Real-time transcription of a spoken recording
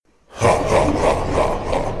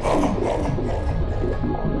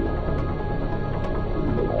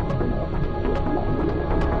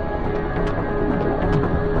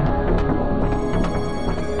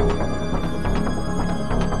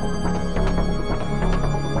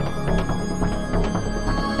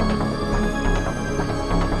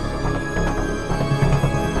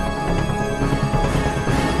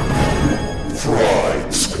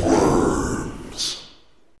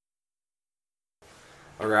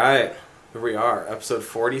right, here we are, episode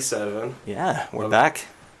 47. Yeah, we're back.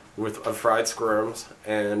 Of Fried Squirms,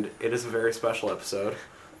 and it is a very special episode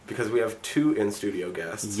because we have two in-studio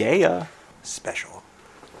guests. Yeah. Special.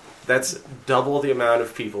 That's double the amount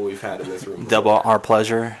of people we've had in this room before. Double our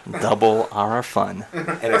pleasure, double our fun.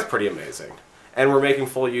 And it's pretty amazing. And we're making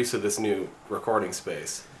full use of this new recording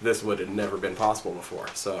space. This would have never been possible before,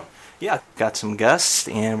 so... Yeah, got some guests,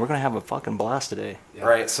 and we're going to have a fucking blast today. Yeah.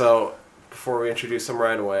 Alright, so before we introduce them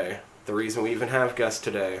right away, the reason we even have guests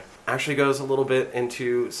today actually goes a little bit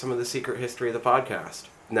into some of the secret history of the podcast.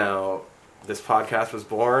 Now, this podcast was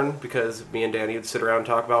born because me and Danny would sit around and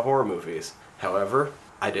talk about horror movies. However,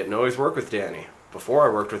 I didn't always work with Danny. Before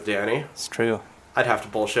I worked with Danny, It's true. I'd have to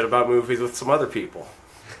bullshit about movies with some other people.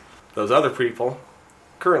 Those other people,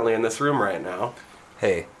 currently in this room right now.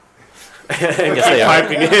 Hey. Yes, they are.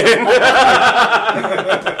 Piping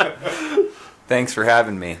in. Thanks for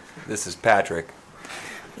having me. This is Patrick.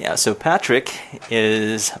 Yeah, so Patrick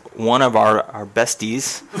is one of our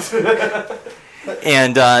besties.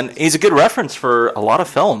 And he's a good reference for a lot of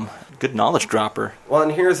film. Good knowledge dropper. Well,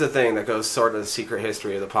 and here's the thing that goes sort of the secret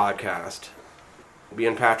history of the podcast. Me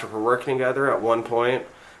and Patrick were working together at one point.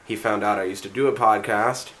 He found out I used to do a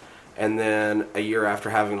podcast. And then a year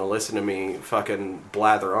after having to listen to me fucking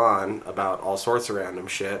blather on about all sorts of random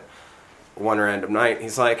shit, one random night,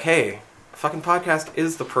 he's like, hey, fucking podcast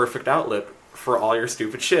is the perfect outlet for all your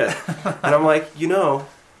stupid shit. And I'm like,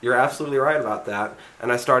 you're absolutely right about that. And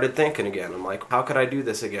I started thinking again. I'm like, how could I do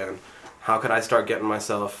this again? How could I start getting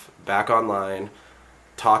myself back online,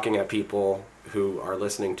 talking at people who are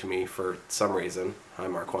listening to me for some reason? Hi,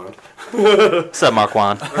 Marquand. What's up,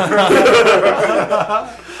 Marquand?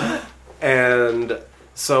 And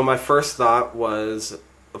so my first thought was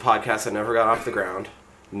a podcast that never got off the ground,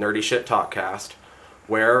 Nerdy Shit Talkcast,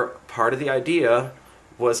 where part of the idea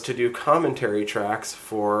was to do commentary tracks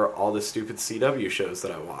for all the stupid CW shows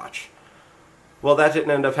that I watch. Well, that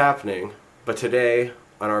didn't end up happening, but today,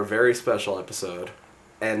 on our very special episode,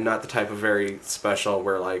 and not the type of very special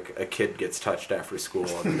where, like, a kid gets touched after school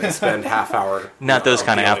and they spend half hour... Not those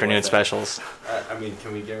kind of dealing afternoon with it. specials. I mean,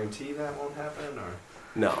 can we guarantee that won't happen, or...?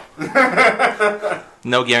 No.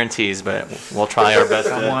 No guarantees, but we'll try our best.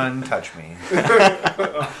 Someone touch me.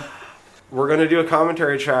 We're going to do a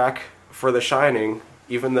commentary track for The Shining,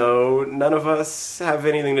 even though none of us have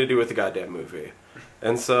anything to do with the goddamn movie.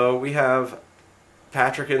 And so we have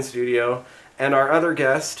Patrick in studio, and our other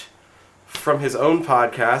guest from his own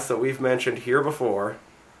podcast that we've mentioned here before,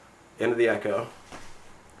 Into the Echo,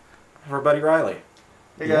 our buddy Riley.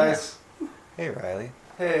 Hey, guys. Hey, Riley.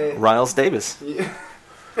 Hey. Riles Davis. Yeah.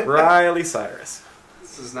 Riley Cyrus.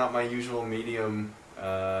 This is not my usual medium.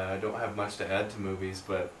 I don't have much to add to movies,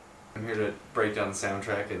 but I'm here to break down the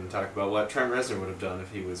soundtrack and talk about what Trent Reznor would have done if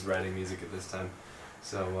he was writing music at this time.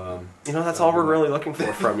 So, That's all we're really looking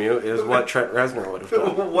for from you, is what Trent Reznor would have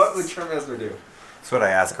done. What would Trent Reznor do? That's what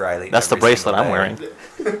I ask Riley. That's the every bracelet single I'm day.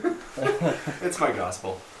 wearing. It's my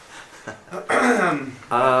gospel.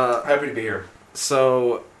 Happy to be here.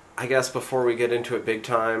 So, I guess before we get into it big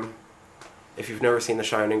time, if you've never seen The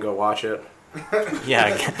Shining, go watch it.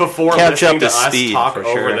 Yeah, Before catch listening up to to us speed talk for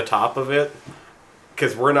over sure. the top of it,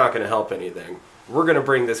 because we're not going to help anything. We're going to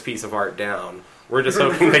bring this piece of art down. We're just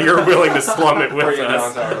hoping that you're willing to slum it with Bring it down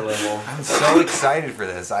us. to our level. I'm so excited for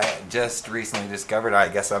this. I just recently discovered, I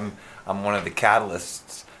guess I'm one of the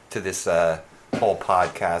catalysts to this whole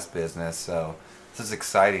podcast business. So this is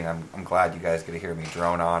exciting. I'm glad you guys get to hear me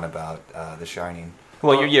drone on about The Shining.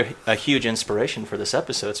 Well, you're a huge inspiration for this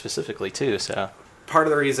episode specifically, too, so... Part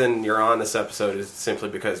of the reason you're on this episode is simply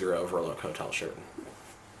because you're over a Overlook Hotel shirt.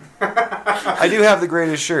 I do have the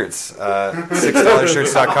greatest shirts.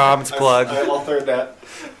 $6shirts.com. It's a plug. I'll third that.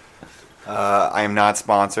 I am not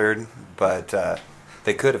sponsored, but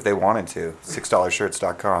they could if they wanted to.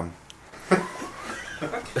 $6shirts.com.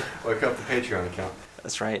 Look up the Patreon account.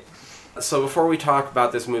 That's right. So before we talk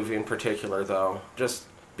about this movie in particular, though, just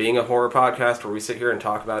being a horror podcast where we sit here and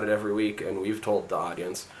talk about it every week, and we've told the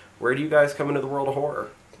audience, where do you guys come into the world of horror?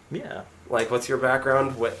 Yeah. Like, what's your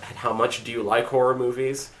background? How much do you like horror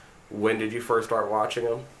movies? When did you first start watching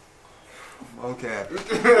them? Okay.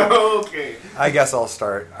 Okay. I guess I'll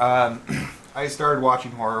start. I started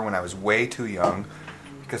watching horror when I was way too young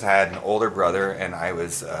because I had an older brother and I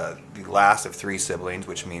was the last of 3 siblings,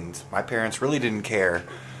 which means my parents really didn't care.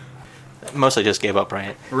 Mostly just gave up,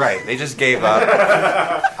 right? Right, they just gave up.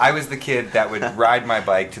 I was the kid that would ride my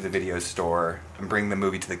bike to the video store and bring the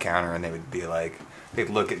movie to the counter, and they would be like,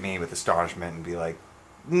 they'd look at me with astonishment and be like,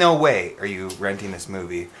 "No way, are you renting this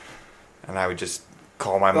movie?" And I would just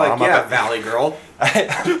call my mom Like, yeah, up. Valley Girl.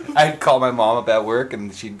 I'd call my mom up at work,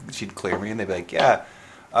 and she'd clear me, and they'd be like, "Yeah,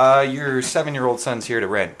 Your 7-year-old son's here to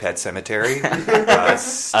rent Pet Cemetery,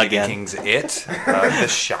 Stephen Again. King's It, The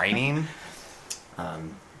Shining,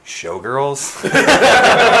 Showgirls.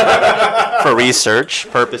 For research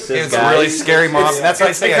purposes, It's a guys. really scary mom. That's why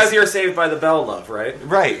I say because you're Saved by the Bell love, right?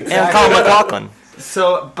 right. And Exactly. Colin McLaughlin.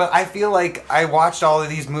 So, but I feel like I watched all of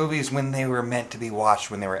these movies when they were meant to be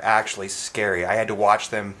watched, when they were actually scary. I had to watch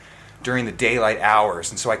them during the daylight hours,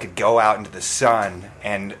 and so I could go out into the sun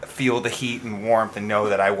and feel the heat and warmth and know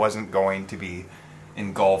that I wasn't going to be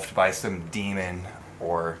engulfed by some demon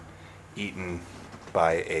or eaten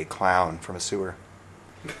by a clown from a sewer.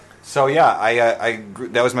 So yeah,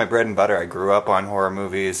 that was my bread and butter. I grew up on horror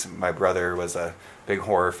movies. My brother was a big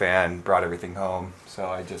horror fan, brought everything home. So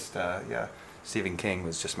I just, Stephen King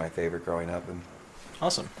was just my favorite growing up. And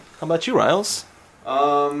Awesome. How about you, Riles?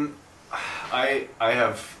 I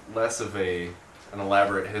have less of an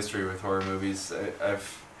elaborate history with horror movies.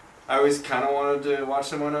 I always kind of wanted to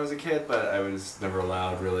watch them when I was a kid, but I was never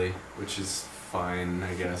allowed really, which is fine,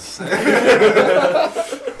 I guess.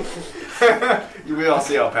 We all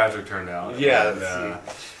see how Patrick turned out. Yeah.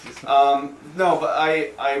 No, but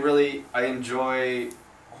I really enjoy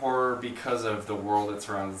horror because of the world it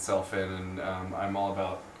surrounds itself in, and I'm all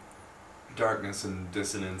about darkness and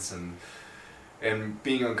dissonance and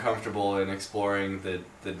being uncomfortable and exploring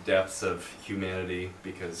the depths of humanity,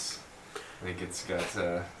 because I think it's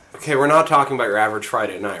got Okay, we're not talking about your average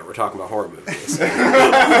Friday night. We're talking about horror movies.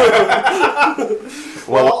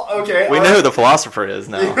 well, okay. We know who the philosopher is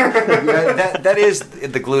now. yeah, that is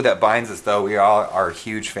the glue that binds us, though. We all are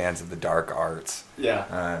huge fans of the dark arts.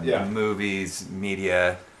 Yeah. Movies,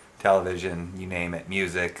 media, television, you name it,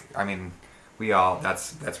 music. I mean, we all,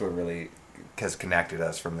 that's what really has connected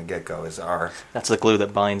us from the get-go, is our That's the glue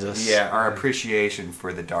that binds us. our appreciation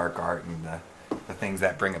for the dark art and the things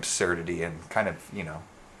that bring absurdity and kind of,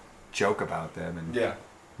 joke about them and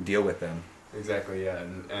deal with them. Exactly, yeah,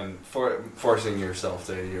 and forcing your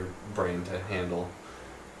brain to handle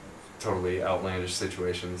totally outlandish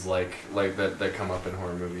situations like that come up in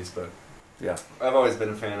horror movies. But Yeah. I've always been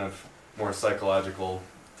a fan of more psychological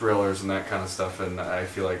thrillers and that kind of stuff, and I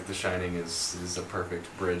feel like The Shining is a perfect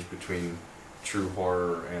bridge between true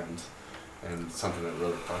horror and something that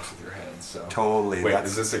really fucks with your head. So Totally. Wait,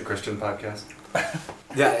 That's- is this a Christian podcast?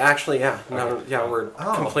 Yeah, actually, yeah. No, yeah, we're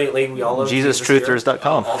completely, we all love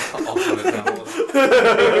JesusTruthers.com. I'll tone it down a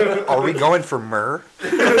little. Are we going for myrrh?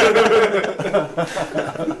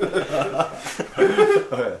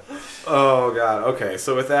 Oh, God. Okay,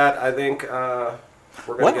 so with that, I think we're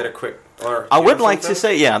going What? to get a quick... Or, I you would know like to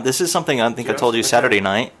something? say, this is something I think I Yeah? told you Okay. Saturday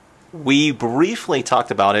night. We briefly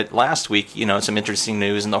talked about it last week, some interesting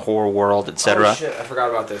news in the horror world, Oh, etc. shit, I forgot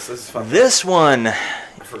about this. This is fun. This one I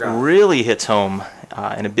forgot. really hits home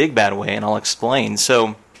in a big bad way, and I'll explain.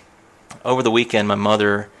 So, over the weekend, my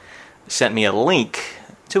mother sent me a link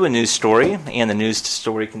to a news story, and the news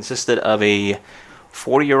story consisted of a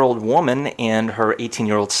 40-year-old woman and her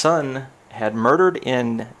 18-year-old son had murdered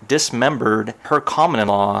and dismembered her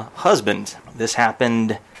common-in-law husband. This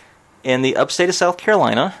happened in the upstate of South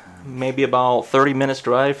Carolina, maybe about 30 minutes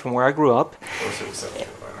drive from where I grew up.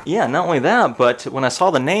 Yeah, not only that, but when I saw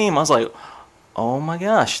the name, I was like, oh my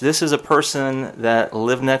gosh, this is a person that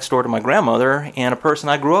lived next door to my grandmother and a person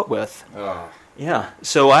I grew up with. Oh. Yeah,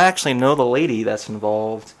 so I actually know the lady that's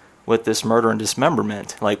involved with this murder and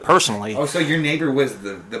dismemberment, like personally. Oh, so your neighbor was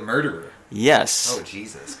the murderer. Yes. Oh,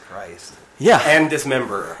 Jesus Christ. Yeah. And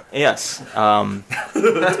dismember. Yes. So,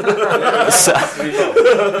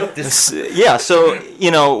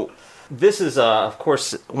 this is, of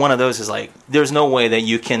course, one of those is like, there's no way that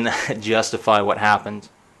you can justify what happened,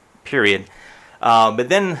 period. But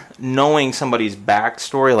then knowing somebody's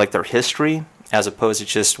backstory, like their history, as opposed to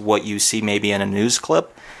just what you see maybe in a news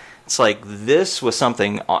clip, it's like this was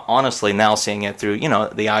something, honestly, now seeing it through,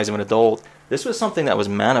 the eyes of an adult, this was something that was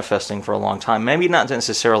manifesting for a long time. Maybe not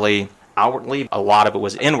necessarily outwardly, a lot of it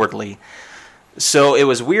was inwardly. So it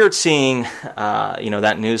was weird seeing,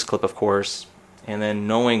 that news clip, of course, and then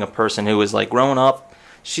knowing a person who was like grown up.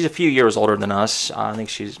 She's a few years older than us. I think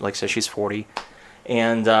she's, like I said, she's 40.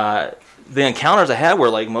 And the encounters I had were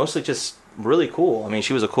like mostly just really cool. I mean,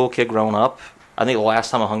 she was a cool kid growing up. I think the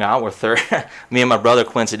last time I hung out with her, me and my brother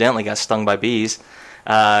coincidentally got stung by bees.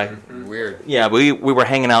 Weird. Yeah, we were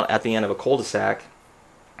hanging out at the end of a cul-de-sac,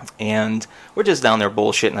 and we're just down there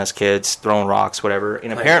bullshitting as kids, throwing rocks, whatever.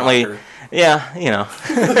 And apparently, soccer. yeah,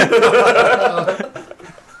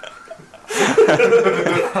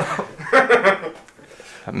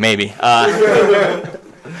 maybe.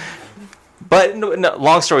 But no,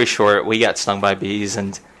 long story short, we got stung by bees,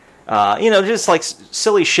 and just like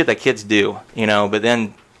silly shit that kids do, But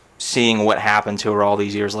then seeing what happened to her all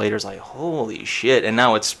these years later is like, holy shit! And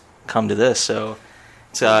now it's come to this. So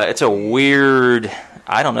it's a weird,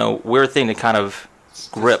 I don't know, weird thing to kind of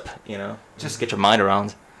grip. Just get your mind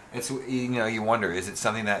around. It's you wonder, is it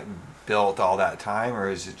something that built all that time, or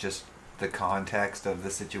is it just the context of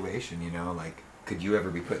the situation? Like, could you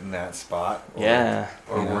ever be put in that spot? Yeah.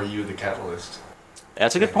 Or were you the catalyst?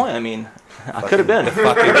 That's a good point. I mean, I could have been.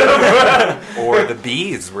 Or the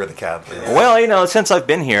bees were the catalyst. Well, since I've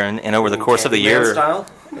been here and over the course of the Candyman year, style?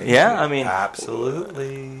 yeah, I mean,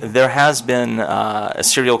 Absolutely. there has been a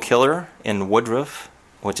serial killer in Woodruff,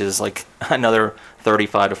 which is like another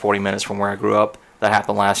 35 to 40 minutes from where I grew up. That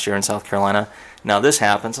happened last year in South Carolina. Now this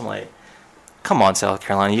happens, I'm like, come on, South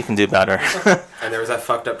Carolina, you can do better. And there was that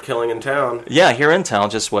fucked up killing in town. Yeah, here in town,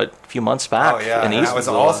 just a few months back. Oh yeah, in and that was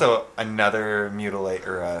Eastville. also another mutilate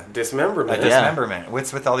or a Dismemberment. dismemberment.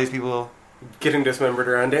 What's with all these people? Getting dismembered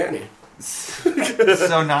around Danny. So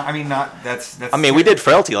that's. I mean, we did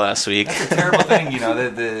Frailty last week. That's a terrible thing,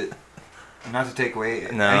 the not to take away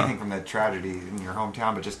No. anything from the tragedy in your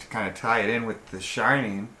hometown, but just to kind of tie it in with The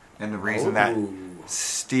Shining and the reason that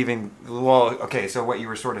Stephen. Well, okay, so what you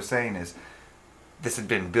were sort of saying is this had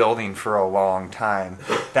been building for a long time.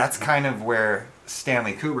 That's kind of where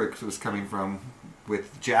Stanley Kubrick was coming from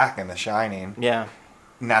with Jack and The Shining. Yeah.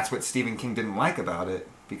 And that's what Stephen King didn't like about it,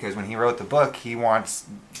 because when he wrote the book, he wants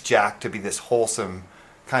Jack to be this wholesome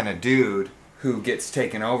kind of dude who gets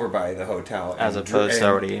taken over by the hotel As opposed to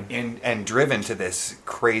already... and driven to this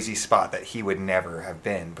crazy spot that he would never have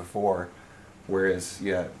been before. Whereas,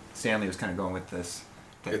 Stanley was kind of going with this.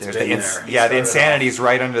 It's There's been the there. He the started insanity is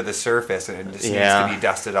right under the surface, and it just needs Yeah. to be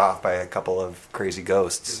dusted off by a couple of crazy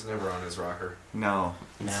ghosts. He's never on his rocker. No.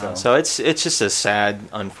 So it's just a sad,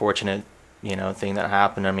 unfortunate, thing that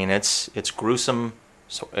happened. I mean, it's gruesome.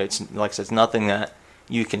 So it's like I said, it's nothing that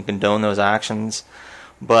you can condone those actions,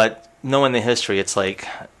 but knowing the history, it's like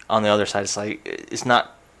on the other side, it's like it's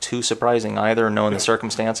not too surprising either, knowing the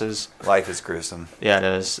circumstances. Life is gruesome. Yeah, it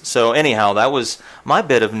is. So anyhow, that was my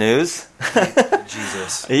bit of news.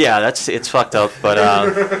 Jesus. Yeah, it's fucked up, but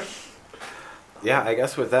Yeah, I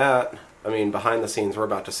guess with that, I mean, behind the scenes, we're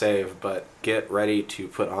about to save, but get ready to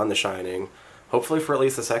put on The Shining. Hopefully for at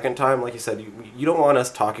least the second time. Like you said, you don't want us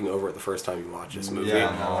talking over it the first time you watch this movie.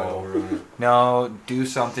 Yeah, no. No, do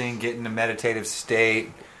something, get in a meditative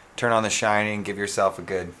state, turn on The Shining, give yourself a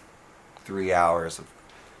good 3 hours of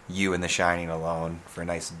you and The Shining alone for a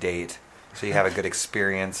nice date. So you have a good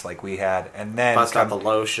experience like we had, and then Bust out the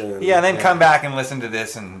lotion. Yeah, then come back and listen to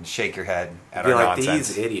this and shake your head at Be our like, nonsense.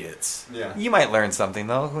 these idiots. Yeah. You might learn something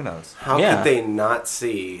though. Who knows? How Yeah. could they not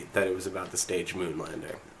see that it was about the stage moon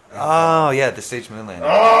landing? Oh yeah, the stage moon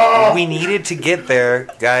landing. We needed to get there,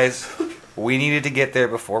 guys. We needed to get there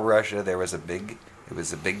before Russia. It was a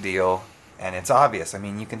big deal, and it's obvious. I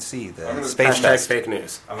mean, you can see the space Hashtag dust. fake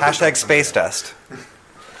news. Hashtag space dust.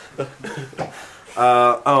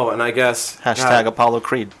 And I guess... hashtag Apollo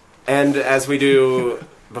Creed. And as we do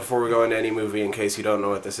before we go into any movie, in case you don't know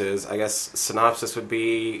what this is, I guess synopsis would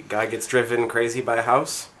be guy gets driven crazy by a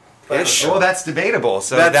house. Ish. Well, that's debatable.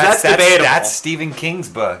 So That's debatable. That's Stephen King's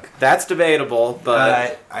book. That's debatable,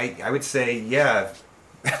 but I would say, yeah,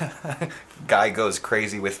 guy goes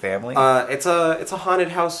crazy with family. it's a haunted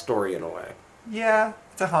house story in a way. Yeah,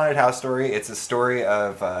 it's a haunted house story. It's a story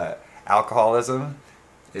of alcoholism.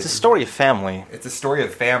 It's a story of family. It's a story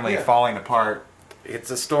of family Yeah. falling apart. It's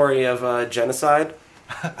a story of genocide.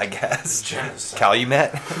 I guess. Genocide.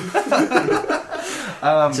 Calumet.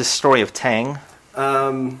 It's a story of Tang.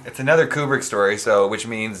 It's another Kubrick story, so which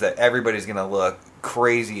means that everybody's gonna look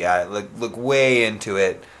crazy at it, look way into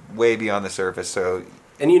it, way beyond the surface. So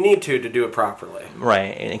And you need to do it properly.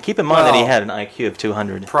 Right, and keep in mind that he Well- had an IQ of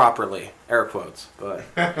 200. Properly. Air quotes, but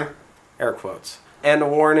air quotes. And a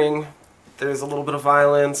warning, there's a little bit of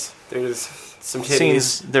violence, there's some titties,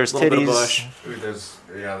 Scenes, there's a little bit of titties. bush. Ooh, there's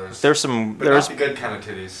There's some. but There's not the good kind of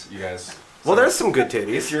titties, you guys. Well, So there's some good if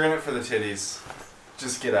titties. you're in it for the titties,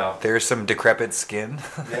 just get out. there's some decrepit skin.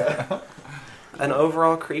 Yeah. An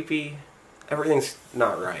overall creepy, everything's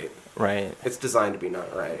not right. right. It's designed to be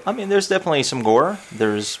not right. I mean, there's definitely some gore.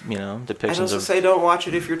 There's I'd depictions also of say don't watch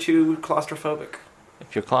it if you're too claustrophobic.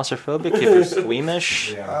 if you're claustrophobic, if you're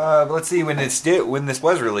squeamish. Yeah. But let's see when this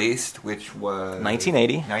was released, which was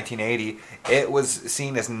 1980. 1980. It was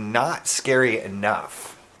seen as not scary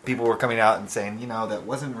enough. People were coming out and saying, that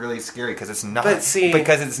wasn't really scary because it's not. But see-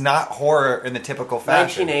 because it's not horror in the typical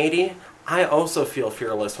fashion. 1980. I also feel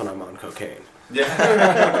fearless when I'm on cocaine. Yeah.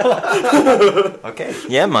 Okay.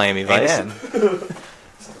 Yeah, Miami Vice. Amen.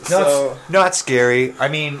 So- it's not scary. I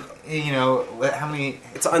mean, how many?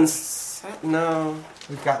 It's unset. No.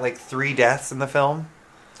 We've got like 3 deaths in the film.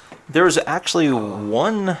 There's actually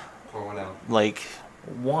one, Pour one out. like,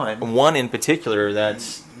 One. one in particular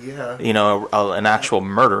that's, Yeah. you know, an actual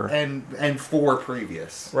murder. And 4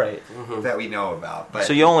 previous Right. that we know about. But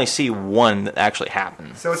So you only see one that actually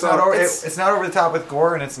happens. So it's So not over. it's- It's not over the top with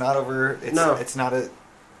gore, and it's not over. It's, No. it's not a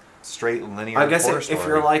straight linear. I guess horror if story.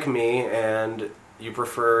 you're like me and you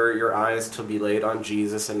prefer your eyes to be laid on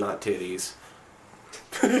Jesus and not titties,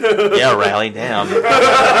 Yeah, Riley, damn. that's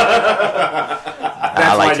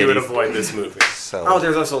I like why you would titties. avoid this movie. So, Oh,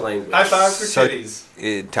 there's also language. High five for So-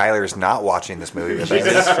 titties. Tyler's not watching this movie with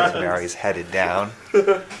us. Now he's headed down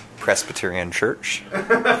Presbyterian Church.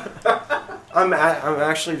 I'm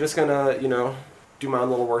actually just gonna, do my own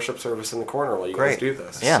little worship service in the corner while you Great. guys do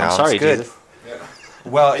this. Yeah, I'm Sounds sorry, good. Jesus.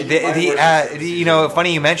 Well,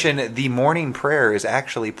 funny you mentioned the morning prayer is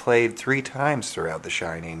actually played 3 times throughout The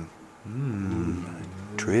Shining.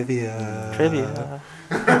 Trivia. Trivia.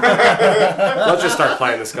 Let's just start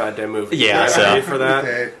playing this goddamn movie. Yeah, You guys so- ready for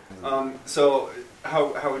that? So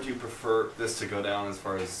how would you prefer this to go down as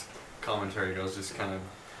far as commentary goes? Just kind of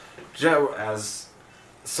as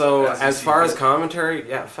So, As you as see far as fit. commentary,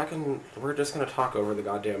 we're just gonna talk over the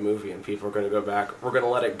goddamn movie, and people are gonna go back. We're gonna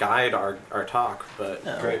let it guide our talk, but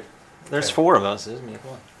Yeah. great. There's Okay. 4 of us, isn't it?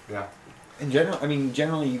 Come on. Yeah. In general,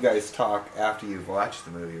 generally you guys talk after you've watched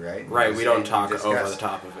the movie, right? right, we don't talk discuss- over the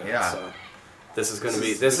top of it. Yeah. So, this is gonna This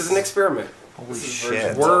be is- this this is an is- experiment. Holy This is shit!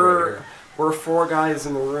 version We're one. we're 4 guys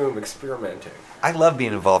in the room experimenting. I love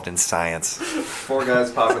being involved in science. 4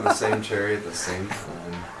 guys pop in the same cherry at the same time.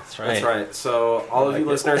 That's right. That's right. So, all of you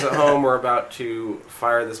listeners at home, we're about to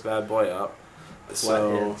fire this bad boy up.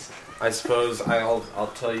 So, I suppose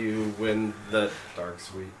I'll tell you when the Dark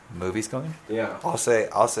sweet. Movie's going? yeah. I'll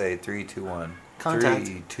say 3, 2, 1. Contact.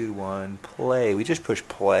 3, 2, 1. Play. We just push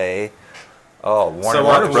play. Oh, Warner So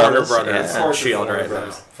Brothers. Warner Brothers, Brothers yeah. Shield right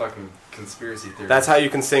now. Fucking conspiracy theory. That's how you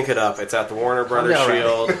can sync it up. It's at the Warner Brothers Yeah,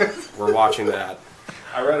 right. Shield. We're watching that.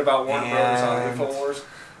 I read about Warner Brothers And- on InfoWars.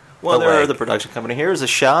 Well, The there are leg. the production company. Here's a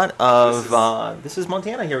shot of This this is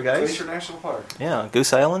Montana here, guys. Glacier National Park. Yeah,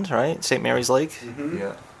 Goose Island, right? St. Mary's Lake. Mm-hmm.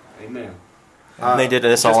 Yeah. Amen. And they did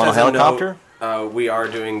this Just all on a as helicopter. note, we are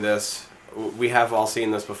doing this. We have all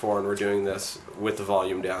seen this before, and we're doing this with the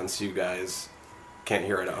volume down, so you guys can't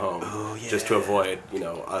hear it at home. Oh, yeah. Just to avoid,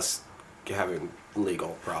 us having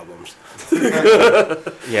legal problems.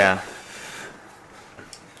 Yeah.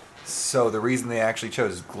 So the reason they actually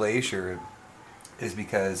chose Glacier is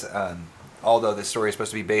because although this story is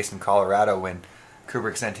supposed to be based in Colorado, when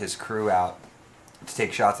Kubrick sent his crew out to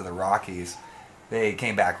take shots of the Rockies, they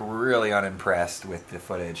came back really unimpressed with the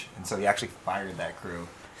footage, and so he actually fired that crew.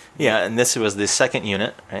 Yeah, and this was the second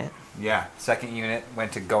unit, right? Yeah, second unit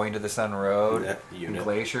went to Going to the Sun Road Yeah, in unit.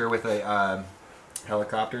 Glacier with a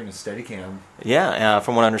helicopter and a Steadicam. Yeah,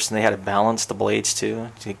 from what I understand, they had to balance the blades too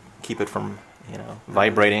to keep it from,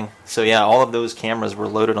 vibrating. So yeah, all of those cameras were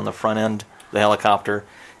loaded on the front end of the helicopter.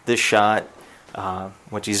 This shot,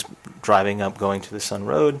 which he's driving up Going to the Sun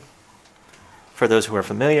Road. For those who are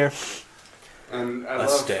familiar, And I A love.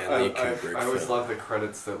 Stanley I Kubrick always film. love the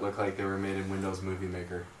credits that look like they were made in Windows Movie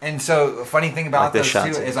Maker. And so, the funny thing Like about this those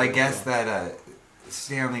shot. two is, I guess that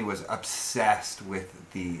Stanley was obsessed with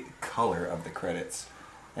the color of the credits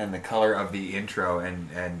and the color of the intro, and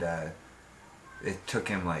it took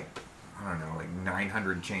him like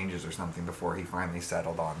 900 changes or something before he finally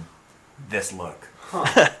settled on this look.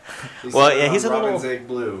 Well, yeah, he's a little- Robin's Egg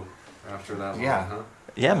Blue after that one, Yeah. huh?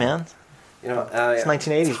 yeah, man, it's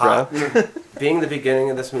 1980s, bro. Being the beginning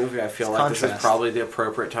of this movie, I feel It's like this is contrast. probably the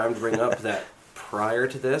appropriate time to bring up that prior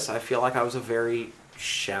to this, I feel like I was a very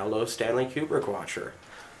shallow Stanley Kubrick watcher.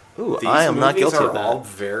 Ooh, These I am not movies guilty are of all that.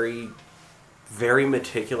 very, very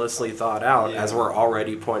meticulously thought out, Yeah. as we're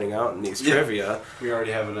already pointing out in these Yeah. trivia. We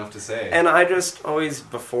already have enough to say. And I just always,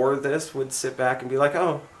 before this, would sit back and be like,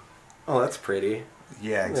 oh, that's pretty.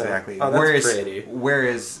 Yeah, exactly. Oh, that's pretty.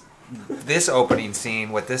 Whereas this opening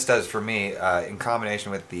scene, what this does for me, in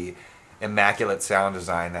combination with the immaculate sound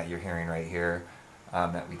design that you're hearing right here,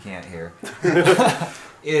 that we can't hear,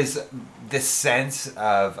 is this sense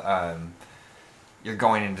of you're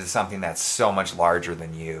going into something that's so much larger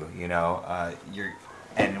than you. You're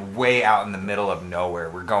and way out in the middle of nowhere.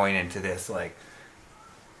 We're going into this like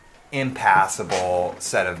impassable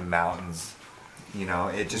set of mountains.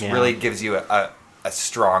 It just Yeah. really gives you a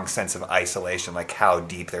strong sense of isolation, like how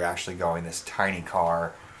deep they're actually going. This tiny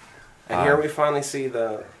car. And here we finally see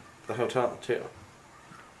the hotel, too.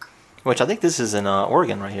 Which I think this is in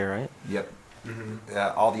Oregon right here, right? Yep.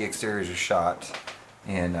 Mm-hmm. All the exteriors are shot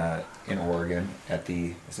in Oregon at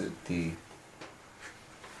the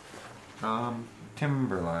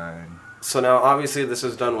Timberline. So now, obviously, this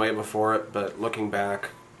was done way before it, but looking back,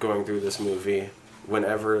 going through this movie,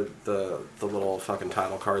 whenever the little fucking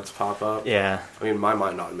title cards pop up, Yeah, I mean, my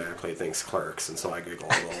mind automatically thinks Clerks, and so I giggle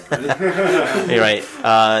a little bit. you're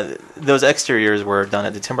right. Those exteriors were done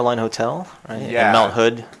at the Timberline Hotel, right? Yeah. In Mount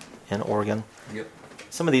Hood, in Oregon. Yep.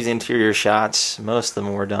 Some of these interior shots, most of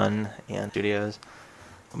them were done in studios.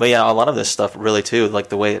 But yeah, a lot of this stuff really too, like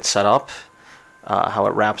the way it's set up, how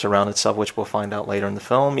it wraps around itself, which we'll find out later in the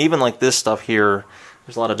film. Even like this stuff here,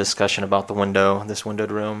 there's a lot of discussion about the window, this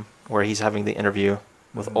windowed room, where he's having the interview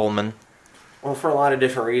with Ullman. Well, for a lot of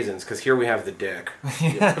different reasons, because here we have the dick.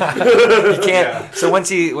 You can't. Yeah. So once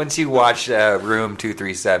you watch Room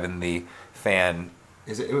 237, the fan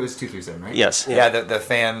it was 237, right? Yes. Yeah, the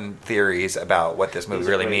fan theories about what this movie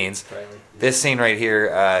really means. This scene right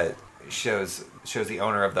here shows the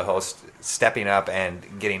owner of the host stepping up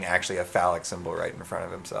and getting actually a phallic symbol right in front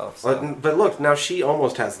of himself. So. But look, now she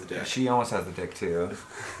almost has the dick. She almost has the dick too.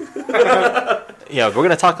 Yeah, we're going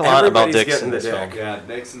to talk a lot about Everybody's dicks getting in the this dick. film. Yeah,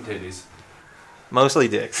 dicks and titties. Mostly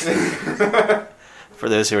dicks. For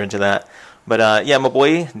those who are into that. But yeah, my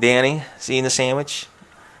boy Danny is eating the sandwich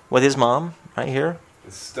with his mom right here.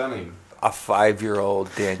 It's stunning. A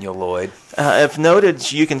 5-year-old Daniel Lloyd. If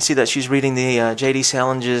noted, you can see that she's reading the J.D.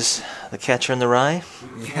 Salinger's The Catcher in the Rye.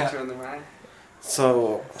 Catcher in the Rye.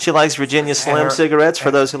 So, She likes Virginia Slim her- cigarettes,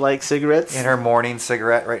 for those who like cigarettes. In her morning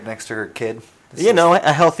cigarette right next to her kid. You know,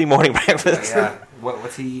 a healthy morning breakfast. Yeah.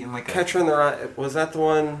 What's he eating like a... Catcher in the Rye, was that the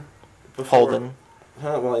one before? Holden.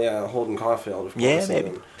 Huh, well, yeah, Holden Caulfield, of course. Yeah,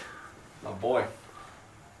 maybe. Oh boy.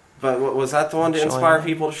 But was that the one to Showing inspire that.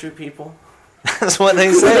 people to shoot people? That's what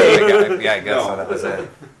they say. Yeah, I guess so. That was it.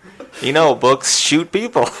 You know, books shoot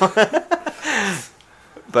people.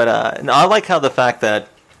 But no, I like how the fact that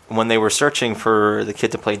when they were searching for the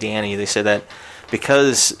kid to play Danny, they said that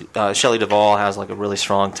because Shelley Duvall has like a really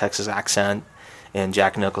strong Texas accent, and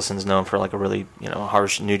Jack Nicholson's known for like a really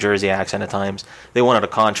harsh New Jersey accent at times, they wanted a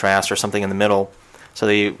contrast or something in the middle. So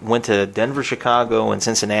they went to Denver, Chicago, and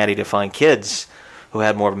Cincinnati to find kids who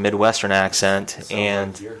had more of a Midwestern accent. Sounds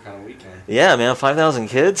And like your kind of weekend. yeah, man, 5,000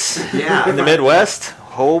 kids Yeah. in the Midwest.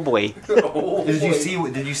 Oh boy. Did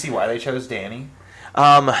you see why they chose Danny?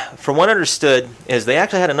 From what I understood, is they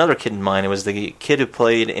actually had another kid in mind. It was the kid who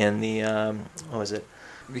played in the what was it?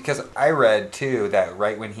 Because I read too that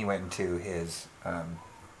right when he went into his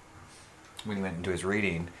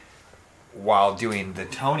reading, while doing the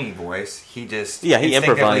Tony voice, he just Yeah, he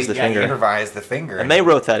improvised the finger. He improvised the finger, And they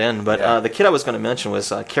wrote that in. But Yeah. the kid I was going to mention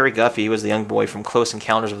was Kerry Guffey. He was the young boy from Close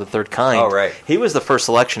Encounters of the Third Kind. Oh, right. He was the first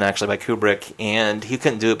selection actually by Kubrick, and he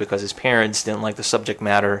couldn't do it because his parents didn't like the subject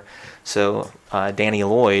matter. So Danny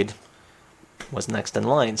Lloyd was next in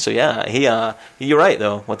line. So yeah, you're right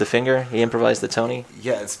though with the finger. He improvised the Tony.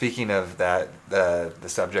 Yeah, speaking of that, the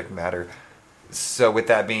subject matter. So with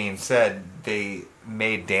that being said, they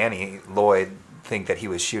made Danny Lloyd think that he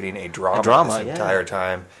was shooting a drama this yeah. entire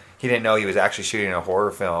time. He didn't know he was actually shooting a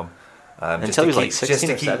horror film. Until he was like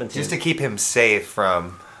 16 or 17. Just to keep him safe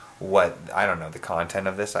from what, I don't know, the content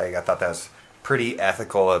of this. I thought that was pretty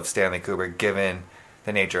ethical of Stanley Kubrick, given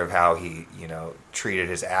the nature of how he, treated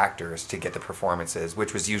his actors to get the performances,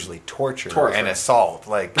 which was usually torture. And assault.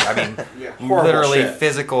 Like, I mean, Yeah. Horrible literally shit.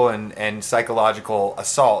 physical and psychological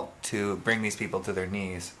assault to bring these people to their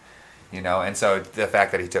knees. And so the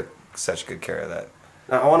fact that he took such good care of that.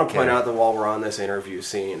 Now, I want to point Okay. out that while we're on this interview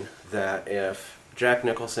scene, that if Jack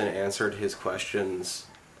Nicholson answered his questions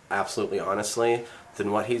absolutely honestly,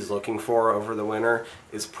 then what he's looking for over the winter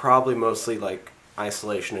is probably mostly like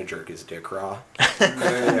isolation to jerk his dick raw.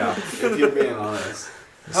 Yeah, if you're being honest.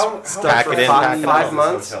 How Pack much it in, Vaseline pack it does out. 5 this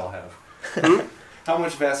months? hotel have? How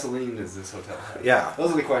much Vaseline does this hotel have? Yeah.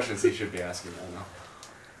 Those are the questions he should be asking right now.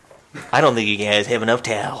 I don't think you guys have enough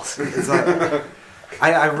towels. It's like,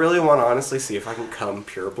 I really want to honestly see if I can come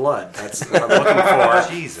pure blood. That's what I'm looking for.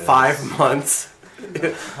 Jesus. 5 months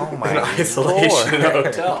Oh my in isolation in a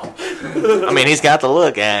hotel. I mean, he's got the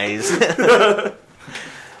look, guys.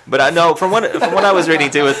 But I know from what I was reading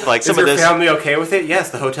too, with like some Is your of this. family okay with it? Yes,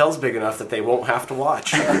 the hotel's big enough that they won't have to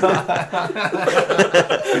watch.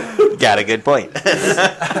 Got a good point.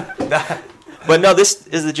 But no, this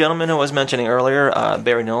is the gentleman who I was mentioning earlier,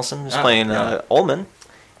 Barry Nilsson, who's playing Ullman.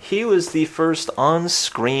 He was the first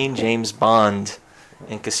on-screen James Bond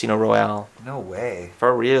in Casino Royale. No way.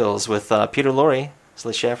 For reals, with Peter Lorre as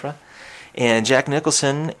Le Chiffre. And Jack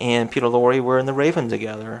Nicholson and Peter Lorre were in The Raven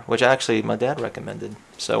together, which actually my dad recommended.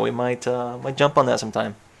 So we might jump on that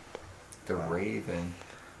sometime. The Raven.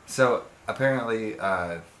 So apparently,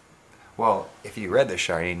 well, if you read The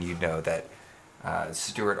Shining, you'd know that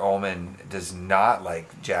Stuart Ullman does not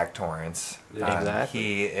like Jack Torrance. Yeah.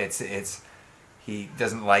 Exactly. he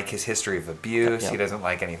doesn't like his history of abuse. Yep. He doesn't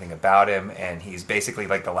like anything about him, and he's basically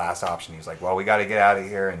like the last option. He's like, well, we got to get out of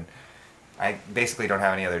here, and I basically don't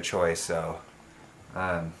have any other choice. So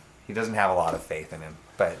he doesn't have a lot of faith in him,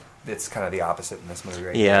 but it's kind of the opposite in this movie,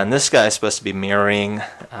 right? Yeah, and this guy is supposed to be mirroring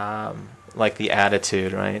like the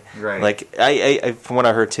attitude, right? Right. Like I from what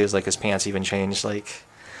I heard too, is like his pants even changed, like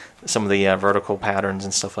some of the vertical patterns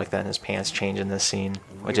and stuff like that in his pants change in this scene,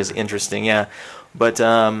 which is interesting. Yeah, but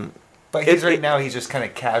Right now he's just kind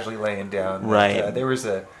of casually laying down. Right. There was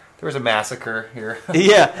a massacre here.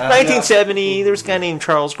 yeah, 1970. There was a guy named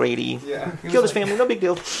Charles Grady. Yeah. Killed his family, no big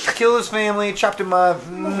deal. Killed his family, chopped him up.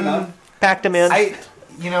 Packed him in.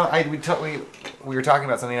 We were talking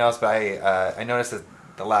about something else, but I noticed that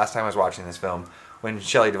the last time I was watching this film, when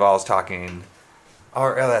Shelley Duvall's talking,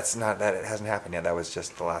 that's not that. It hasn't happened yet. That was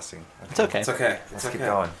just the last scene. It's okay. It's okay. Let's It's keep okay.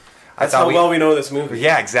 going. That's how well we know this movie.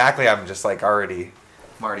 Yeah, exactly. I'm just like I'm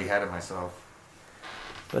already ahead of myself.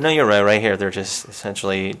 But no, you're right. Right here, they're just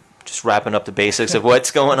essentially just wrapping up the basics of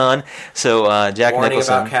what's going on. So Jack Warning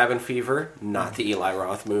Nicholson. about Cabin Fever, not the Eli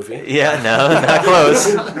Roth movie. Yeah, no, not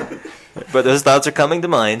close. But those thoughts are coming to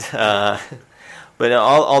mind. But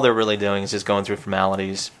all they're really doing is just going through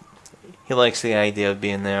formalities. He likes the idea of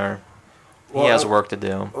being there. Well, he has work to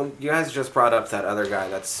do. Well, you guys just brought up that other guy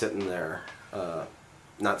that's sitting there.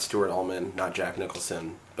 Not Stuart Ullman, not Jack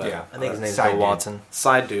Nicholson, but Yeah. I think his name's Side Bill dude. Watson.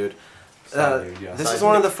 side dude. Side dude, yeah. This Side is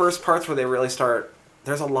one of dude. the first parts where they really start.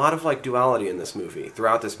 There's a lot of like duality in this movie.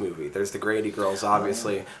 Throughout this movie, there's the Grady girls,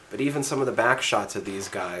 obviously, but even some of the back shots of these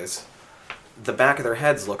guys, the back of their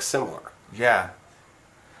heads look similar. Yeah.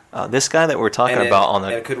 This guy that we're talking And about on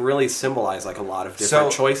and the it could really symbolize like a lot of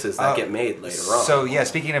different choices that get made later on. So yeah,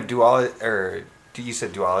 speaking of duality, or you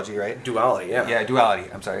said duology, right? duality, yeah. Yeah,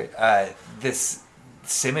 duality. I'm sorry. This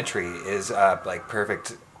symmetry is like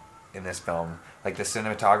perfect in this film. Like the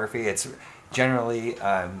cinematography, it's generally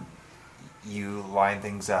you line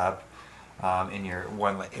things up in your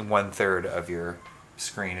one third of your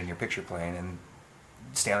screen in your picture plane, and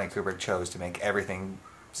Stanley Kubrick chose to make everything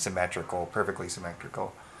symmetrical, perfectly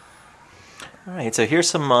symmetrical. All right, so here's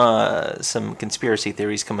some conspiracy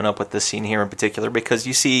theories coming up with this scene here in particular, because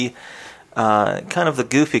you see kind of the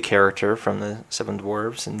goofy character from the Seven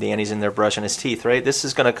Dwarfs, and Danny's in there brushing his teeth, right? This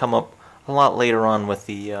is going to come up a lot later on with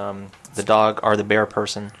the dog or the bear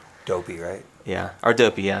person. Dopey, right? Yeah, or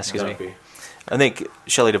Dopey, yeah, excuse me. Dopey. I think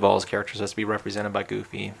Shelley Duvall's character is supposed to be represented by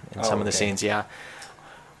Goofy in some of the okay. scenes, yeah.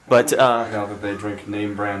 But I know that they drink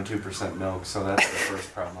name brand 2% milk, so that's the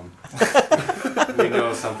first problem. We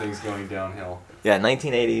know something's going downhill. yeah,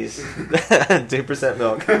 1980s, 2%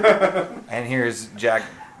 milk. And here's Jack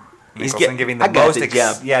He's Nicholson giving the I got most the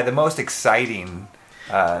job. the most exciting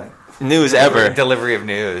News ever. delivery of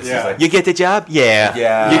news. Yeah. He's like, You get the job? Yeah.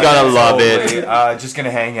 yeah, You're gonna love totally. it. Just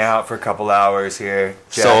gonna hang out for a couple hours here.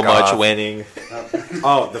 So jack much off. winning.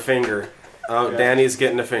 Oh, the finger. Oh, Yeah. Danny's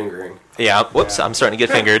getting a fingering. Yeah, whoops, Yeah. I'm starting to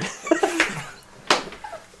get fingered.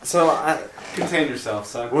 So Contain yourself,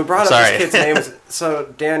 son. we brought up Sorry. this kid's names.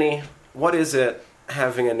 So Danny, what is it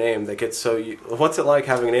having a name that gets so? What's it like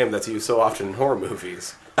having a name that's used so often in horror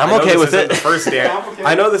movies? I'm I know okay this with isn't it. The first Dan- Okay.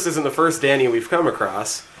 I know this isn't the first Danny we've come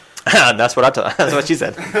across. That's what that's what she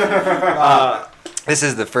said. This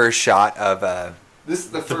is the first shot of This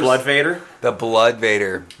is the The first. Blood Vader. the Blood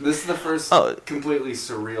Vader. This is the first Oh. completely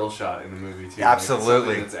surreal shot in the movie too.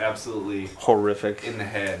 Absolutely. Like, it's something that's absolutely Horrific. in the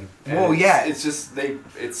head. Well, it's, yeah. It's just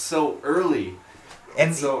it's so early.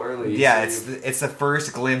 And It's so early. Yeah, So it's the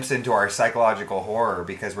first glimpse into our psychological horror,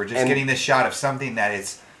 because we're just And- getting this shot of something that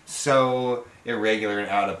is so irregular and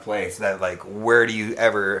out of place that, like, where do you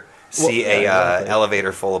ever see Well, yeah, exactly.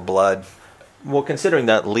 elevator full of blood? Well, considering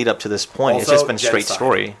that lead up to this point, it's Also, just been straight genocide.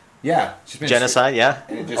 story. Yeah, Genocide, yeah.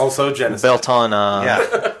 Also genocide. Built on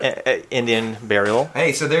Yeah. Indian burial.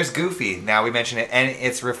 Hey, so there's Goofy. Now we mentioned it, and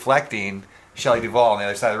it's reflecting Shelley Duvall on the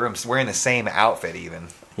other side of the room, wearing the same outfit even.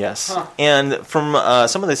 Yes. Huh. And from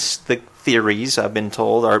some of the theories I've been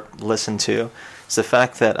told or listened to, is the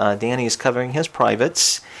fact that Danny is covering his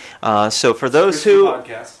privates. So for those Christian who...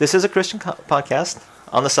 podcast. This is a Christian podcast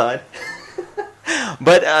on the side.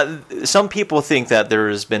 But some people think that there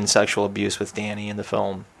has been sexual abuse with Danny in the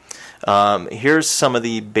film. Here's some of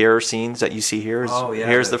the bear scenes that you see here.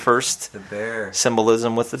 Here's the first The bear.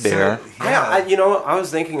 symbolism with the bear. So, I was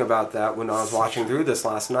thinking about that when I was watching through this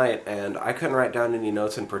last night, and I couldn't write down any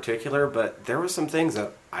notes in particular, but there were some things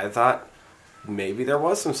that I thought maybe there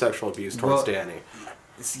was some sexual abuse towards Well, Danny.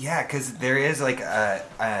 Yeah, because there is like a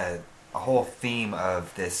whole theme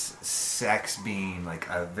of this sex being like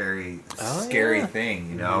a very scary yeah. thing,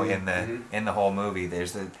 you know, in the whole movie.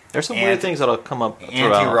 There's There's some weird things that'll come up throughout.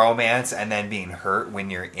 anti-romance, and then being hurt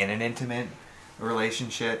when you're in an intimate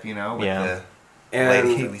relationship, you know, with Yeah. the And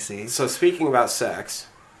lady we see. so speaking about sex,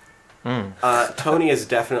 Tony is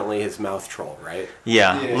definitely his mouth troll, right?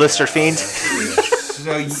 Yeah. Lister Fiend.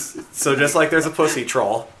 So So just like there's a pussy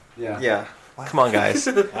troll. Yeah. Yeah. Come on, guys.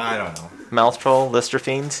 I don't know, Mouth troll, Lister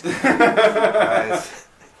Fiend. guys.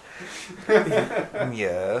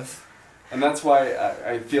 Yes. And that's why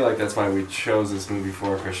I feel like that's why we chose this movie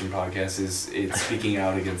for a Christian podcast. Is it's speaking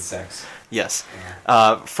out against sex. Yes.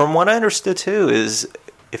 From what I understood too is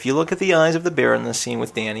if you look at the eyes of the bear in the scene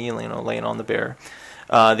with Danny, you know, laying on the bear,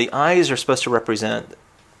 the eyes are supposed to represent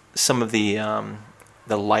some of the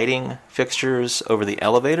lighting fixtures over the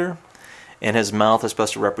elevator, and his mouth is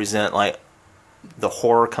supposed to represent like the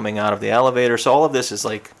horror coming out of the elevator. So all of this is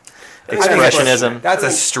like expressionism. That's a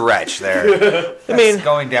stretch there. I mean, That's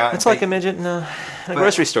going down. it's like a midget in a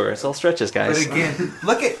grocery store. It's all stretches, But guys. again,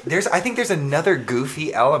 look at I think there's another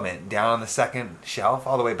goofy element down on the second shelf,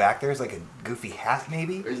 all the way back there. Is like a goofy hat,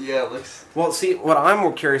 maybe. Yeah, it looks. Well, see, what I'm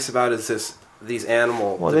more curious about is these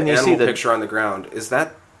animal Well, the then you animal see the- picture on the ground. Is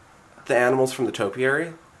that the animals from the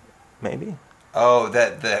topiary? Maybe. Oh,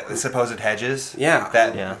 the supposed hedges.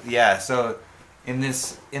 Yeah. Yeah. So in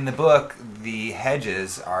the book, the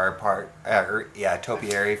hedges are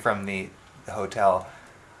topiary from the hotel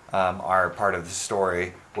are part of the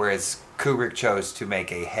story, whereas Kubrick chose to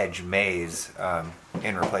make a hedge maze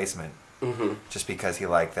in replacement, just because he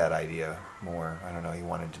liked that idea more. I don't know. He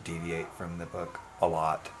wanted to deviate from the book a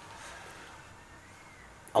lot.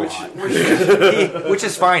 Which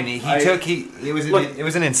is fine. It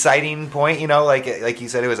was an inciting point, you know, like you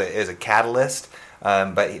said, it was a catalyst.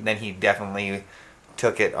 But then he definitely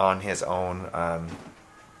took it on his own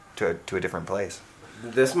to a different place.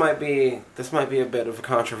 This might be a bit of a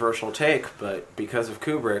controversial take, but because of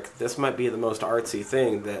Kubrick, this might be the most artsy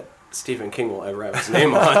thing that Stephen King will ever have his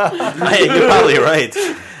name on. You're probably right.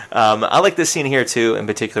 I like this scene here too, in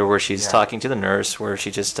particular, where she's talking to the nurse, where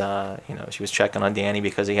she just, she was checking on Danny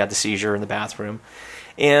because he had the seizure in the bathroom.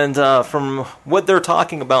 And from what they're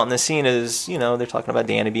talking about in this scene is, they're talking about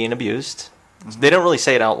Danny being abused. They don't really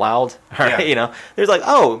say it out loud, right? Yeah. They're like, it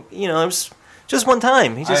was just one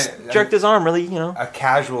time. He just jerked his arm really, A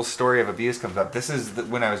casual story of abuse comes up. This is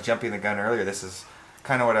when I was jumping the gun earlier. This is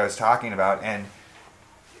kind of what I was talking about, and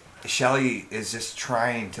Shelley is just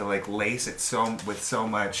trying to like lace it with so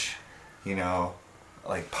much,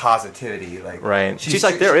 like positivity. Like right. She's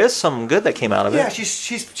like, there is some good that came out of it. Yeah,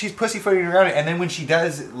 she's pussyfooting around it, and then when she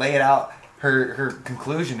does lay it out, her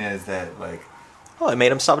conclusion is that like, oh, it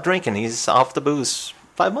made him stop drinking. He's off the booze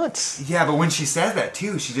 5 months. Yeah, but when she says that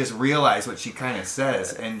too, she just realized what she kind of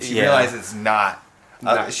says, and she realizes it's not.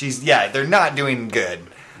 They're not doing good.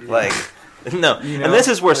 Like. No, and this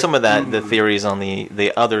is where some of the theories on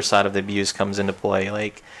the other side of the abuse comes into play.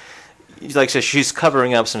 Like so she's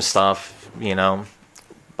covering up some stuff,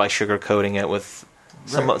 by sugarcoating it with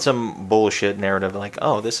some bullshit narrative. Like,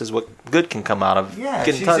 oh, this is what good can come out of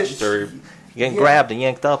getting touched or getting grabbed and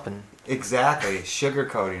yanked up, and exactly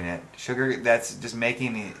sugarcoating it. That's just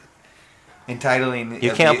making it entitling.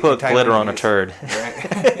 You can't put glitter on a turd.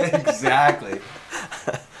 Right? Exactly.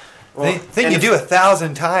 Well, think you do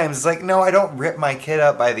 1,000 times. It's like, no, I don't rip my kid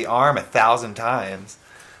up by the arm 1,000 times.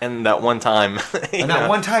 And that one time. And that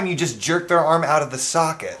one time you just jerk their arm out of the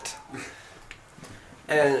socket.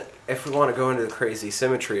 And if we want to go into the crazy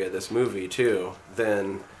symmetry of this movie, too,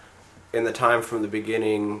 then in the time from the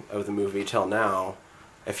beginning of the movie till now,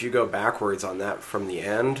 if you go backwards on that from the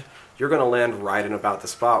end, you're going to land right in about the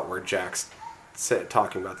spot where Jack's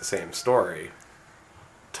talking about the same story,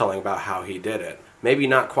 telling about how he did it. Maybe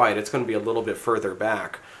not quite. It's going to be a little bit further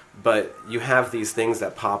back, but you have these things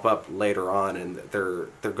that pop up later on, and they're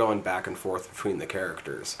going back and forth between the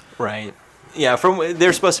characters. Right. Yeah.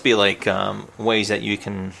 They're supposed to be like ways that you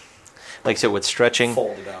can, like I said, with stretching.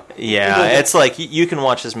 Fold it up. Yeah, it's like you can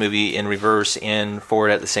watch this movie in reverse and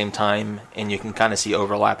forward at the same time, and you can kind of see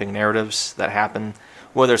overlapping narratives that happen.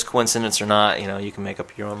 Whether it's coincidence or not, you can make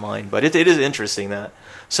up your own mind. But it is interesting that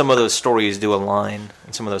some of those stories do align,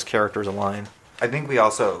 and some of those characters align. I think we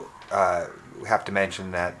also have to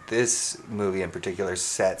mention that this movie in particular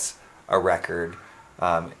sets a record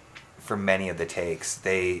for many of the takes.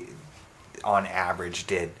 They, on average,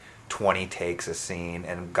 did 20 takes a scene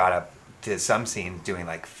and got up to some scenes doing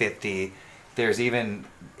like 50. There's even,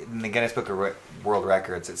 in the Guinness Book of World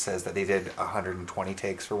Records, it says that they did 120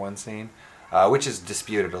 takes for one scene, which is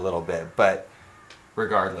disputed a little bit, but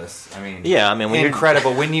regardless, when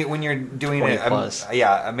incredible. when you're doing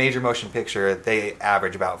a major motion picture, they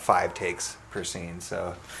average about 5 takes per scene.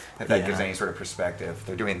 So if that gives any sort of perspective,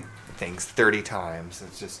 they're doing things 30 times.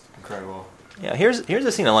 It's just incredible. Yeah, here's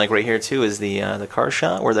a scene I like right here too. Is the car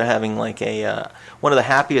shot where they're having like a one of the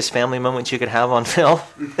happiest family moments you could have on film.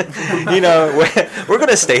 We're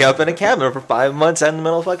gonna stay up in a cabin for 5 months out in the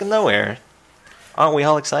middle of fucking nowhere. Aren't we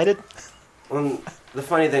all excited? Well, the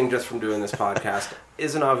funny thing, just from doing this podcast,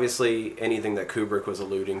 isn't obviously anything that Kubrick was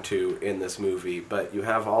alluding to in this movie, but you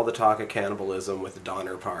have all the talk of cannibalism with the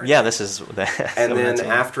Donner Party. Yeah, this is and then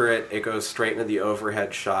after it goes straight into the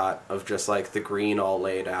overhead shot of just like the green all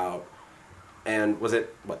laid out. And was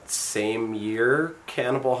it, same year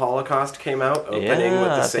Cannibal Holocaust came out? Opening with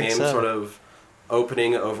the same sort of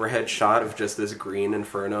opening overhead shot of just this green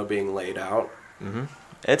inferno being laid out. Mm-hmm.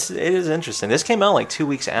 It is interesting. This came out like 2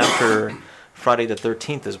 weeks after Friday the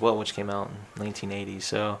 13th as well, which came out in 1980.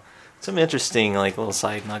 So some interesting like little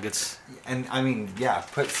side nuggets. And I mean, yeah,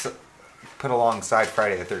 put alongside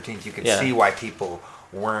Friday the 13th, you can see why people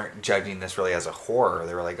weren't judging this really as a horror.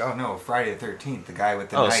 They were like, oh no, Friday the 13th, the guy with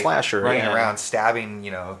the knife slasher, running around stabbing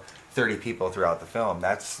 30 people throughout the film.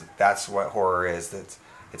 That's what horror is.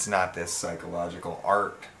 It's not this psychological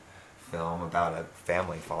art film about a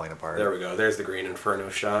family falling apart. There we go. There's the green inferno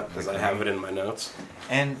shot because I have it in my notes.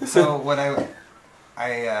 And so what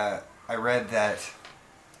I read that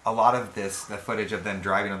a lot of the footage of them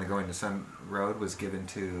driving on the Going to Sun Road was given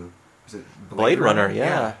to Blade Runner,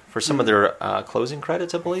 yeah. For some of their closing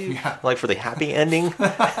credits, I believe. Yeah. Like for the happy ending.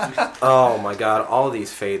 Oh my god, all of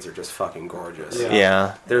these fades are just fucking gorgeous.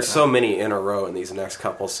 Yeah. There's so many in a row in these next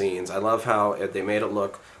couple scenes. I love how they made it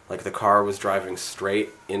look like the car was driving straight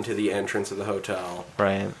into the entrance of the hotel.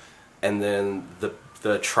 Right. And then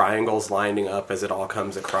the triangles lining up as it all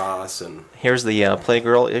comes across. And here's the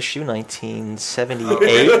Playgirl issue,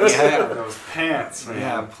 1978. Yeah, those pants, man.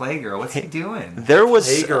 Yeah, Playgirl. What's he doing? There was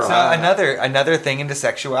Playgirl. So another thing into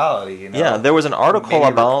sexuality. Yeah, there was an article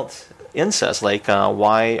about incest, like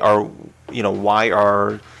why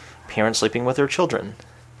are parents sleeping with their children?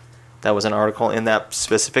 That was an article in that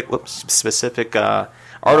specific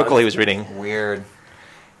article he was reading. Weird.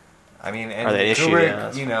 I mean, and or that issue,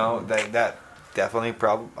 Kubrick, that definitely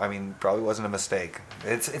probably wasn't a mistake.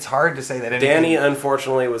 It's hard to say that anything. Danny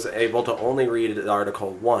unfortunately was able to only read the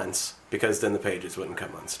article once because then the pages wouldn't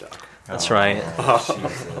come unstuck. That's right.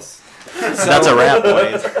 Jesus. So that's a wrap,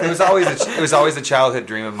 boys. It was always a childhood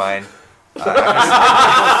dream of mine. To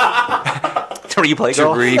replay to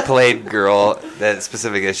replay Girl, that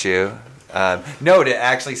specific issue. No, to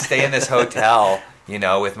actually stay in this hotel,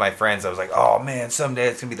 with my friends. I was like, oh man, someday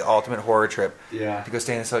it's going to be the ultimate horror trip. Yeah. To go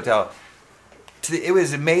stay in this hotel. It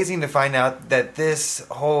was amazing to find out that this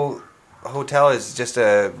whole hotel is just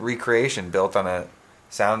a recreation built on a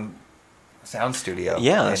sound studio.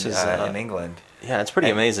 Yeah, in England. Yeah, it's pretty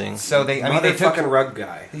amazing. So they took fucking rug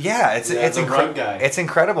guy. Yeah, it's rug guy. It's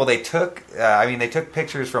incredible. They took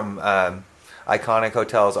pictures from iconic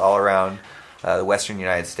hotels all around the western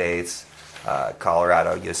United States,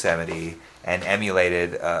 Colorado, Yosemite, and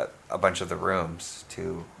emulated a bunch of the rooms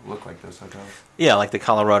to look like those hotels. Yeah, like the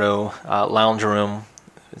Colorado lounge room,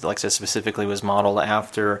 like I said, specifically was modeled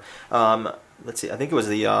after. Let's see, I think it was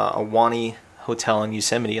the Ahwahnee Hotel in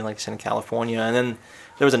Yosemite, like I said, in California, and then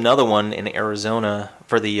there was another one in Arizona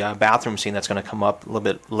for the bathroom scene that's going to come up a little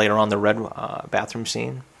bit later on, the red bathroom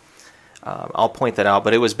scene. I'll point that out,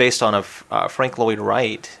 but it was based on a Frank Lloyd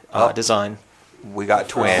Wright design. We got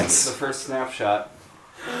twins. The first snapshot.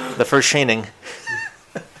 The first Shining.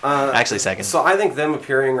 Actually, second. So I think them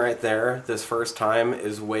appearing right there this first time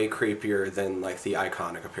is way creepier than like the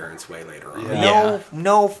iconic appearance way later on. Yeah.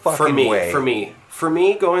 No fucking way. For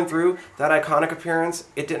me, going through that iconic appearance,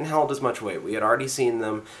 it didn't hold as much weight. We had already seen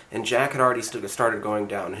them, and Jack had already started going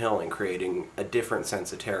downhill and creating a different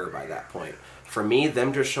sense of terror by that point. For me,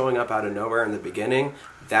 them just showing up out of nowhere in the beginning,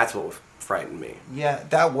 that's what frightened me. Yeah,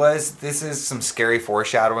 this is some scary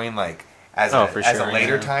foreshadowing, like as a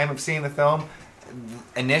later time of seeing the film.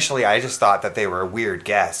 Initially, I just thought that they were weird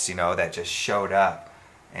guests, that just showed up.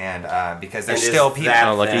 And because there's still people.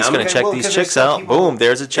 Oh, look, he's going to check these chicks out. Boom,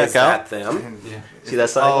 there's a checkout. Is that them? Yeah. See that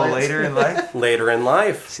side? Later in life? Later in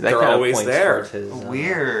life. See, that they're kind always of there. his,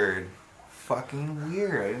 Weird. Fucking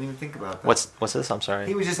weird. I didn't even think about that. What's this? I'm sorry.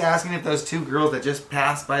 He was just asking if those two girls that just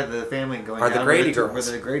passed by the family going are down the Grady were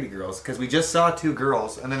girls. the Grady girls. Because we just saw two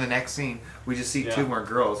girls, and then the next scene, we just see two more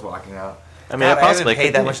girls walking out. I mean, I possibly haven't paid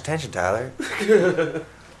could that be. much attention, Tyler.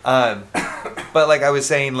 But like I was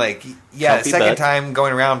saying, like, yeah, the second time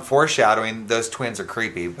going around foreshadowing, those twins are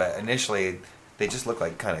creepy. But initially, they just look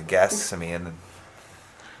like kind of guests to me. And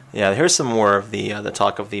yeah, here's some more of the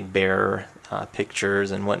talk of the bear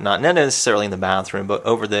pictures and whatnot. Not necessarily in the bathroom, but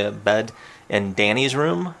over the bed in Danny's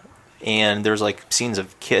room. And there's like scenes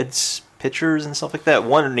of kids pitchers and stuff like that.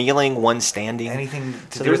 One kneeling, one standing. Anything to So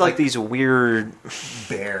do there's with like these weird.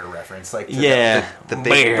 bear reference, like to Yeah, the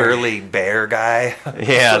big bear. burly bear guy.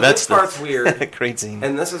 Yeah, So that's this part's weird. great scene.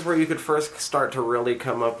 And this is where you could first start to really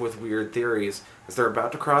come up with weird theories. As they're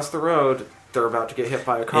about to cross the road, they're about to get hit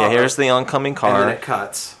by a car. Yeah, here's the oncoming And car. then it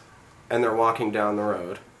cuts, and they're walking down the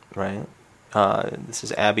road. Right. This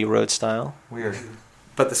is Abbey Road style. Weird.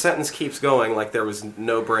 But the sentence keeps going like there was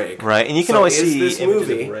no break. Right, and you can So always is see this images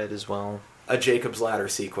movie of red as well. a Jacob's Ladder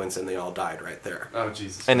sequence, and they all died right there. Oh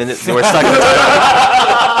Jesus! And then we're stuck in the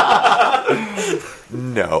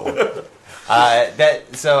No.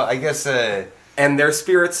 So I guess And their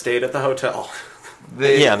spirits stayed at the hotel.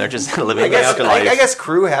 Yeah, they're just living I the guess afterlife. I guess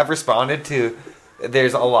crew have responded to.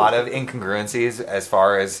 There's a lot of incongruencies as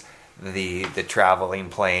far as the traveling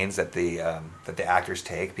planes that the actors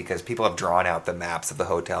take, because people have drawn out the maps of the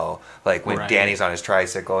hotel, like when Right. Danny's on his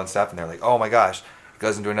tricycle and stuff, and they're like, oh my gosh, it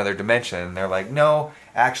goes into another dimension. And they're like, no,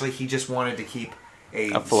 actually he just wanted to keep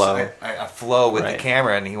a flow. a flow with Right. the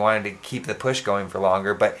camera, and he wanted to keep the push going for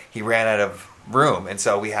longer, but he ran out of room, and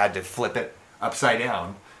so we had to flip it upside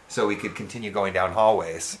down so we could continue going down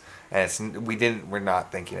hallways. And we're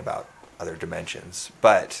not thinking about other dimensions,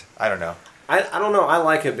 but I don't know. I don't know. I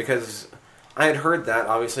like it because I had heard that,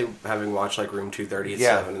 obviously, having watched like Room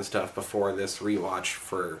 237 and stuff before this rewatch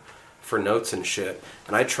for notes and shit.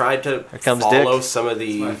 And I tried to comes follow Dick. some of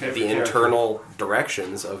It's my favorite the internal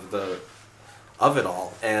directions of it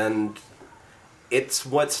all, and it's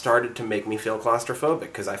what started to make me feel claustrophobic,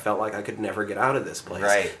 because I felt like I could never get out of this place.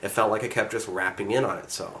 Right. It felt like it kept just wrapping in on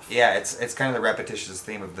itself. Yeah, it's kind of the repetitious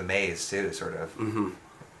theme of the maze too, sort of.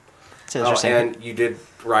 It's interesting. And you did,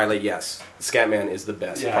 Riley, yes. Scatman is the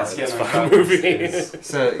best Yeah, part of this Scatman fucking Crothers movie. is-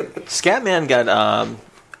 So Scatman got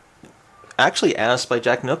actually asked by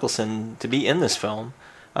Jack Nicholson to be in this film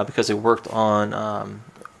because they worked on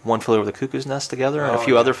One Flew Over the Cuckoo's Nest together and a Oh,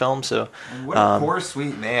 few yeah. other films. So what a poor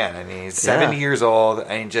sweet man. I mean, he's 70 Yeah. years old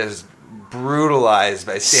and just brutalized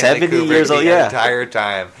by Stanley 70 Kubrick years old, the yeah. entire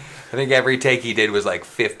time. I think every take he did was like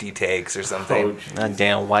 50 takes or something. a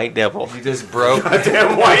damn white devil. He just broke.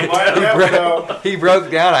 Damn white. He broke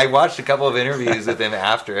down. I watched a couple of interviews with him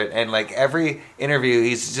after it, and like every interview,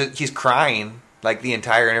 he's crying like the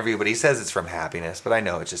entire interview, but he says it's from happiness. But I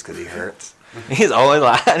know it's just because he hurts. He's always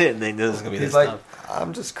like, I didn't think this was gonna be He's this like, stuff.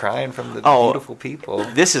 I'm just crying from the Oh. beautiful people.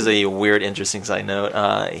 This is a weird, interesting side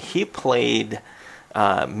note. He played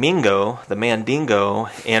Mingo, the Mandingo,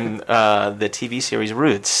 in the TV series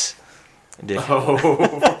Roots.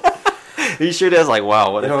 He sure does. Like,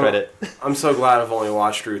 wow, what a credit. I'm so glad I've only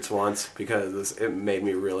watched Roots once, because it made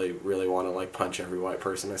me really, really want to like punch every white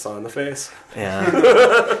person I saw in the face.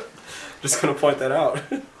 Yeah. Just gonna point that out.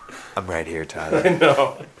 I'm right here, Tyler.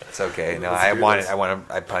 No. It's okay. No, Let's do this.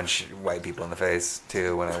 I punch white people in the face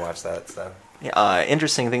too when I watch that stuff.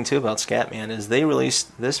 Interesting thing too about Scatman is they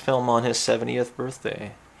released this film on his 70th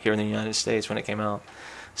birthday here in the United States when it came out.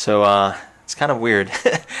 So it's kind of weird.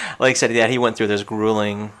 Like I said, yeah, he went through this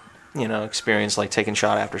grueling, experience, like taking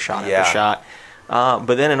shot after shot Yeah. after shot.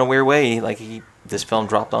 But then in a weird way, this film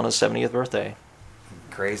dropped on his 70th birthday.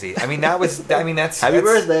 Crazy. I mean, that's Happy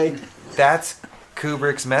birthday! That's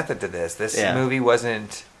Kubrick's method to this. This Yeah. movie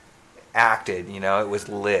wasn't acted, it was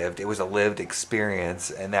lived. It was a lived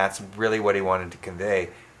experience, and that's really what he wanted to convey.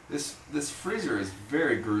 This freezer is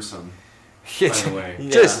very gruesome. Yeah. By the way,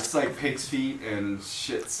 Yeah. Just it's like pig's feet and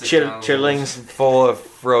shit. sticking out of the Chitterlings. full of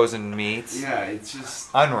frozen meats, Yeah, it's just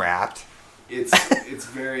unwrapped, it's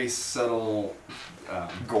very subtle.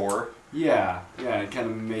 gore. Yeah, it kind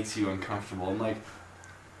of makes you uncomfortable. And like,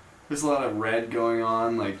 there's a lot of red going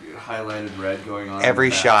on, like highlighted red going on. Every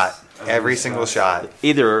in the shot, backs of every these single shots. shot.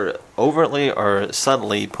 Either overtly or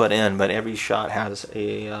subtly put in, but every shot has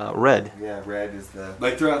a red. Yeah, red is the.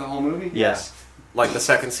 Like throughout the whole movie. Yes. Like the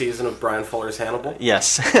second season of Brian Fuller's Hannibal.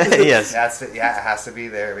 Yes. Yes. That's it. Yeah, it has to be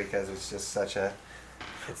there because it's just such a.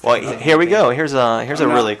 Well, here we go. Here's a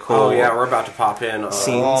really cool. Oh yeah, we're about to pop in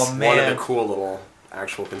Scenes. Oh, one man. of the cool little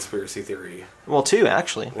actual conspiracy theory. Well, two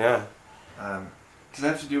actually. Yeah. Does that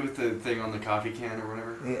have to do with the thing on the coffee can or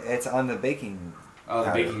whatever? It's on the baking. Oh, the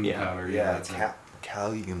Powder. baking Yeah. powder. Yeah, that's it.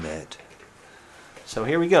 Calumet. So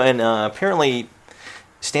here we go, and apparently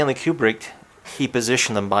Stanley Kubrick, he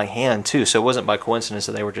positioned them by hand too, so it wasn't by coincidence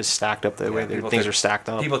that they were just stacked up the way people things took- are stacked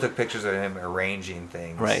up. People took pictures of him arranging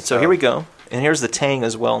things. Right. So here we go, and here's the Tang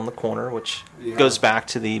as well in the corner, which Yeah. goes back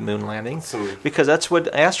to the moon landing Some- because that's what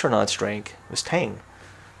astronauts drank was Tang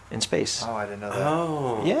in space. Oh, I didn't know that.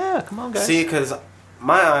 Oh. Yeah, come on, guys. See, because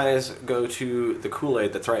my eyes go to the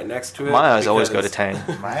Kool-Aid that's right next to it. My eyes always go to Tang.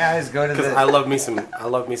 My eyes go to Because the. I love me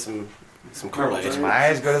some some Kool-Aid. My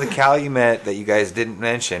eyes go to the Calumet that you guys didn't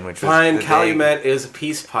mention, which was Fine, the Calumet is a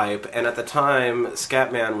peace pipe, and at the time,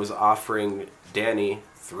 Scatman was offering Danny,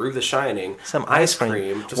 through The Shining, Some ice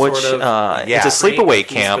cream, to which sort of yeah, it's a create sleepaway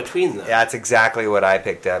peace camp. between them. That's exactly what I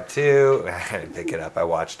picked up too. I didn't pick it up. I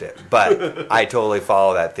watched it, but I totally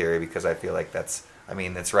follow that theory because I feel like that's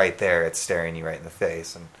right there. It's staring you right in the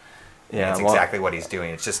face, and Yeah, it's well, exactly what he's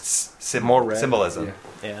doing. It's just More red. symbolism.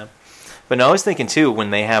 Yeah. Yeah, but no, I was thinking too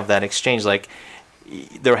when they have that exchange, like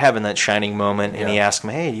they're having that Shining moment, and he Yeah. asks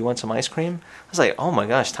him, "Hey, you want some ice cream?" I was like, "Oh my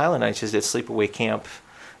gosh, Tyler and I just did sleepaway camp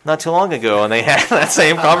not too long ago, and they had that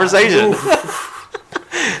same conversation."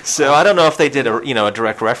 So I don't know if they did a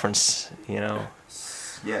direct reference, Yeah,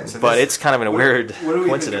 so but this- it's kind of a weird what do we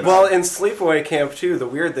coincidence. think Well, in Sleepaway Camp too, the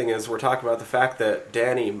weird thing is we're talking about the fact that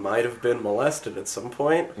Danny might have been molested at some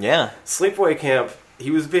point. Yeah, Sleepaway Camp,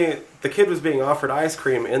 the kid was being offered ice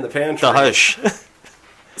cream in the pantry. the hush.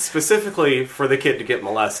 Specifically for the kid to get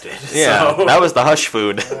molested. Yeah, So- that was the hush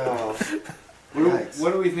food.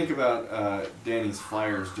 What do we think about Danny's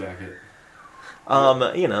Flyers jacket?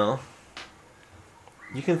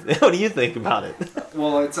 You can. What do you think about it?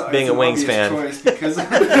 Well, it's Being a an Wings obvious fan. choice because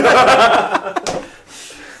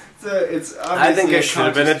it's I think obviously it should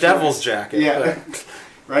have been a conscious devil's choice. jacket. Yeah,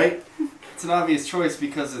 right. It's an obvious choice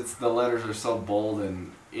because the letters are so bold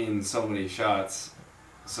and in so many shots.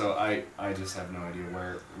 So I just have no idea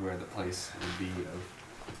where the place would be.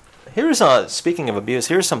 Here's speaking of abuse.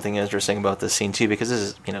 Here's something interesting about this scene too, because this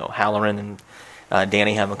is Halloran and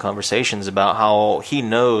Danny having conversations about how he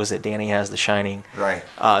knows that Danny has the Shining. right.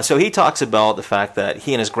 So he talks about the fact that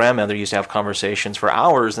he and his grandmother used to have conversations for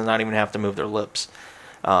hours and not even have to move their lips.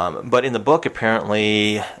 But in the book,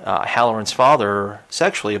 apparently, Halloran's father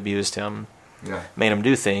sexually abused him, Yeah. made him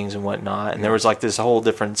do things and whatnot. And there was like this whole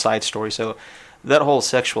different side story. So that whole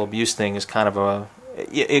sexual abuse thing is kind of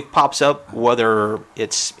it pops up, whether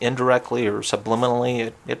it's indirectly or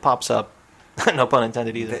subliminally, it pops up. No pun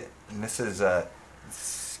intended either. And this is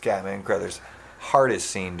Scatman Crothers' hardest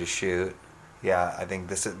scene to shoot. Yeah, I think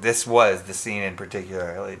this was the scene in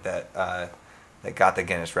particular that got the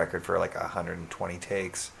Guinness record for like 120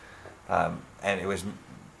 takes, and it was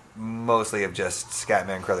mostly of just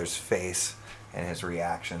Scatman Crothers' face and his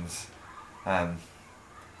reactions,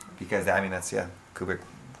 because that's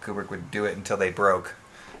Kubrick would do it until they broke,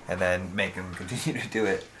 and then make him continue to do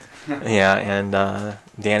it. Yeah, and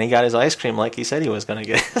Danny got his ice cream like he said he was going to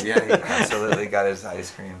get. Yeah, he absolutely got his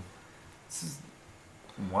ice cream. This is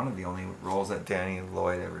one of the only roles that Danny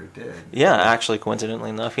Lloyd ever did. Yeah, actually, coincidentally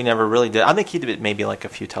enough, he never really did. I think he did maybe like a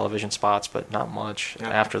few television spots, but not much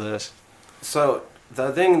after this. So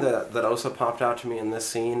the thing that also popped out to me in this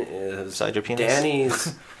scene is Beside your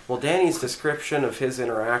penis? Danny's description of his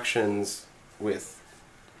interactions with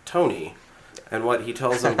Tony and what he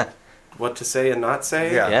tells him what to say and not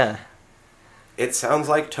say. Yeah. It sounds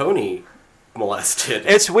like Tony molested.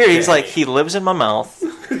 It's weird. He's Danny. like, he lives in my mouth,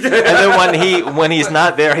 and then when he's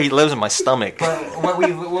not there, he lives in my stomach. But what we I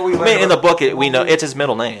learn mean, in the about- book, we know it's his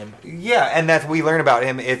middle name. Yeah, and that we learn about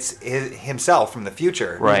him. It's himself from the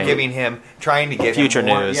future, Right. trying to give Future him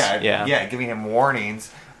news, yeah. giving him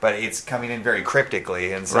warnings, but it's coming in very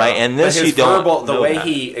cryptically, and so Right, and But this his you don't verbal, the know way that.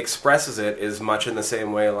 he expresses it is much in the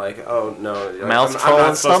same way, like, oh no, Mouth troll not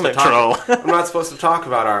and supposed to stomach talk- I'm not supposed to talk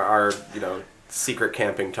about our secret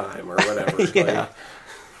camping time or whatever. Yeah.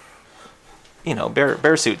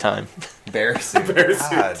 Bear suit time. bear suit. Bear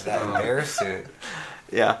God, suit. that bear suit.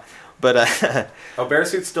 Yeah, but Bear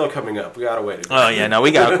Suit's still coming up. We gotta wait. oh yeah, no,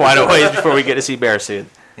 we got quite a ways before we get to see Bear Suit.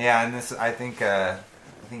 Yeah, and this I think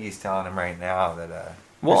he's telling him right now that.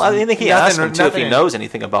 Well, I think he asked him too if he knows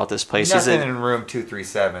anything about this place. He Nothing said, in room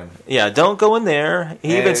 237. "Yeah, don't go in there."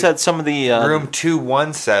 He even And said some of the room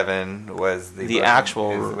 217 was the book- actual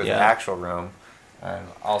was room, the yeah. actual room. And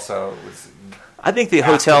also was I think the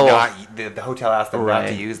asked hotel. the hotel asked them not Right.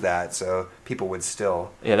 to use that, so people would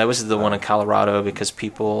still. Yeah, that was the one in Colorado because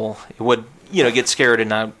people would get scared and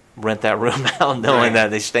not rent that room out, knowing Right.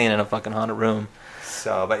 that they're staying in a fucking haunted room.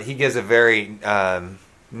 So, but he gives a very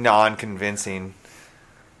non-convincing.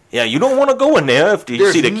 Yeah, you don't want to go in there if you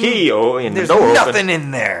There's see the n- key or in the There's door nothing open.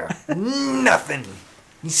 in there. Nothing.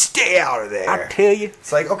 You stay out of there. I tell you.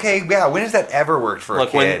 It's like, okay, yeah. When has that ever worked for Look,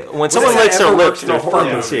 a kid? when someone that licks their ever lips, worked in a they're horror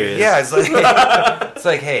fucking movie? serious. Yeah, it's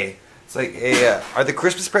like, hey, are the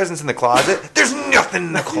Christmas presents in the closet? There's nothing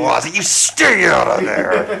in the closet. You stay out of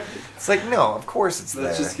there. It's like, no, of course it's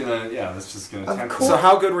That's there. just gonna Of tempt course. So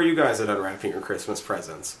how good were you guys at unwrapping your Christmas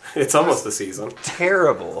presents? It's almost the season.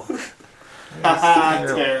 Terrible.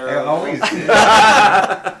 Terrible. I always did.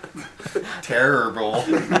 Terrible.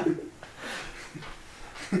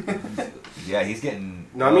 Yeah, he's getting.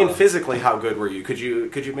 No, I mean physically, how good were you? Could you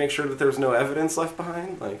make sure that there's no evidence left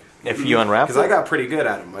behind? Like, If you unwrap because I it? got pretty good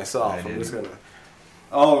at it myself. I I'm didn't. just gonna.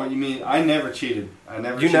 Oh, you mean I never cheated? I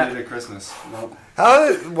never You cheated ne- at Christmas. Nope.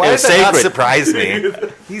 Why It's does that not sacred. surprise me?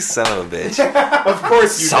 You son of a bitch. Of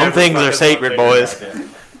course, you Some never things are fucking sacred, thought they boys. did.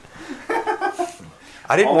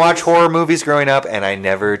 I didn't watch horror movies growing up, and I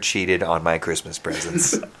never cheated on my Christmas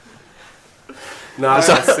presents. Not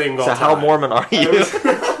a single So how time. Mormon are you?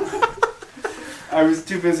 I was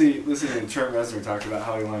too busy listening to Trent Reznor talk about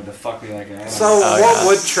how he wanted to fuck me like an animal. So Oh, what yeah.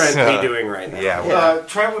 would Trent be doing right now? Yeah.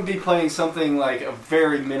 Trent would be playing something like a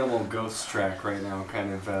very minimal ghost track right now,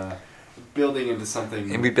 kind of building into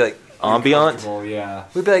something And we'd be like, Ambient? uncomfortable, yeah.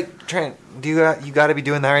 Trent, do you got to be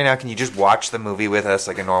doing that right now? Can you just watch the movie with us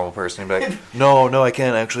like a normal person? And be like, no, I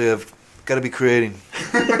can't. Actually, I've got to be creating.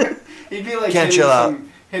 He'd be like Can't chill out.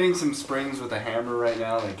 hitting some springs with a hammer right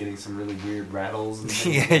now, like getting some really weird rattles. And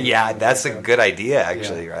things. Yeah, that's a Like that. good idea,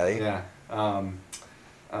 actually, Yeah, right? Yeah.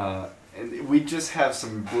 And we just have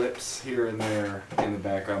some blips here and there in the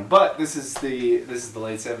background, but this is the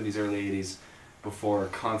late '70s, early '80s, before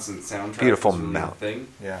constant soundtrack. Beautiful was really mount. a thing.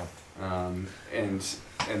 Yeah. And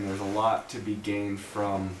there's a lot to be gained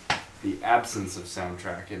from the absence of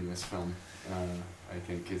soundtrack in this film. I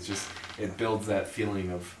think it builds that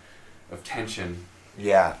feeling of tension.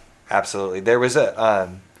 Yeah, absolutely. There was I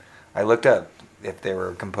looked up if there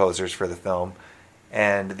were composers for the film,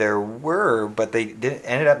 and there were, but they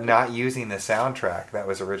ended up not using the soundtrack that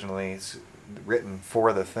was originally written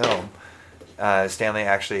for the film. Stanley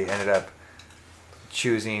actually ended up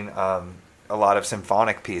choosing a lot of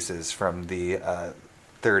symphonic pieces from the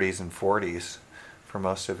 30s and 40s for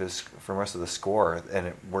most of the score, and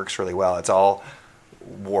it works really well. It's all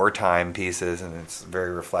wartime pieces, and it's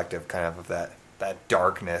very reflective, kind of that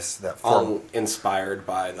darkness that All inspired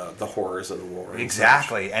by the horrors of the war. and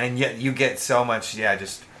exactly, and yet you get so much,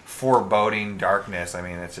 just foreboding darkness. I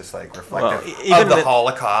mean, it's just like reflective Well, even of the the-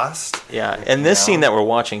 Holocaust. Yeah, and this You know? scene that we're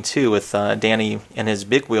watching too, with Danny and his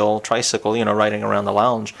big wheel tricycle, riding around the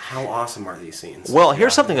lounge. such. How awesome are these scenes? Well,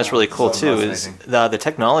 here's something that's really cool So too: is fascinating. the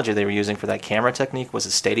technology they were using for that camera technique was a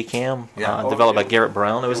Steadicam, Yeah. developed by Okay. Garrett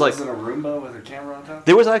Brown. It was like wasn't a Roomba with a camera on top.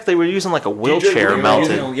 they were using like a wheelchair They were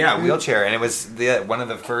mounted. using wheelchair, and it was one of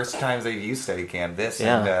the first times they used Steadicam. This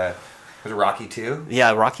Yeah. and was it Rocky 2?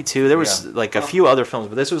 Yeah, Rocky 2. There was Yeah. like a few other films,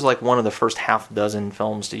 but this was like one of the first half dozen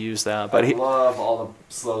films to use that. But I love all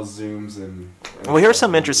the slow zooms and well, here's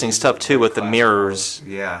some interesting stuff too with the Classic mirrors.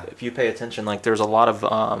 Yeah. If you pay attention, like there's a lot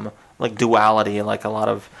of like duality, like a lot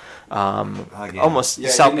of yeah. almost Yeah, in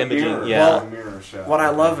the self-imaging. mirror. Yeah. Well, mirror shot. What I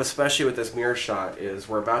love, especially with this mirror shot, is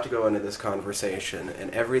we're about to go into this conversation,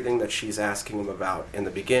 and everything that she's asking him about in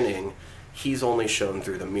the beginning, he's only shown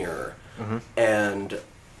through the mirror. And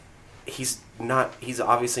he's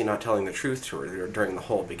obviously not telling the truth to her during the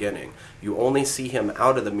whole beginning. You only see him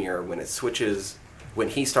out of the mirror when it switches, when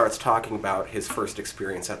he starts talking about his first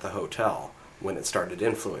experience at the hotel, when it started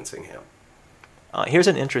influencing him. Here's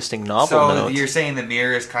an interesting novel So note. you're saying the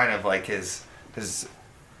mirror is kind of like his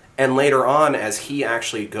And later on, as he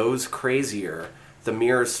actually goes crazier, the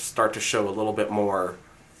mirrors start to show a little bit more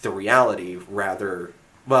the reality rather...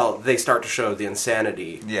 Well, they start to show the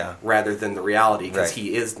insanity rather than the reality, because Right.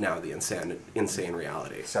 he is now the insane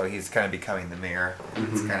reality. So he's kind of becoming the mirror.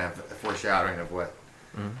 It's kind of a foreshadowing of what.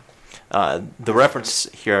 The reference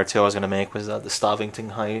here too I was going to make was the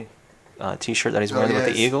Stavington High T-shirt that he's wearing with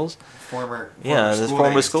the yes. Eagles. Former Yeah, this that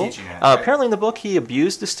former he's school. teaching at, right? Apparently, in the book, he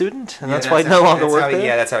abused a student, and Yeah, that's why he no longer worked there.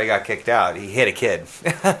 Yeah, that's how he got kicked out. He hit a kid.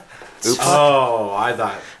 Oops. Oh, I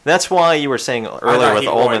thought... That's why you were saying earlier thought with he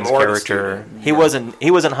wanted Ullman's more to character, student.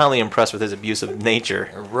 he wasn't highly impressed with his abusive nature.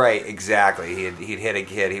 Right, exactly. He'd hit a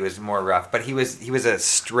kid. He was more rough, but he was a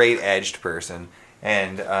straight edged person,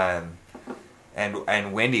 and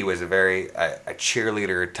Wendy was a very a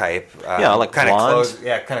cheerleader type. Yeah, like kind of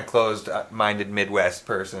blonde. kind of closed minded Midwest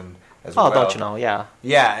person as well. Oh, don't you know? Yeah.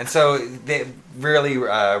 Yeah, and so they really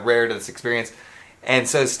rare to this experience, and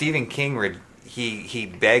so Stephen King he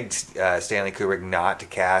begged Stanley Kubrick not to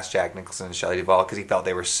cast Jack Nicholson and Shelley Duvall because he felt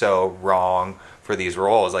they were so wrong for these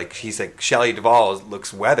roles. Like he's like, Shelley Duvall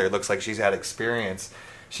looks weathered, looks like she's had experience.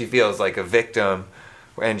 She feels like a victim,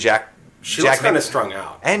 and She looks kind of strung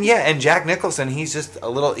out. and Jack Nicholson, he's just a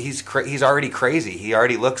little. He's already crazy. He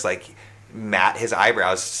already looks like his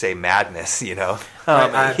eyebrows say madness. You know.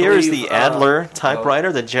 I Here's believe, the Adler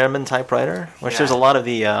typewriter, the German typewriter, which there's a lot of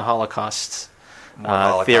the Holocaust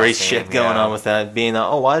Holocaust theory theme, shit going yeah. on with that. Being,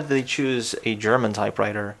 why did they choose a German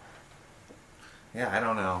typewriter? Yeah, I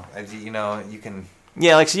don't know. You know, you can.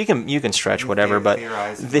 Yeah, like so you can stretch whatever, but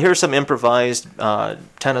theorize. here's some improvised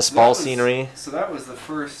tennis ball scenery. So that was the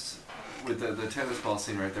first with the tennis ball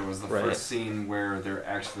scene right there was the Right. first scene where they're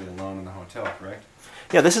actually alone in the hotel, correct?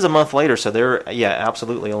 Yeah, this is a month later, so they're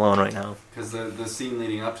absolutely alone right now. Because the scene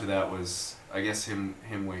leading up to that was, I guess, him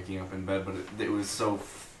waking up in bed, but it was so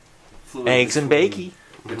fluid. Eggs and bakey.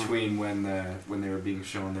 Between when they were being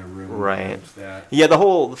shown their room. Right. And that. Yeah, the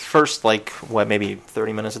whole first, maybe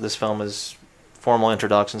 30 minutes of this film is formal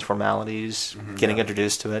introductions, formalities, getting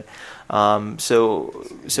introduced to it.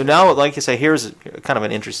 So now, like you say, here's kind of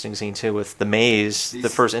an interesting scene, too, with the maze, the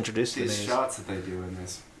first introduced to the These maze. shots that they do in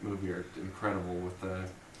this movie are incredible with the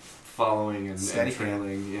following and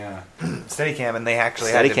trailing. Yeah. Steadicam, and they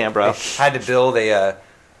actually Steadicam, bro. They had to build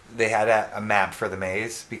they had a map for the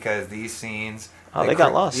maze because these scenes. Oh, they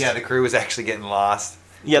got lost. Yeah, the crew was actually getting lost.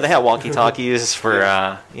 Yeah, they had walkie-talkies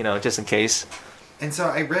for, just in case. And so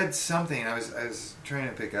I read something. I was trying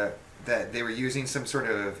to pick up that they were using some sort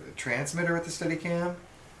of transmitter with the Steadicam,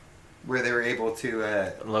 where they were able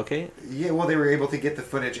to Locate? Yeah, well, they were able to get the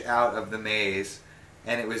footage out of the maze,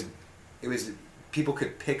 and it was people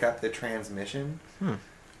could pick up the transmission. I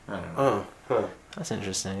don't know. Oh, huh. That's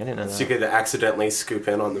interesting. I didn't know that. So you could accidentally scoop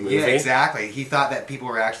in on the movie. Yeah, exactly. He thought that people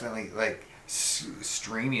were accidentally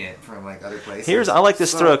streaming it from other places. I like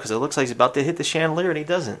this throw because it looks like he's about to hit the chandelier and he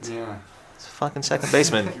doesn't. Yeah. It's a fucking second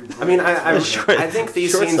baseman. I mean, I think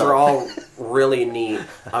these scenes Shortstop. are all really neat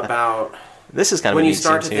about This is kind of when a you neat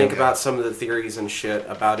start to scene, think too. about some of the theories and shit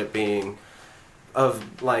about it being of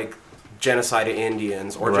genocide of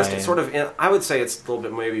Indians or just Right. sort of I would say it's a little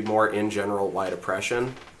bit maybe more in general white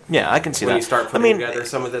oppression Yeah, I can see when that. you start putting together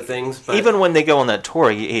some of the things. But Even when they go on that tour,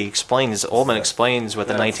 he explains, Oldman explains with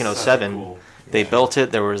the That's 1907, such a cool- they built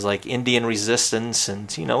it, there was Indian resistance, and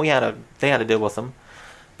they had to deal with them.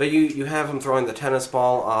 But you have him throwing the tennis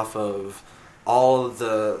ball off of all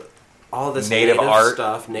this Native art.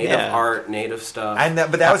 stuff, Yeah. art, native stuff. And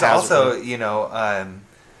but that was also, Haphazardly.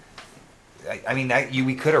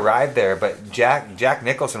 we could arrive there, but Jack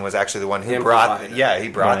Nicholson was actually the one who Him brought provided it. he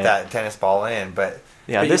brought Right. that tennis ball in, but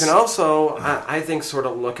Yeah, but this you can also, I think, sort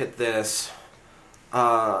of look at this,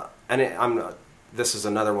 this is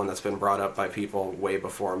another one that's been brought up by people way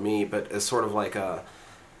before me, but it's sort of like a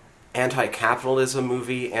anti-capitalism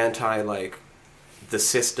movie, the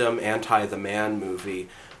system, anti-the man movie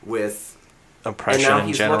with oppression and now in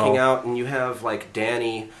he's general. looking out, and you have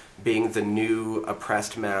Danny being the new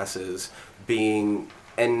oppressed masses,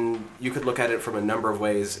 and you could look at it from a number of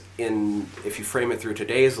ways. If you frame it through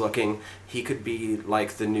today's looking, he could be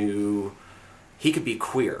he could be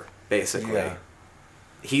queer, basically. Yeah.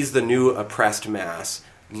 He's the new oppressed mass,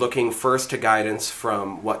 looking first to guidance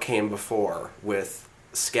from what came before, with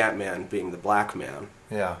Scatman being the black man.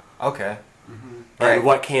 yeah, okay. And Right.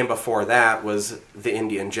 what came before that was the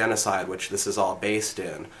Indian genocide, which this is all based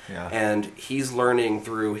in. Yeah. And he's learning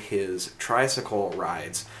through his tricycle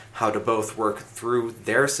rides how to both work through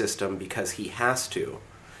their system because he has to,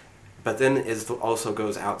 but then also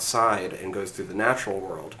goes outside and goes through the natural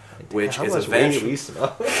world, which is eventually...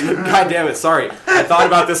 God damn it, sorry. I thought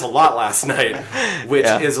about this a lot last night, which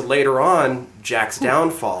is later on Jack's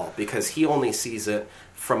downfall, because he only sees it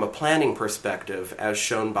from a planning perspective as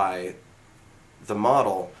shown by the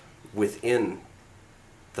model within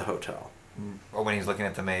the hotel. Or when he's looking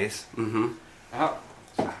at the maze. Mm-hmm.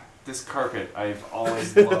 This carpet, I've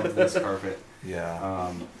always loved this carpet.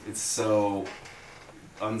 Yeah. It's so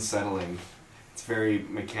unsettling. It's very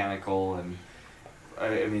mechanical, and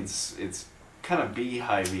I mean it's kind of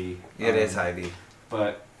beehivey. It is Ivy.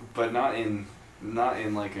 but not in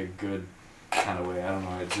a good kind of way. I don't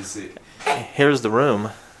know. Here's the room.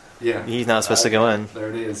 Yeah. He's not supposed to go in. There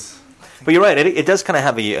it is. But you're right. It does kind of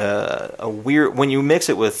have a weird when you mix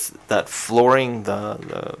it with that flooring,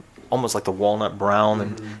 the almost like the walnut brown,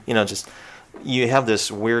 and just you have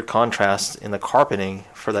this weird contrast in the carpeting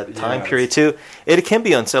for that time period too. It can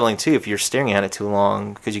be unsettling too if you're staring at it too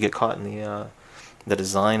long because you get caught in the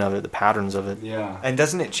design of it, the patterns of it. Yeah. And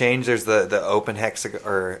doesn't it change? There's the open hexagons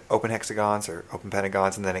or open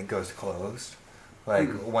pentagons, and then it goes closed.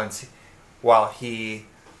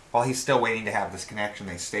 While he's still waiting to have this connection,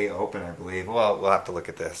 they stay open, I believe. Well, we'll have to look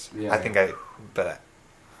at this. Yeah.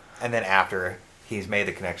 And then after he's made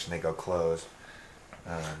the connection, they go closed.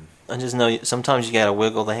 I just know sometimes you gotta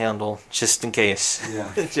wiggle the handle just in case.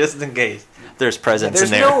 Yeah. Just in case there's presents in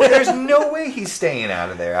there. There's no way he's staying out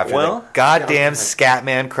of there after the goddamn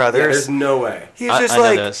Scatman Crothers. Yeah, there's no way. He's I just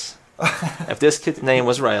know this. If this kid's name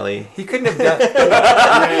was Riley, he couldn't have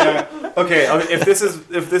done. Okay, if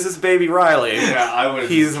this is Baby Riley, Yeah, I would have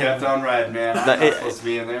He's- kept on riding, man. I'm not supposed to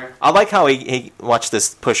be in there. I like how he watched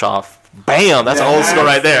this push off. Bam! That's old school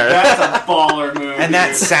right there. That's a baller move. And that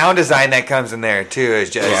dude. sound design that comes in there too is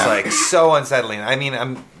just Yeah. so unsettling. I mean,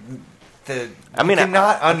 I mean, you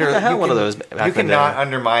cannot I think I had you one of can- those back You in the cannot day.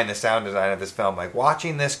 undermine the sound design of this film. Like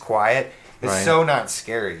watching this quiet is Right. so not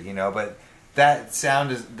scary, you know. But that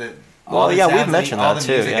sound is the Well, the yeah, we've sounds mentioned all that the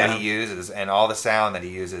too, music yeah. that he uses and all the sound that he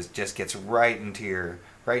uses just gets right into your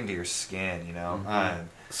skin, you know.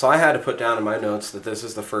 So I had to put down in my notes that this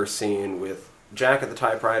is the first scene with Jack at the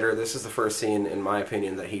typewriter. This is the first scene, in my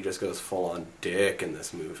opinion, that he just goes full on dick in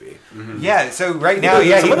this movie. Yeah. So right now,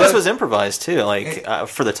 yeah, Some he of this was was improvised too, like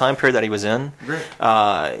for the time period that he was in.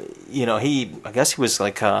 Right. You know, I guess he was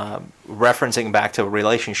like referencing back to a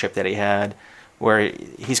relationship that he had, where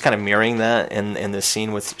he's kind of mirroring that in this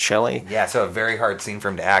scene with Shelley. Yeah, so a very hard scene for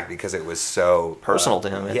him to act because it was so Personal to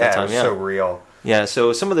him at yeah, that time, it was yeah. so real. Yeah,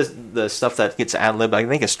 so some of the stuff that gets ad-libbed, I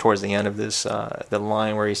think it's towards the end of this, the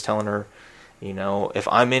line where he's telling her, you know, if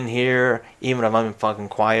I'm in here, even if I'm fucking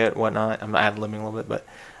quiet, whatnot, I'm ad-libbing a little bit, but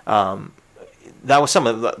that was some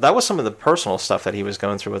of the personal stuff that he was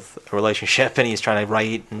going through with a relationship, and he's trying to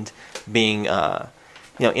write and being,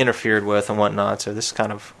 interfered with and whatnot. So this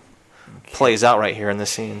kind of plays out right here in this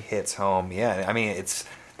scene. Hits home. Yeah, I mean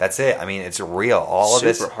that's it. I mean it's real. All of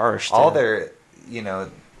this Super harsh, all too. their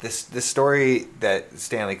this story that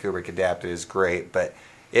Stanley Kubrick adapted is great, but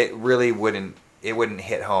it really wouldn't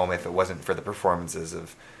hit home if it wasn't for the performances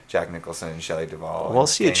of Jack Nicholson and Shelley Duvall. We'll and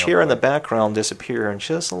see a Daniel chair in the Boyd. background disappear in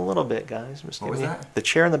just a little bit, guys. Just What give was me- that? The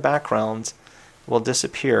chair in the background will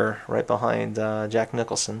disappear right behind Jack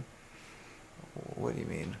Nicholson. What do you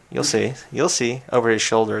mean? You'll see. You'll see. Over his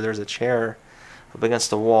shoulder, there's a chair up against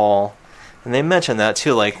the wall, and they mentioned that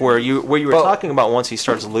too, like where you were Well- talking about once he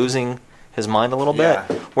starts losing his mind a little bit.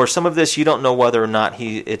 Yeah. Where some of this you don't know whether or not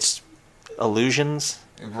it's illusions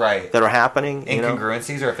Right. that are happening. You know?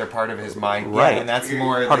 Incongruencies, or if they're part of his mind. Right. Yeah, and that's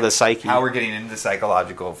more Part of the psyche. How we're getting into the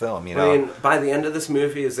psychological film. You I know. mean, by the end of this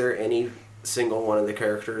movie, is there any single one of the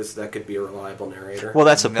characters that could be a reliable narrator? Well,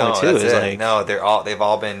 that's the point too. that's Is it. like No, they've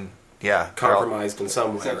all been compromised in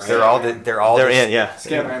some way, Except right? They're all they're just- in. Yeah.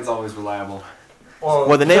 Scatman's always reliable.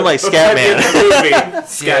 Well, the name like By the end Scatman. of the movie, Yeah,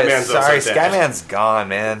 Scatman's sorry, also dead. Scatman's gone,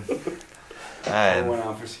 man. I went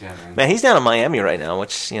out for Scatman. Man, he's down in Miami right now,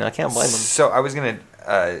 which I can't blame him. So I was gonna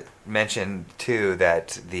mention too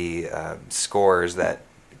that the scores that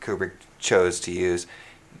Kubrick chose to use,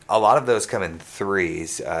 a lot of those come in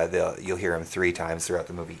threes. You'll hear them 3 times throughout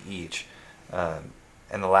the movie each. And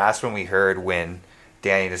the last one we heard when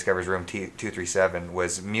Danny discovers room 237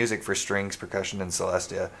 was music for strings, percussion, and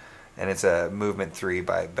Celestia, and it's a movement 3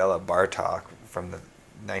 by Bela Bartok from the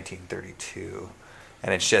 1932.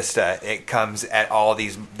 And it's just it comes at all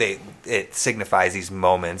these. It signifies these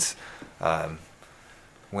moments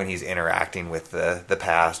when he's interacting with the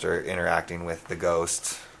past or interacting with the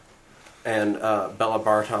ghosts. And Bela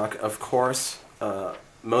Bartok, of course,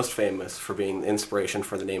 most famous for being the inspiration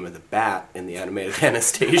for the name of the bat in the animated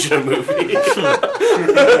Anastasia movie.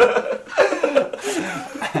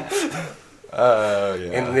 Oh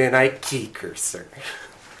yeah. And then I kick her, sir.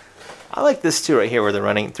 I like this too, right here, where they're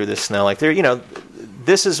running through the snow. Like they're,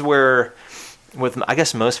 this is where, with I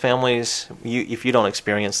guess most families, if you don't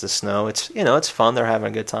experience the snow, it's fun. They're having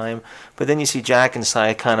a good time. But then you see Jack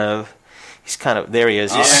inside, he's there. He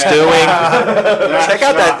is. He's stewing. Check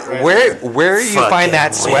out that. Right. Where you Fucking find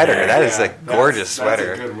that sweater? winner. That is a gorgeous That's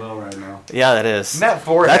sweater. a Goodwill right now. Yeah, that is. And that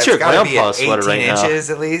forehead, That's your gotta be grandpa's at sweater 18 right now. inches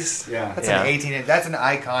at least. Yeah. That's Yeah. an 18. That's an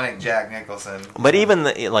iconic Jack Nicholson. But even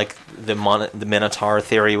the Minotaur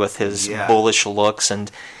theory with his Yeah. bullish looks, and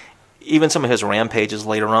even some of his rampages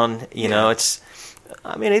later on, it's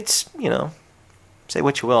say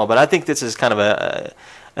what you will, but I think this is kind of a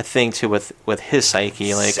thing too with his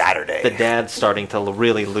psyche, like Saturday. the dad starting to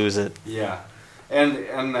really lose it. Yeah,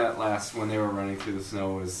 and that last when they were running through the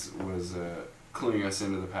snow was cluing us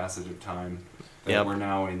into the passage of time. That Yep. we're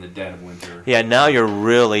now in the dead of winter. Yeah, now you're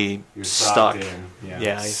really You're stuck. sucked in.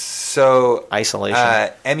 Yeah, So isolation.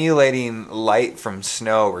 emulating light from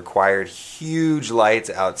snow required huge lights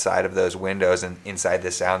outside of those windows and inside the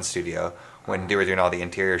sound studio when they were doing all the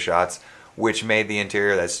interior shots, which made the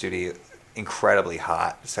interior of that studio incredibly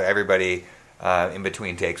hot. So everybody in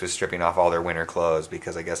between takes was stripping off all their winter clothes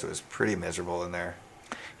because I guess it was pretty miserable in there.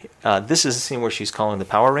 This is the scene where she's calling the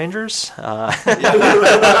Power Rangers.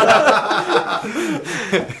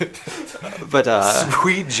 But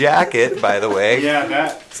Sweet jacket, by the way. Yeah,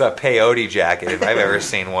 that. It's a peyote jacket if I've ever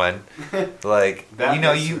seen one. Like That you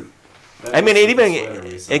know, was- you that I mean, was it the even sweater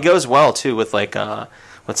we saw. it goes well too with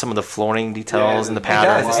with some of the flooring details Yeah, and the it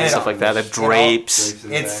patterns does. and And stuff like that. The it drapes.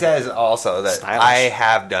 it says also that Stylish. I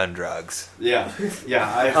have done drugs. Yeah,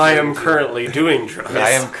 yeah. I am currently doing drugs.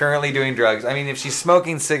 I am currently doing drugs. I mean, if she's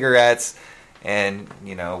smoking cigarettes and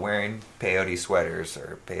wearing peyote sweaters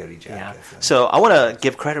or peyote Yeah. jackets. So I want to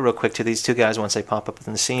give credit real quick to these two guys once they pop up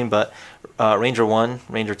in the scene. But Ranger 1,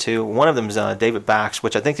 Ranger 2, one of them is David Bax,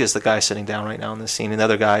 which I think is the guy sitting down right now in this scene.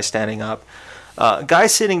 Another guy standing up. Guy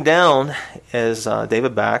sitting down is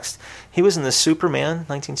David Bax. He was in the Superman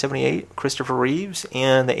 1978, Christopher Reeves,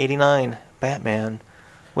 and the 89 Batman,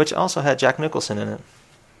 which also had Jack Nicholson in it.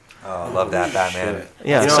 Oh, I love that Batman. Shit.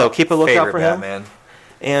 Yeah, You know, so keep a lookout Favorite for him. Batman.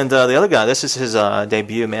 And the other guy, this is his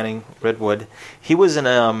debut, Manning Redwood. He was in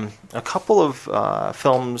a couple of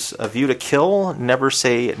films, A View to Kill, Never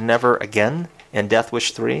Say Never Again, and Death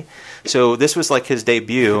Wish 3. So this was like his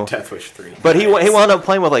debut. Death Wish 3. But he wound up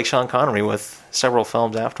playing with like Sean Connery with several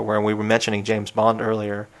films afterward. And we were mentioning James Bond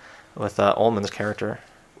earlier with Ullman's character.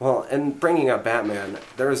 Well, and bringing up Batman,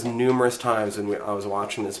 there was numerous times when I was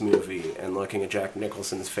watching this movie and looking at Jack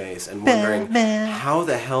Nicholson's face and wondering, how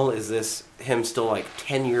the hell is this him still like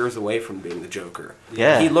 10 years away from being the Joker?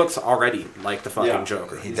 Yeah. He looks already like the fucking Yeah.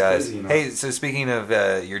 Joker. He He's does. crazy, Hey, so speaking of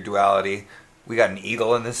your duality, we got an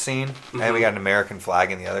eagle in this scene, and we got an American flag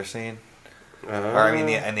in the other scene. Or I mean,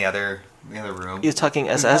 in the other room. You're talking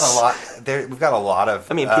We've SS? got a lot. We've got a lot of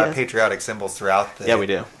PS. patriotic symbols throughout the. Yeah, we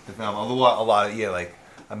do. The film. A lot of like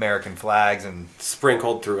American flags and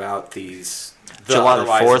Sprinkled throughout these. the July the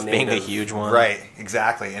otherwise 4th being a native- huge one. right,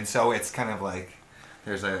 exactly. And so it's kind of like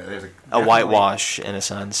there's a A whitewash, in a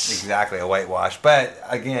sense. Exactly, a whitewash. But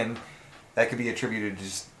again, that could be attributed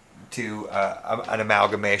just to an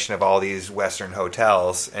amalgamation of all these Western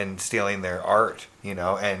hotels and stealing their art,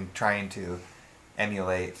 and trying to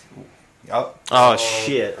emulate. Oh,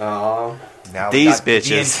 shit. Oh. Now we These got the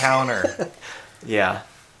bitches. encounter. Yeah.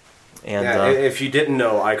 And Yeah, if you didn't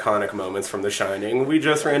know iconic moments from The Shining, we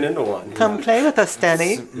just ran into one. come play with us,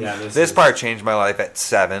 Danny. Yeah, This part changed my life at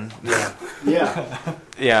 7. Yeah.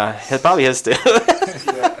 Yeah, it probably is too.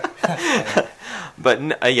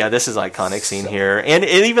 But yeah, this is iconic scene here, and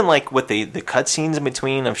even like with the cut scenes in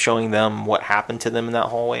between of showing them what happened to them in that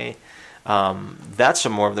hallway. That's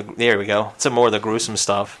some more of the. There we go. Some more of the gruesome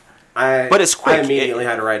stuff. But it's quick. I immediately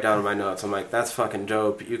had to write down in my notes. I'm like, that's fucking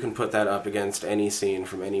dope. You can put that up against any scene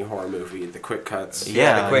from any horror movie. The quick cuts.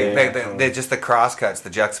 Yeah, the quick, yeah. just the cross cuts, the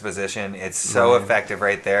juxtaposition. It's so effective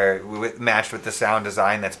right there, matched with the sound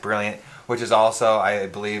design. That's brilliant. Which is also, I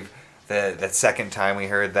believe, that second time we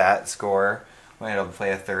heard that score. When it'll play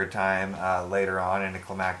a third time later on in a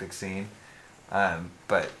climactic scene.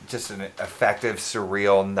 But just an effective,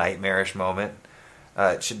 surreal, nightmarish moment.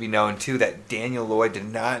 It should be known, too, that Daniel Lloyd did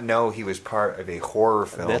not know he was part of a horror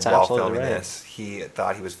film That's while absolutely filming right. this. He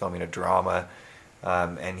thought he was filming a drama,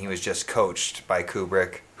 and he was just coached by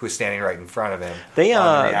Kubrick, who was standing right in front of him They,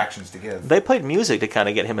 on the reactions to give. They played music to kind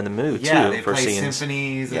of get him in the mood Yeah, too they for played scenes.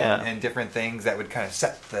 symphonies Yeah. and different things that would kind of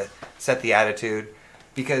set the attitude.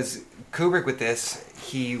 Because Kubrick with this,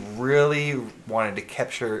 he really wanted to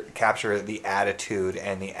capture the attitude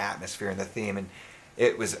and the atmosphere and the theme, and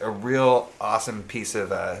it was a real awesome piece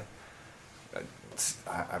of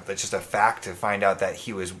just a fact to find out that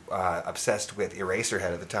he was obsessed with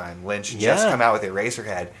Eraserhead at the time. Lynch just Yeah. come out with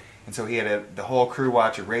Eraserhead, and so he had the whole crew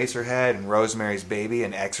watch Eraserhead and Rosemary's Baby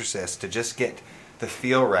and Exorcist to just get the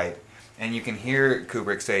feel right. And you can hear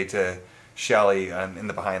Kubrick say to Shelley in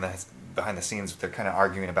the behind the scenes, they're kind of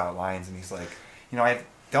arguing about lines, and he's like, I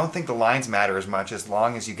don't think the lines matter as much as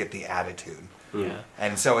long as you get the attitude. Yeah.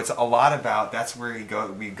 And so it's a lot about, that's where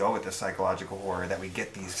we go with the psychological horror, that we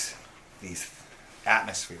get these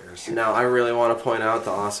atmospheres. Now, I really want to point out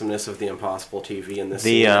the awesomeness of the Impossible TV in this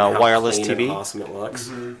The, scene, and how wireless clean TV? and awesome it looks.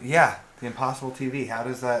 Yeah, the Impossible TV. How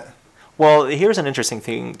does that? Well, here's an interesting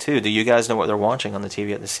thing too. Do you guys know what they're watching on the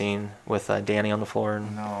TV at the scene with Danny on the floor?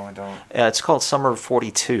 And, No, I don't. it's called Summer of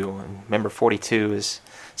 42. And remember, 42 is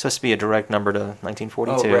supposed to be a direct number to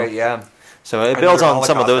 1942. Oh, right, yeah. So it I builds remember on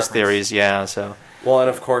some of those Holocaust reference. theories, yeah. So Well, and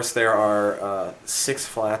of course, there are 6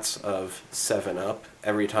 flats of 7-Up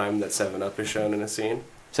every time that 7-Up is shown in a scene.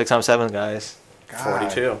 6 times 7, guys. God.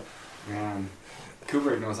 42. Man,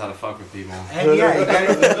 Kubrick knows how to fuck with people. And yeah, you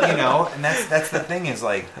gotta, and that's the thing is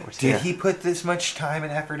like, Yeah. did he put this much time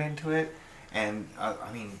and effort into it? And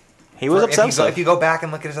I mean, He was obsessive. If you go back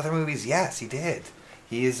and look at his other movies, yes, he did.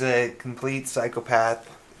 He is a complete psychopath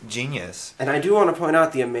genius. And I do want to point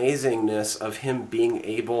out the amazingness of him being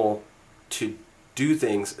able to do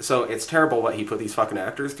things. So it's terrible what he put these fucking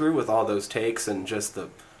actors through with all those takes and just the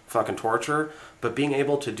fucking torture, but being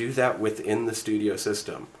able to do that within the studio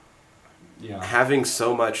system. Yeah. Having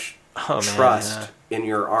so much Oh, man, trust in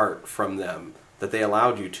your art from them that they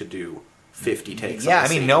allowed you to do 50 takes. Yeah, on I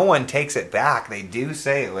the mean, scene. no one takes it back. They do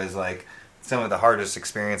say it was like some of the hardest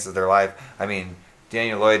experiences of their life. I mean,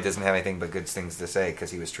 Daniel Lloyd doesn't have anything but good things to say because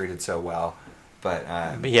he was treated so well. But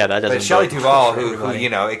yeah, that doesn't. But Shelley bode Duvall, for who everybody. you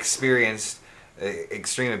know experienced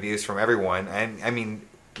extreme abuse from everyone, and I mean,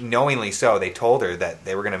 knowingly so, they told her that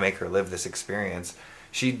they were going to make her live this experience.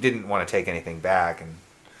 She didn't want to take anything back, and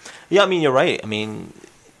Yeah, I mean, you're right. I mean,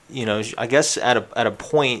 you know, I guess at a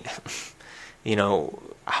point, you know,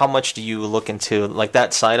 how much do you look into like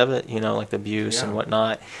that side of it, you know, like the abuse and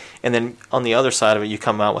whatnot, and then on the other side of it, you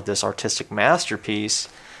come out with this artistic masterpiece,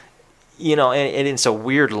 you know, and it's a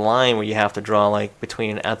weird line where you have to draw like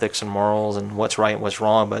between ethics and morals and what's right and what's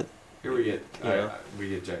wrong, but Here we get Yeah. we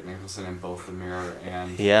get Jack Nicholson in both The Mirror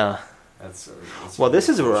and yeah. that's Well, this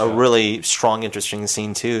is a shot. really strong, interesting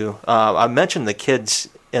scene too. I mentioned the kids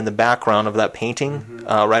in the background of that painting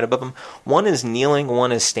right above them. One is kneeling,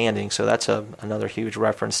 one is standing. So that's another huge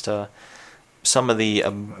reference to some of the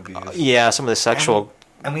Abuse. some of the sexual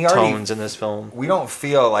and we already tones in this film. we don't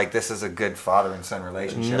feel like this is a good father and son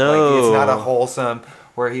relationship. No. Like, it's not a wholesome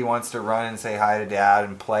where he wants to run and say hi to dad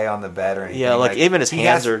and play on the bed or anything. Yeah, like even his he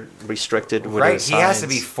hands has- are restricted with right. his He has to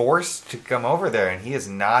sides. be forced to come over there, and he is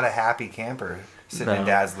not a happy camper sitting in No.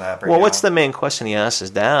 dad's lap. Right Well, now. what's the main question he asks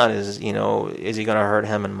his dad is, you know, is he going to hurt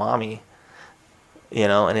him and mommy? You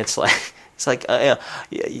know, and it's like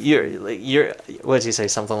you're what does he say?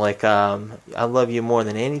 Something like I love you more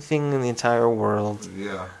than anything in the entire world.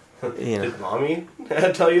 Yeah. You know. Did mommy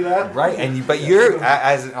tell you that? Right, but you're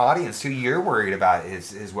as an audience too. You're worried about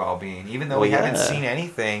his well-being, even though we Well, haven't yeah. seen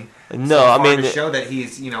anything. No, so I far mean to show that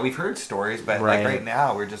he's, you know, we've heard stories, but Right. like right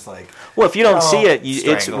now we're just like, Well, if you don't Oh, see it,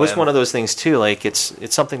 it's strangle him. one of those things too. Like it's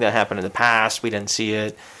something that happened in the past. We didn't see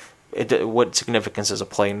it. What significance does it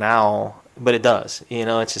play now? But it does. You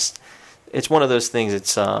know, it's one of those things.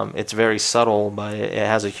 It's very subtle, but it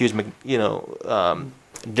has a huge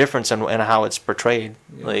difference in how it's portrayed.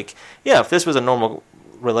 Yeah. Like, yeah, if this was a normal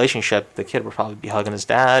relationship, the kid would probably be hugging his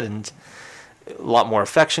dad and a lot more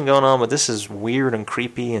affection going on. But this is weird and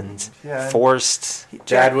creepy and Yeah. forced.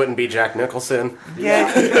 Dad wouldn't be Jack Nicholson.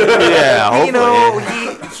 yeah, Yeah, hopefully. you know,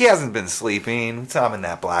 he hasn't been sleeping. We saw him in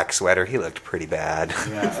that black sweater. He looked pretty bad.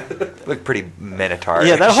 Yeah. Looked pretty minotaur.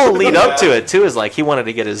 Yeah, that whole lead up to it too is like he wanted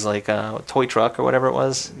to get his like toy truck or whatever it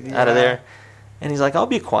was out of Yeah. there, and he's like, "I'll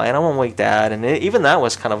be quiet, I won't wake Dad." And even that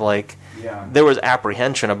was kind of like Yeah. there was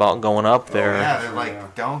apprehension about going up there. Yeah, they're like, Yeah.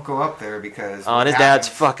 don't go up there because. Oh, and his what dad's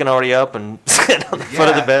happens- fucking already up and sitting on the foot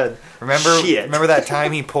of the Yeah. bed. Shit. Remember that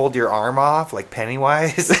time he pulled your arm off like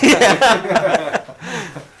Pennywise?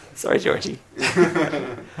 Sorry, Georgie.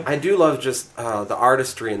 I do love just the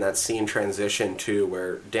artistry in that scene transition too,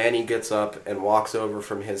 where Danny gets up and walks over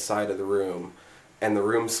from his side of the room, and the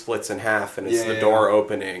room splits in half, and it's Yeah, the yeah, door yeah.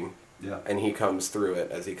 opening, Yeah. and he comes through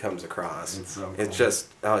it as he comes across. It's so It's cool. just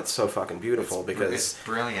it's so fucking beautiful because. It's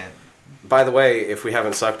brilliant. By the way, if we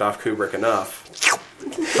haven't sucked off Kubrick enough,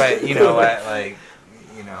 But you know what? Like,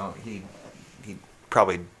 you know, he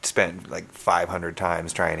probably spent like 500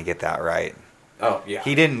 times trying to get that right. oh yeah,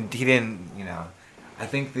 He didn't. You know, I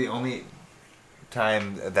think the only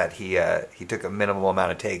time that he took a minimal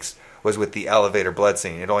amount of takes was with the elevator blood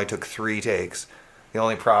scene. It only took 3 takes. The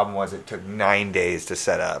only problem was it took 9 days to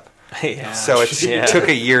set up. Yeah. So it took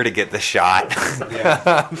a year to get the shot.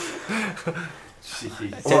 Yeah.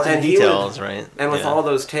 Jeez. Well, Attention and to he details, right? and with Yeah. all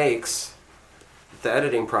those takes, the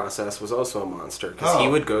editing process was also a monster because he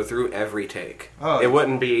Oh. would go through every take. Oh. It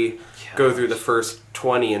wouldn't be go through the first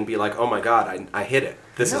 20 and be like, "Oh my god, I hit it.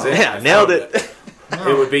 This is No. it. Yeah, I nailed found it."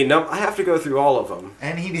 It would be no. I have to go through all of them.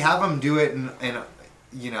 And he'd have them do it in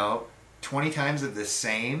 20 times of the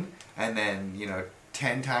same, and then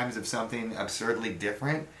 10 times of something absurdly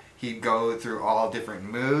different. He'd go through all different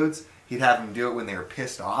moods. He'd have them do it when they were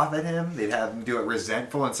pissed off at him. They'd have him do it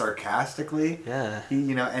resentful and sarcastically. Yeah.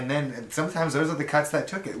 And then sometimes those are the cuts that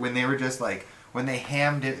took it when they were just like when they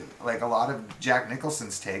hammed it. Like a lot of Jack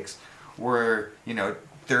Nicholson's takes were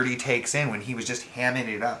 30 takes in when he was just hamming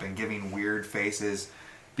it up and giving weird faces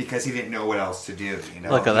because he didn't know what else to do. Look at He's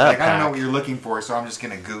that like, I don't know pack. what you're looking for, so I'm just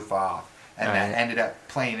gonna goof off. And Right. that ended up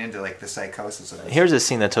playing into like the psychosis of it. Here's a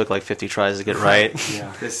scene that took like 50 tries to get right.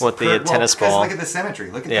 Yeah. This with the tennis because ball. Look at the symmetry.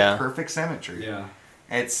 Look at Yeah. the perfect symmetry. Yeah.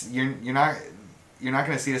 It's you're not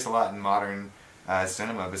going to see this a lot in modern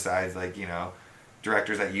cinema. Besides,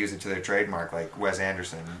 directors that use it to their trademark, like Wes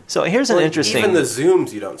Anderson. So here's an Well, interesting. Even the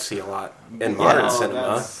zooms you don't see a lot in modern Oh,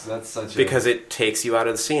 cinema That's such because it takes you out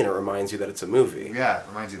of the scene. It reminds you that it's a movie. Yeah, it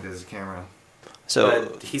reminds you there's a camera. so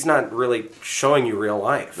But he's not really showing you real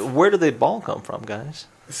life. where did the ball come from, guys?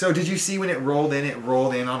 So did you see when it rolled in? It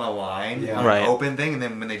rolled in on a line, Yeah. on Right. an open thing, and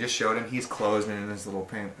then when they just showed him, he's closed in his little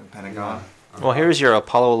pentagon. Well, here's your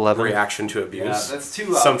Apollo 11. Reaction to abuse. Yeah, that's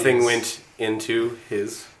too Something obvious. went into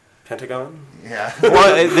his pentagon. Yeah.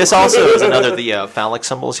 Well, this also is another the phallic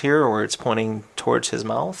symbols here, where it's pointing towards his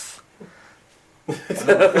mouth.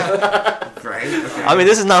 Right. Okay. I mean,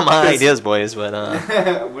 this is not my ideas, boys, but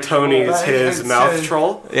Tony's But his it mouth says-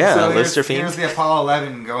 troll. yeah, So Lister here's Fiend the Apollo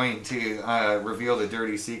 11 going to reveal the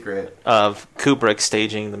dirty secret. of Kubrick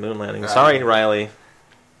staging the moon landing. Sorry, Riley.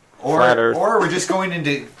 Flat Earth. Or we're just going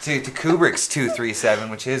into to Kubrick's 237,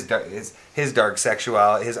 which is his dark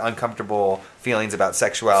sexuality, his uncomfortable feelings about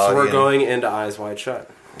sexuality. So we're and- going into Eyes Wide Shut.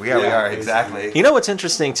 Yeah, we Yeah, are basically. exactly. You know what's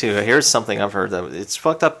interesting too? Here's something I've heard that it's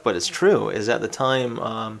fucked up, but it's true. Is at the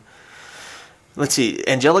time, let's see,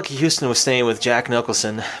 Angelica Houston was staying with Jack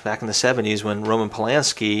Nicholson back in the '70s when Roman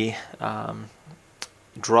Polanski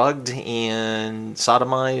drugged and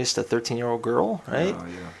sodomized a 13-year-old girl, right? Oh,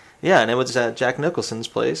 yeah. Yeah, and it was at Jack Nicholson's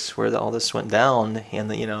place where all this went down,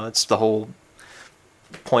 and it's the whole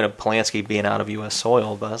point of Polanski being out of U.S.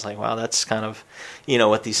 soil. But I was like, wow, that's kind of,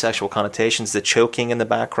 with these sexual connotations, the choking in the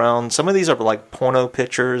background. Some of these are like porno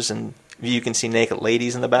pictures, and you can see naked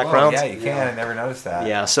ladies in the background. Oh, yeah, you can. I never noticed that.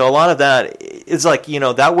 Yeah, so a lot of that is like,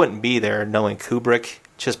 that wouldn't be there knowing Kubrick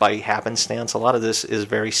just by happenstance. A lot of this is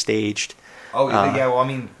very staged. Oh, yeah. Well, I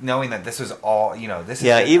mean, knowing that this was all, this is.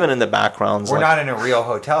 Yeah, even in the backgrounds. We're like, not in a real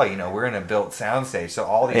hotel, we're in a built soundstage. So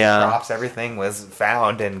all these Yeah. props, everything was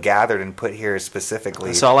found and gathered and put here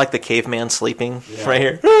specifically. So I like the caveman sleeping Yeah. right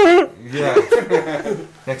here. Yeah.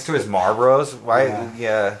 Next to his Marlboros. Why?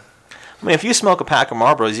 Yeah. I mean, if you smoke a pack of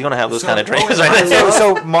Marlboros, you're going to have those kind of drinks, well, right?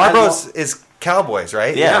 So Marlboros is cowboys,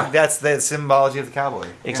 right? Yeah. That's the symbology of the cowboy.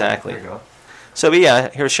 Exactly. Yeah, there you go. So, but yeah,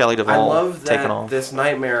 here's Shelley I Duvall love taking that off. this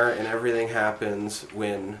nightmare and everything happens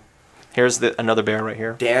when Here's another bear right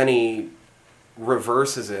here. Danny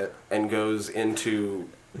reverses it and goes into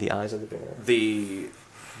The eyes of the bear.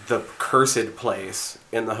 the cursed place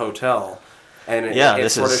in the hotel, and it, Yeah, it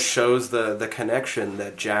this sort of is- shows the connection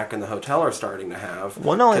that Jack and the hotel are starting to have.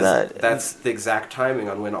 Well, not only 'Cause that- that's the exact timing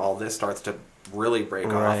on when all this starts to really break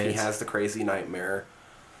off. Right. He has the crazy nightmare,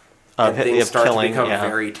 Of and things start killing, to become yeah.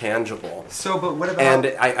 very tangible. So, but what about? And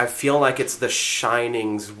I feel like it's the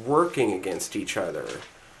Shinings working against each other.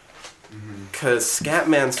 Because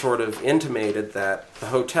Scatman sort of intimated that the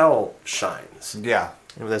hotel shines. yeah,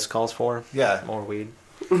 You know what this calls for? yeah, More weed.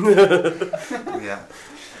 yeah.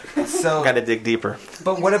 So, Got to dig deeper.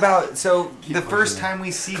 but what about? So the first time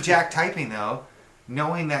we see Jack typing, though,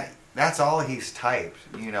 knowing that that's all he's typed,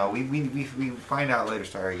 we find out later.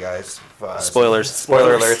 Sorry, guys. Spoilers.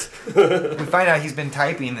 Spoiler alerts. We find out he's been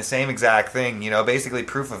typing the same exact thing. Basically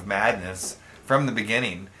proof of madness from the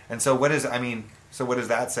beginning. And so, what is? I mean, so what does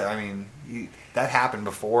that say? I mean, that happened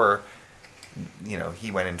before.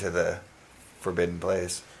 He went into the forbidden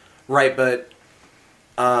place. Right, but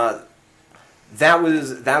that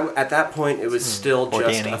was that at that point it was still Or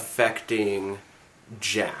just Danny. affecting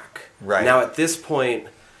Jack. Right. Now at this point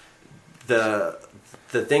the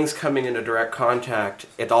things coming into direct contact,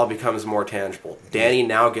 it all becomes more tangible. Danny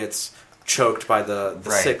now gets choked by the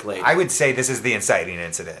sick lady. I would say this is the inciting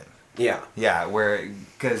incident. yeah. Yeah,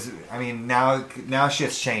 because I mean now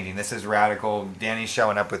shit's changing. This is radical. Danny's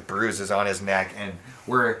showing up with bruises on his neck, and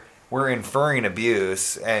we're inferring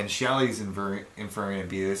abuse, and Shelley's inferring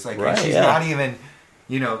abuse. Like, and Right, she's yeah. not even,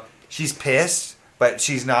 she's pissed, but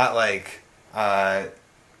she's not like, I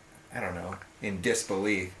don't know, in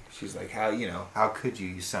disbelief. She's like, how could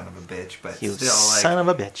you son of a bitch? But You still, like, son of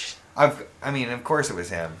a bitch. I mean, of course it was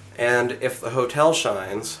him. And if the hotel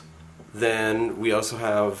shines, then we also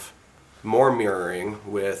have more mirroring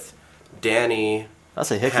with Danny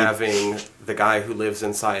That's a hickey. having the guy who lives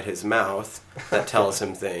inside his mouth that tells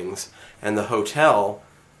him things, and the hotel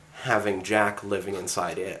having Jack living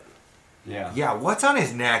inside it. Yeah. Yeah, what's on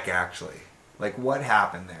his neck actually? Like, what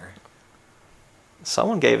happened there?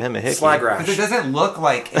 Someone gave him a hickey. Slag Because it rash. doesn't look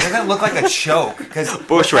like a choke. Because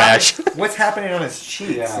Bush rash. What's happening on his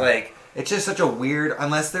cheeks? Yeah. Like, it's just such a weird.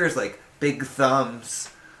 Unless there's like big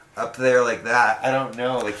thumbs up there like that. I don't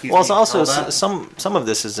know. Like, he's Well, it's being also called that. some of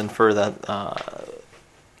this is infer that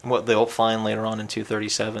what they'll find later on in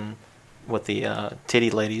 237 with the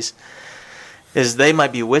titty ladies is they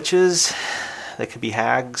might be witches, they could be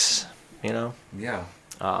hags, Yeah.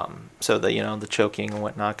 so the choking and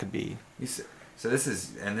whatnot could be. So this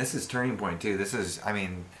is turning point too. This is, I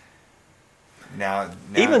mean, now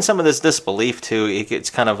Even some of this disbelief too. It's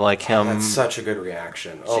kind of like him, That's such a good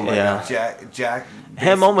reaction. Oh my Yeah. god. Jack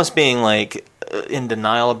him almost being like in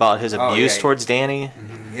denial about his Oh, abuse yeah. towards Danny.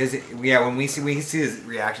 When we see his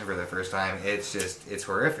reaction for the first time, it's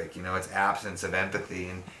horrific. It's absence of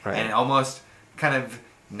empathy Right. and almost kind of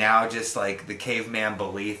now just like the caveman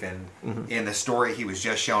belief in the story he was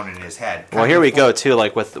just shown in his head. Well, here we go too.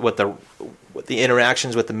 Like with the with the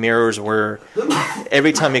interactions with the mirrors, where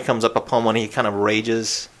every time he comes up upon one, he kind of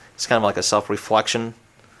rages. It's kind of like a self-reflection,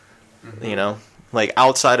 you know. Like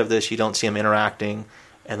outside of this, you don't see him interacting,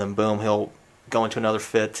 and then boom, he'll go into another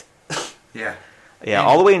fit. Yeah. Yeah,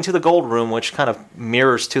 all the way into the gold room, which kind of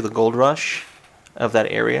mirrors to the gold rush of that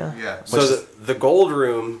area. Yeah. So the gold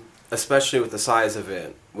room, especially with the size of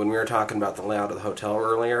it, when we were talking about the layout of the hotel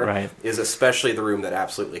earlier, Right. is especially the room that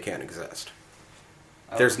absolutely can't exist.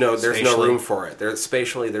 There's no Spatially. room for it.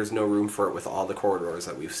 Spatially, there's no room for it with all the corridors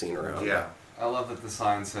that we've seen around. Yeah. I love that the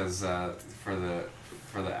sign says for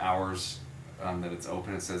the hours that it's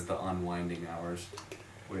open, it says the unwinding hours,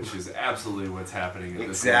 which is absolutely what's happening at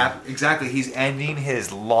this moment. Exactly. He's ending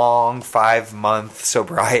his long 5-month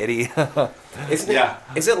sobriety. Is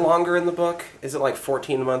it longer in the book? Is it like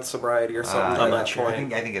 14 months sobriety or something? I'm at not that sure.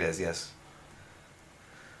 point? I think it is. Yes.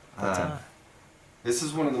 But, This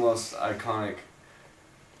is one of the most iconic.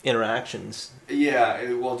 interactions. Yeah,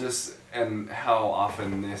 and how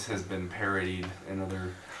often this has been parodied in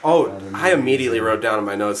other. Oh, other I immediately movies. wrote down in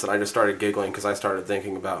my notes that I just started giggling because I started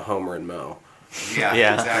thinking about Homer and Moe. Yeah.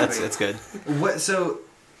 Yeah, Exactly. that's good. What? So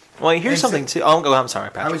Well, here's And so- something too. Oh, I'm sorry, I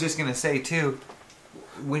Patrick. was just gonna say too,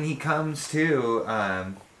 when he comes to I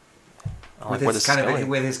like with where his this kind is going. of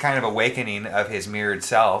with his kind of awakening of his mirrored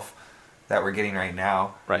self that we're getting right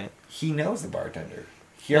now, Right. he knows the bartender.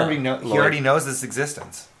 He Yeah, already Lloyd. he already knows this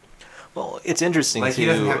existence. Well, it's interesting Like too. he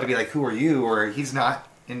doesn't have to be like, "Who are you?" or he's not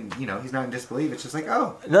in he's not in disbelief. It's just like,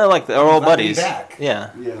 "Oh, No, like they're all glad to be buddies. back. Yeah,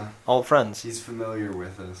 Yeah, old friends. he's familiar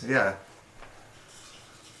with us. yeah."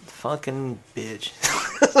 Fucking bitch.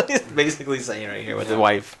 That's what he's basically saying right here with the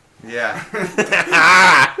wife. Yeah.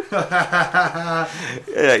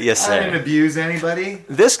 Yes, I didn't sir. abuse anybody.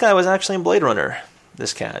 This guy was actually in Blade Runner.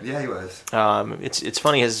 This cat. Yeah, he was. It's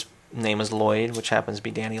funny. His name is Lloyd, which happens to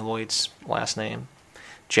be Danny Lloyd's last name.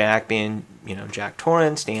 Jack being Jack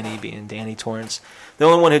Torrance, Danny being Danny Torrance. The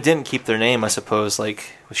only one who didn't keep their name, I suppose,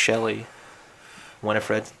 like was Shelley,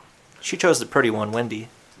 Winifred. She chose the pretty one, Wendy.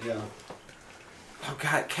 Yeah. Oh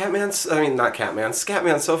God, not Catman.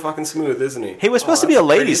 Scatman's so fucking smooth, isn't he? He was supposed to be that's a the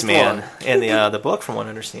ladies' prettiest man one. in the book, from what I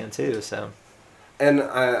understand too. So And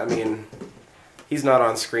I mean, he's not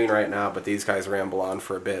on screen right now, but these guys ramble on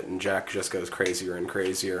for a bit, and Jack just goes crazier and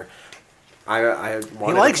crazier. I he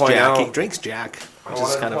wanted likes to point Jack. out, He drinks Jack, which wanted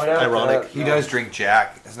is to kind of point out ironic. that- He does drink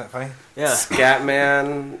Jack. Isn't that funny? Yeah.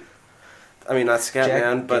 Scatman. I mean, not Scatman,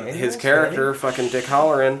 Jack but Daniels, his character, fucking Dick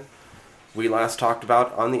Halloran, we last talked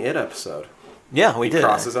about on the It episode. Yeah, we He did.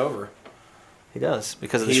 crosses over. He does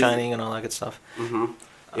because of The He's- Shining and all that good stuff. In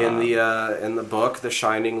the book, The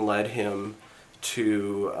Shining led him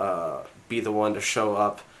to be the one to show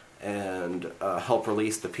up and help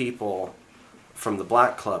release the people from the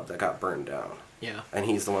Black Club that got burned down, Yeah. and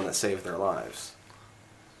he's the one that saved their lives.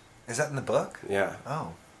 Is that in the book? Yeah.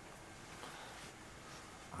 Oh.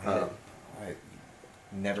 Um, I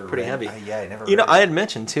never Pretty read- heavy. I never. You know, read I it. had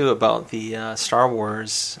mentioned too about the Star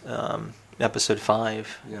Wars Episode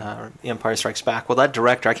 5, Yeah. Empire Strikes Back. Well, that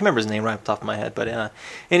director, I can't remember his name right off the top of my head, but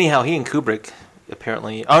anyhow, he and Kubrick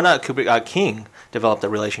apparently, not Kubrick, King developed a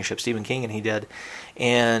relationship, Stephen King and he did.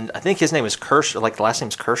 And I think his name is Kirsch, like the last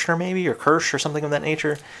name's Kirshner maybe, or Kirsch or something of that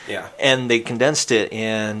nature. Yeah. And they condensed it,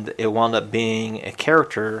 and it wound up being a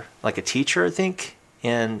character, like a teacher, I think,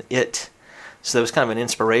 in It. So that was kind of an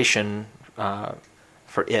inspiration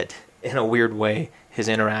for It, in a weird way, his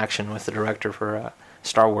interaction with the director for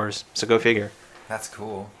Star Wars. So go figure. That's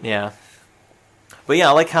cool. Yeah. But yeah,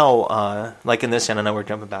 I like how, like in this scene, I know we're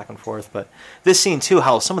jumping back and forth, but this scene too,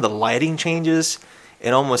 how some of the lighting changes,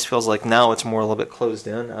 it almost feels like now it's more a little bit closed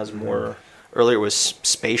in, as more, earlier it was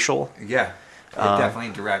spatial. Yeah. It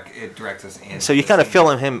definitely directs us in. So you kind of feel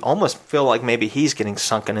him almost feel like maybe he's getting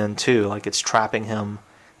sunken in too, like it's trapping him,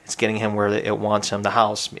 it's getting him where it wants him, the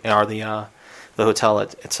house or the hotel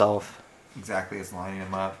itself. Exactly, it's lining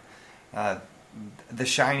him up. The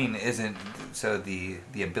Shining isn't so the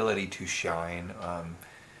ability to shine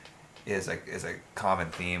is a common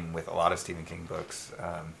theme with a lot of Stephen King books.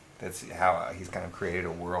 That's how he's kind of created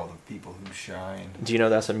a world of people who shine. Do you know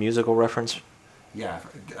that's a musical reference? Yeah,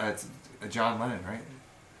 it's John Lennon, right?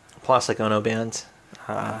 Plastic Ono Band.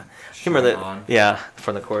 I Shine remember that. On. Yeah,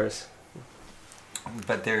 from the chorus.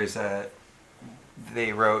 But there's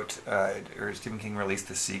they wrote or Stephen King released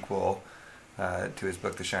the sequel to his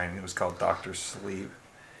book The Shining. It was called Doctor Sleep,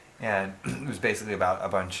 and it was basically about a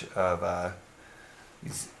bunch of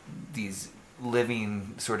these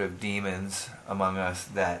living sort of demons among us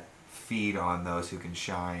that feed on those who can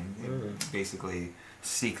shine. They basically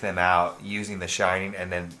seek them out using The Shining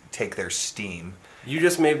and then take their steam. You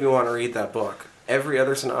just made me want to read that book. every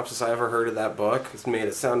other synopsis I ever heard of that book has made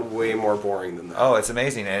it sound way more boring than that. Oh, it's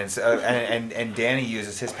amazing, and it's and Danny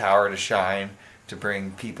uses his power to shine to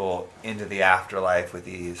bring people into the afterlife with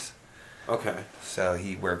ease. Okay. So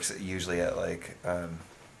he works usually at like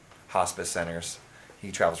hospice centers.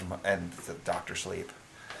 He travels from and the doctor sleep.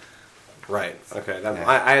 Right. Okay. That,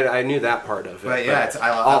 Yeah. I knew that part of it. But yeah, it's, I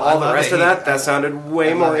all the love rest it. of that sounded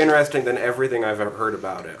way I more love it. interesting than everything I've ever heard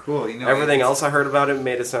about it. Cool. You know, Everything it's- else I heard about it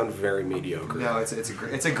made it sound very mediocre. No, it's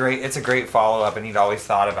a great follow up, and he'd always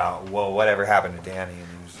thought about, well, whatever happened to Danny, and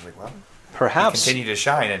he was just like, well, Perhaps he continued to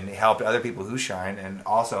shine and helped other people who shine, and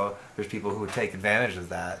also there's people who take advantage of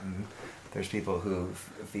that, and there's people who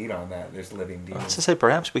feed on that. There's living I was demons. to say,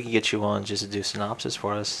 perhaps we could get you on just to do synopsis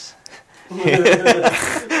for us.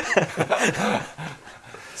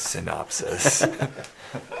 Synopsis.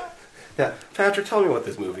 Yeah. Patrick, tell me what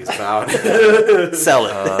this movie's about. Sell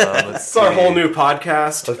it. It's our whole new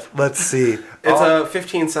podcast. Let's see. It's a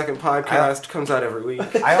 15-second podcast. Comes out every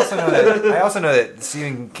week. I also know that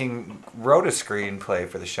Stephen King wrote a screenplay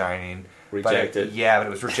for The Shining. Rejected. But it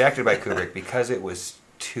was rejected by Kubrick because it was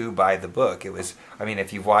too by the book. It was. I mean,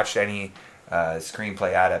 if you've watched any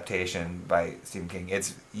screenplay adaptation by Stephen King,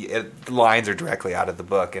 the lines are directly out of the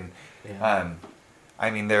book, and I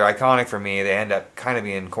mean, they're iconic for me. They end up kind of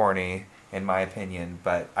being corny, in my opinion,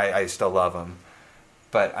 but I still love them.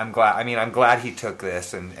 But I'm glad. I mean, I'm glad he took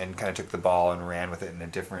this and kind of took the ball and ran with it in a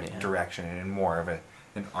different direction and in more of an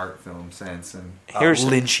art film sense and Here's-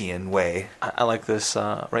 Lynchian way. I like this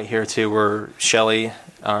right here too, where Shelley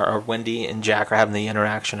or Wendy and Jack are having the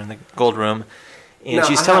interaction in the gold room, and No,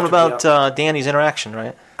 she's I telling have him to be about Danny's interaction,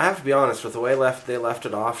 right? I have to be honest, with the way they left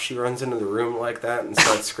it off, she runs into the room like that and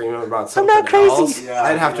starts screaming about something not crazy. else. Yeah,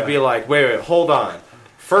 I'd have to be like, wait, hold on.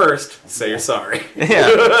 First, say you're sorry. Yeah.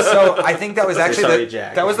 So I think that was actually Sorry,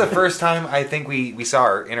 Jack. that was the first time I think we saw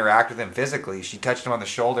her interact with him physically. She touched him on the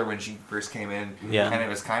shoulder when she first came in, Yeah. and it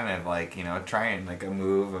was kind of like trying like a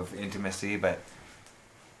move of intimacy, but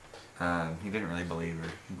he didn't really believe her.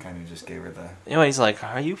 He kind of just gave her the. You know, he's like,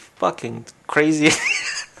 "Are you fucking crazy?"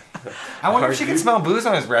 I wonder if she can smell booze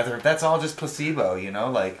on his breath, or if that's all just placebo.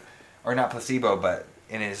 Or not placebo, but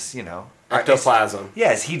in his Ectoplasm.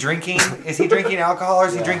 Yeah, is he drinking? Is he drinking alcohol, or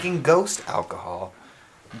is he drinking ghost alcohol?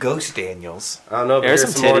 Ghost Daniels. I don't know, but There's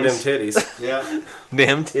here's some some more titties. damn titties. Yeah.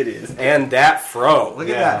 Damn titties. And that fro. Look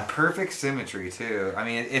Yeah. at that perfect symmetry too. I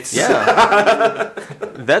mean, it's Yeah.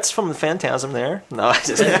 That's from the Phantasm there. No, I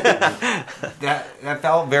just. that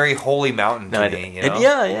felt very Holy Mountain to No, me.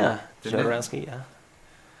 yeah. Didn't it? Jodorowsky, yeah.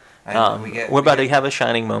 And We're about to have a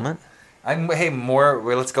shining moment.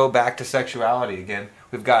 Let's go back to sexuality again.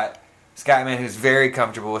 We've got Scatman, who's very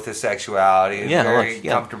comfortable with his sexuality, and Yeah, very look,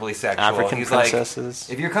 yeah. comfortably sexual. African He's princesses.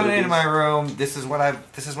 like, if you're coming into my room, this is what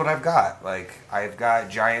I've got. Like, I've got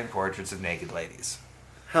giant portraits of naked ladies.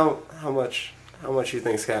 How much you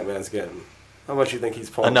think Scatman's getting? How much you think he's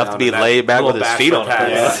pulling Enough to down be in that laid back little with his feet bachelor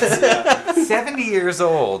on it. pad? 70 years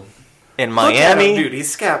old. In Look at him, Miami, dude,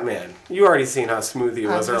 he's Scatman. You already seen how smooth he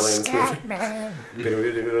was early in this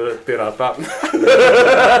movie.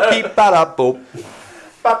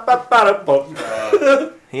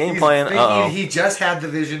 he ain't playing. Uh-oh. He just had the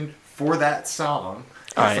vision for that song.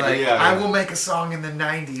 All right. It's like, Yeah, I yeah. will make a song in the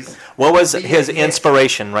 90s. What was his Yeah.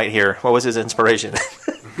 inspiration right here? What was his inspiration?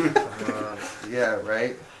 Yeah,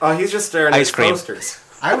 right? Oh, he's just staring at Ice his cream. posters.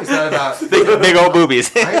 I always thought about... Big old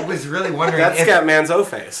boobies. I was really wondering That's if... Scatman's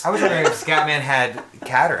O-face. I was wondering if Scatman had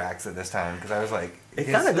cataracts at this time, because I was like... It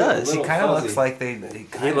his- kinda does. He Little kind of fuzzy. looks like they He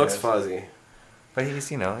kinda looks does. fuzzy. But he's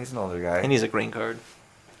an older guy. And he's a green card.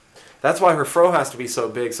 That's why her fro has to be so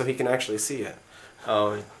big so he can actually see it.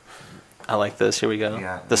 Oh, I like this. Here we go.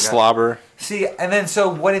 Yeah, The we got- slobber. See, and then so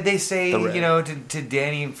what did they say, The red. to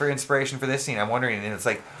Danny for inspiration for this scene? I'm wondering, and it's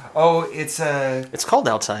like, oh, it's It's cold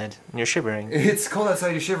outside, and you're shivering. it's cold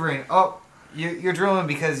outside, you're shivering. Oh, you're drooling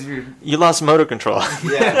because you're... You lost motor control.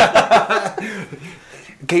 Yeah.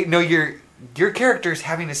 Okay, no, your character's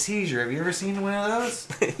having a seizure. Have you ever seen one of those?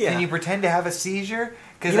 Yeah. Can you pretend to have a seizure?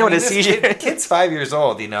 Because You know what a seizure is? Kid's 5 years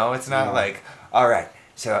old. It's not like, all right.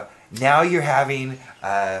 So now you're having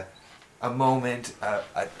a moment,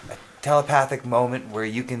 a telepathic moment where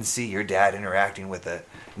you can see your dad interacting with a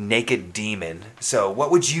naked demon. So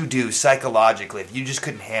what would you do psychologically if you just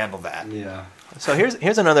couldn't handle that? Yeah. So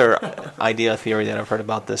here's another idea theory that I've heard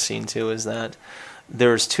about this scene too, is that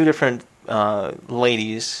there's two different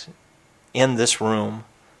ladies in this room,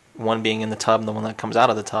 one being in the tub and the one that comes out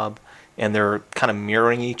of the tub, and they're kind of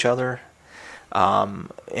mirroring each other. And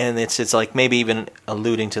it's like maybe even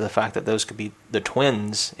alluding to the fact that those could be the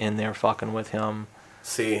twins in there fucking with him.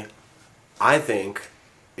 See, I think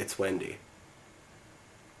it's Wendy.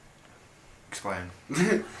 Explain.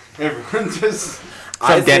 Everyone just.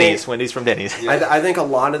 From Denny's. Wendy's from Denny's. Yeah. I think a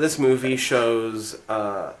lot of this movie shows,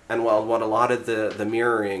 and well, what a lot of the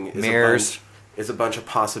mirroring is Mirrors. is a bunch of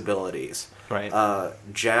possibilities. Right.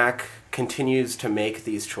 Jack continues to make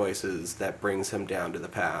these choices that brings him down to the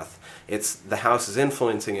path. It's the house is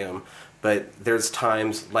influencing him, but there's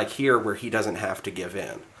times like here where he doesn't have to give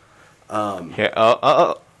in. Here.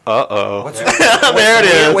 Uh-oh. What's There it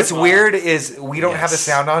is. What's weird is we don't have the Yes.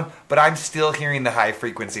 sound on, but I'm still hearing the high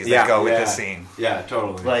frequencies Yeah, that go with yeah. the scene. Yeah,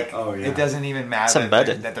 totally. Like, oh yeah. it doesn't even matter It's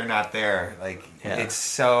embedded. that they're not there. Like, Yeah. it's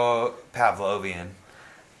so Pavlovian.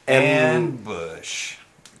 And- Bush.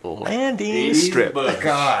 Landing 80s strip. Bush.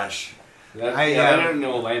 Gosh. That, I, I um, don't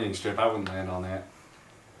know a landing strip. I wouldn't land on that.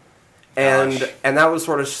 Gosh. And that was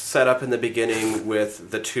sort of set up in the beginning with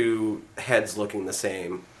the two heads looking the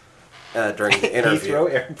same during the interview.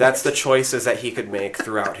 Heathrow Airport. That's the choices that he could make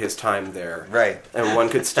throughout his time there. Right. And one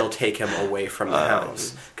could still take him away from the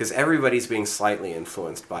house. Because everybody's being slightly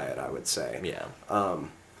influenced by it, I would say. Yeah.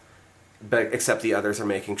 But except the others are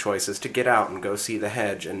making choices to get out and go see the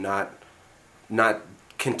hedge and not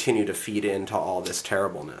continue to feed into all this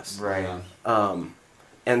terribleness. Right. Yeah.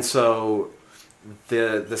 And so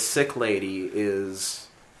the sick lady is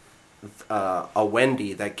a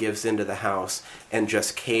Wendy that gives into the house and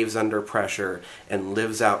just caves under pressure and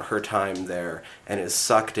lives out her time there and is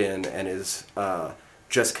sucked in and is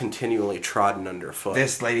just continually trodden underfoot.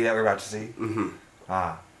 This lady that we're about to see? Mm-hmm.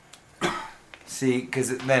 Ah. See,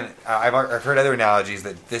 because then I've heard other analogies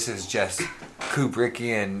that this is just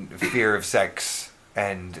Kubrickian fear of sex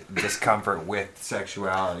and discomfort with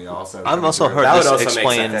sexuality also. I've also heard That would this also make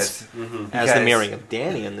explained sense. as the Because- mirroring of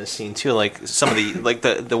Danny in this scene too. Like some of the like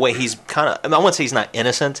the way he's kind of. I mean, I wouldn't say he's not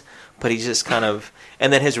innocent, but he's just kind of.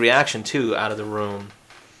 And then his reaction too out of the room.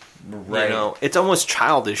 Right. You know, it's almost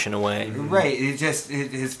childish in a way. Right. It just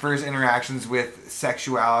his first interactions with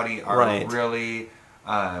sexuality are Right. really.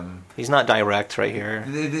 He's not direct right here.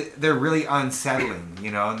 They're really unsettling,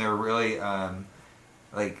 you know, and they're really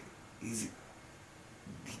like he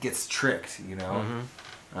gets tricked, you know,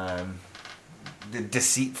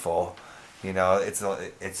 deceitful, you know. It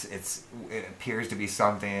appears to be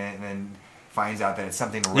something, and then finds out that it's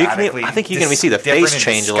something can- radically. I think you can see the different face and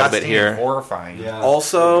change a little bit disgusting here. and horrifying. Yeah.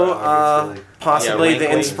 Also, It's really- possibly Yeah, the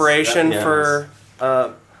wrinkles. inspiration Yeah. for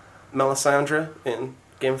Melisandre in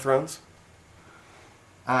Game of Thrones.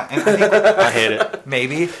 And I think I hate it.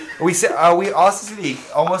 maybe we also see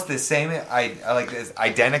almost the same. I like this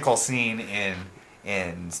identical scene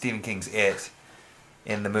in Stephen King's It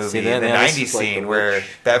in the movie, See, then- the yeah, this '90s is like scene the where witch.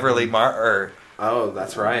 Beverly or Oh,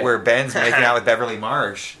 that's right. where Ben's making out with Beverly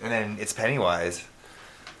Marsh, and then it's Pennywise.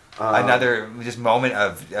 Another just moment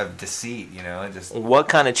of deceit, you know, and just What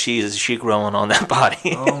kind of cheese is she growing on that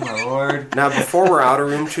body? oh my lord. Now, before we're out of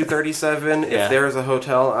room 237, Yeah. if there's a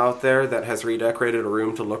hotel out there that has redecorated a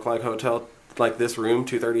room to look like this room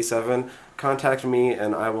 237, contact me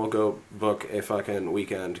and I will go book a fucking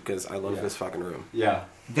weekend because I love this fucking room. Yeah.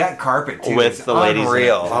 That carpet too With is the ladies in it.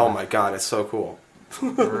 unreal. Oh my god, it's so cool.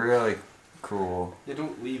 Really cool. You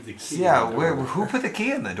don't leave the key. Yeah, in the door. who put the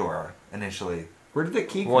key in the door initially? Where did the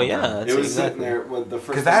key come Well, from? yeah, that's It was exactly. sitting there. Well, the 'Cause first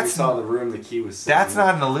time we that's- saw the room, the key was sitting That's there.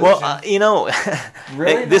 not an illusion. Well, you know,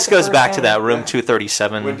 Really? this Not the goes first back to time? that room Yeah.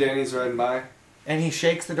 237. When Danny's riding by. And he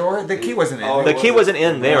shakes the door. The key wasn't in. Oh, The it. key wasn't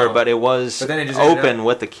in there, No. but it was But then it just ended open up-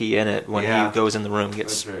 with the key in it when Yeah. he goes in the room,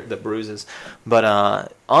 gets That's right. the bruises. But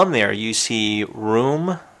on there, you see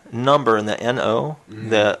room number in the NO.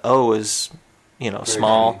 The O is, Very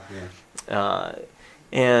small. tiny, yeah.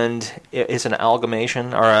 And it's an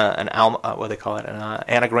amalgamation, or what do they call it, an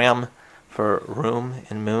anagram for room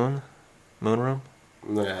in moon room.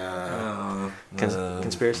 Nah.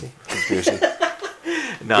 Conspiracy. Conspiracy.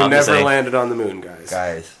 No, We I'm just never saying. landed on the moon, guys.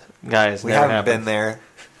 Guys, we never haven't happened. been there.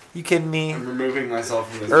 You kidding me? I'm removing myself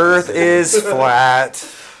from this. Earth conversation. is flat.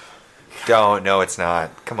 Don't. No, it's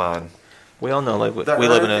not. Come on. We all know like The we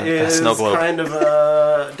live in Earth a is snow globe kind of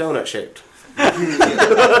donut shaped.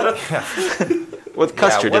 with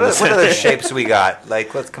custard Yeah, in the what center. other shapes we got?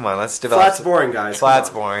 Like, let's develop. Flat's boring, guys. Flat's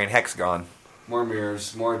Come on. boring. Hexagon. More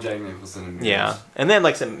mirrors, more Jack Nicholson mirrors. Yeah, and then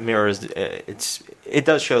like some mirrors, it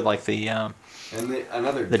does show like the And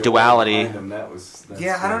another The door duality. behind him, that's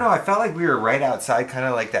Yeah, I don't know. I felt like we were right outside, kind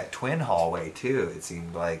of like that twin hallway too. It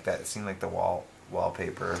seemed like the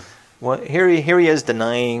wallpaper. what here he is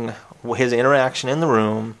denying his interaction in the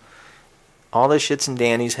room. All this shit's in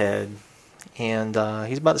Danny's head, and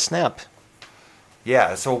he's about to snap.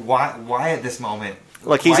 Yeah. So why at this moment?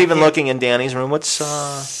 Like he's why even can't- looking in Danny's room. What's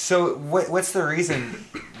So what's the reason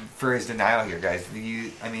for his denial here, guys?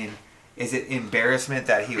 I mean, is it embarrassment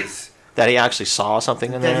that he was That he actually saw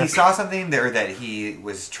something in That there? he saw something there, that he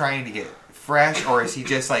was trying to get fresh, or is he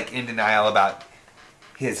just like in denial about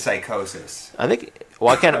his psychosis? I think,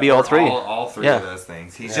 why can't it be all three? All three Yeah. of those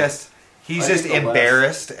things. He's Yeah. just I just think the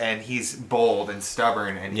embarrassed, and he's bold and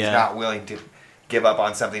stubborn, and he's Yeah. not willing to give up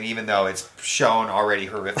on something, even though it's shown already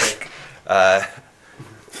horrific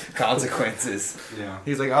consequences. Yeah.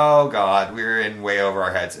 He's like, oh God, we're in way over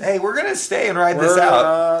our heads. Hey, we're gonna stay and ride this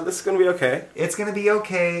out. This is gonna be okay. It's gonna be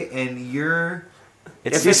okay, and you're.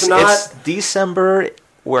 It's, If it's not- it's December.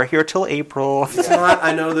 We're here till April. If it's not,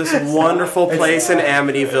 I know this wonderful place in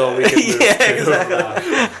Amityville we can move Yeah, to.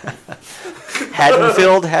 exactly.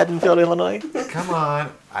 Haddonfield, Illinois. Come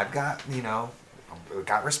on, I've got we've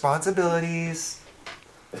got responsibilities.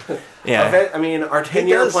 Yeah. I mean, our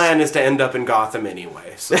 10-year does. plan is to end up in Gotham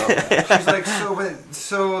anyway. So She's like,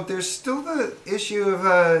 so there's still the issue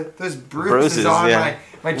of those bruises on yeah.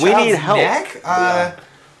 my We child's need help. neck. Yeah.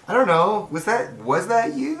 I don't know. Was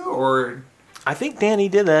that you, or I think Danny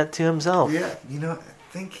did that to himself. yeah? I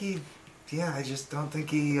think he. Yeah, I just don't think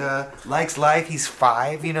he likes life. He's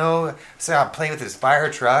 5, So I'm playing with his fire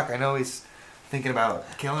truck. I know he's thinking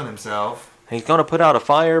about killing himself. He's gonna put out a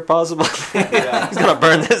fire, possibly. Yeah. He's gonna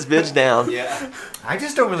burn this bitch down. Yeah. I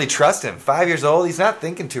just don't really trust him. 5 years old, he's not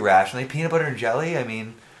thinking too rationally. Peanut butter and jelly. I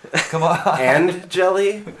mean, come on. and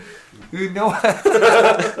jelly, You know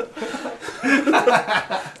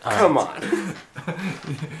come on.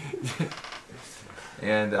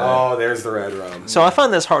 And Oh, there's the red rum. So I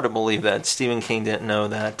find this hard to believe that Stephen King didn't know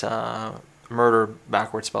that murder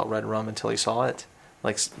backwards spelled red rum until he saw it,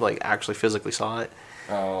 like actually physically saw it.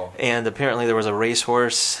 oh And apparently there was a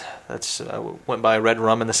racehorse that's went by red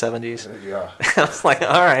rum in the 70s. yeah. I was like,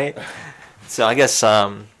 all right. So I guess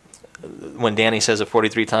when Danny says it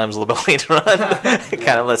 43 times a little bit later on, it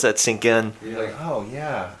kind of lets that sink in. You're like, oh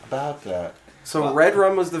yeah, about that. So red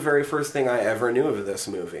rum was the very first thing I ever knew of this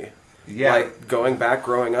movie. Yeah. Like going back,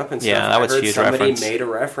 growing up and stuff. Yeah, that was I heard huge somebody reference. made a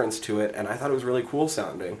reference to it, and I thought it was really cool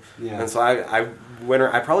sounding. Yeah. And so I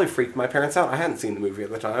probably freaked my parents out. I hadn't seen the movie at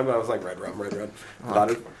the time, but I was like, red rum, red rum.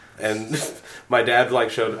 Thought it, and my dad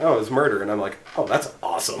showed, oh, it was murder, and I'm like, oh, that's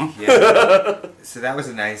awesome. Yeah. So that was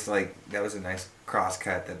a nice cross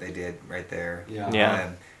cut that they did right there. Yeah. Yeah.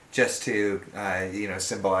 Just to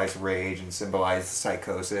symbolize rage and symbolize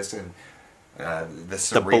psychosis and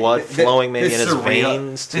the blood flowing maybe in his surreal,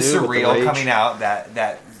 veins, the too, with the surreal rage. coming out,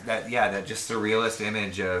 that just surrealist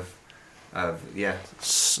image of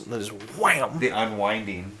There's wham. the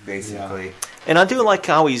unwinding basically. And I do like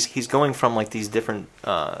how he's going from like these different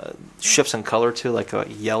shifts in color to like a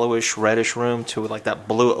yellowish, reddish room to like that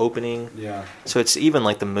blue opening. Yeah. So it's even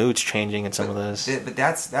like the mood's changing in some of this. But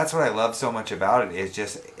that's what I love so much about it. Is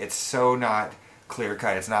just it's so not clear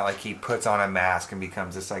cut. It's not like he puts on a mask and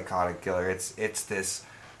becomes a psychotic killer. It's this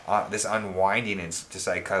unwinding into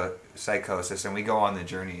psychosis, and we go on the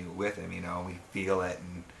journey with him. We feel it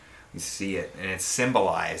and we see it, and it's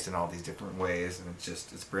symbolized in all these different ways, and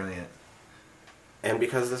it's brilliant. And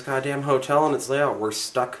because this goddamn hotel and its layout, we're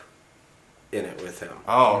stuck in it with him.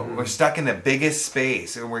 Oh, we're stuck in the biggest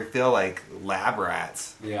space, and we feel like lab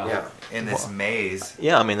rats Yeah. Yeah. in this maze.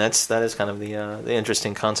 Yeah, I mean that is kind of the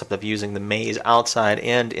interesting concept of using the maze outside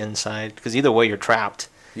and inside, because either way you're trapped.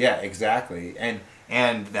 Yeah, exactly.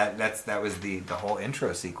 And that was the whole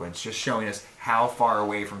intro sequence, just showing us how far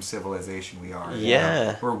away from civilization we are.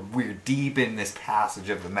 Yeah. We're deep in this passage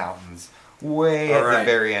of the mountains, way All at the right.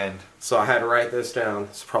 very end. So I had to write this down.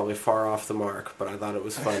 It's probably far off the mark, but I thought it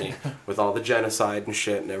was funny with all the genocide and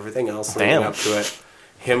shit and everything else leading Damn. up to it.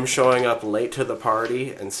 Him showing up late to the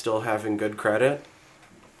party and still having good credit.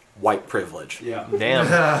 White privilege. Yeah.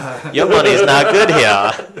 Damn, your money's not good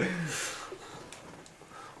here.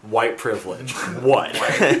 White privilege. What?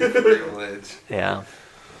 Privilege. Yeah.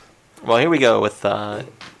 Well, here we go with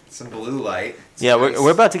Some blue light. yeah, we're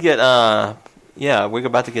about to get we're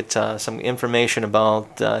about to get some information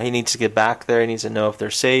about he needs to get back there. He needs to know if they're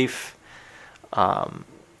safe.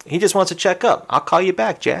 He just wants to check up. I'll call you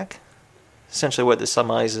back, Jack. Essentially, what this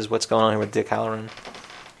summarizes what's going on here with Dick Halloran.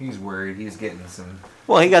 He's worried. He's getting some.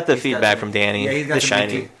 Well, he got the he's feedback some- from Danny, Yeah, he's got the some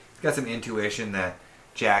shiny. he's got some intuition that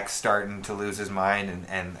Jack's starting to lose his mind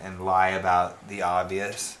and lie about the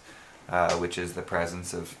obvious, which is the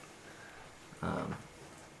presence of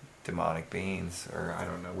demonic beings, or I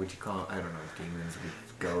don't know what you call it. I don't know, demons,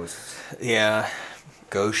 ghosts, Yeah,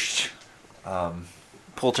 ghosts,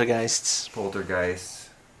 poltergeists. poltergeists.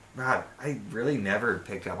 God, I really never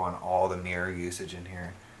picked up on all the mirror usage in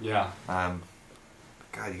here. Yeah.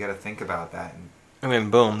 God, you got to think about that. And I mean,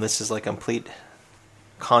 boom! This is like complete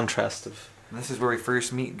contrast of. this is where we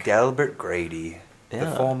first meet Delbert Grady. Yeah.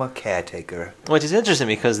 The former caretaker. Which is interesting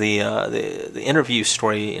because the interview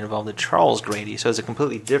story involved a Charles Grady, so it's a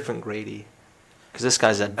completely different Grady. Because this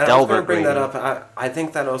guy's a And I was Delbert going to bring Grady. that up. I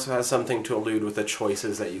think that also has something to allude with the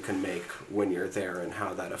choices that you can make when you're there and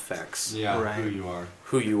how that affects Yeah, Right. who you are.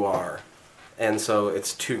 who you are. And so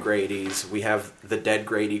it's two Gradys. We have the dead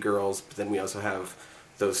Grady girls, but then we also have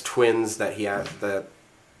those twins that that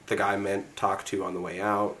the guy talked to on the way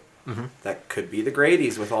out. Mhm. That could be the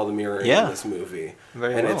Gradys with all the mirroring Yeah. in this movie.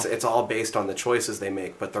 Very and well. it's all based on the choices they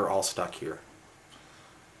make, but they're all stuck here.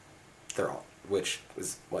 Which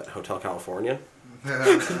is what, Hotel California?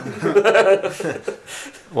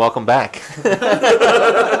 Welcome back.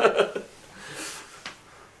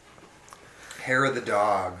 Hair of the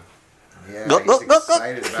dog. Yeah, Look, he's look, look, look.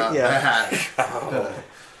 excited about Yeah. that.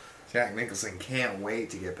 Jack Nicholson can't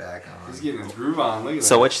wait to get back on. He's getting his groove on. Look at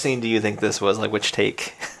So that. which scene do you think this was? Like, which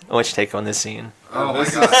take? Which take on this scene? Oh my This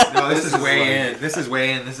is- god! No, this this is is way like- in. This is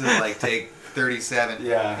way in. This is like take 37.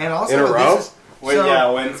 Yeah. And also, In a row? this is, When, so, yeah,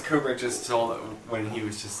 when Kubrick just told when he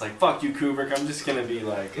was just like, "Fuck you, Kubrick! I'm just gonna be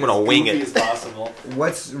like I'm gonna as wing goofy it." as possible."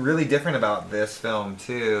 What's really different about this film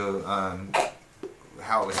too,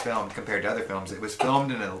 how it was filmed compared to other films, it was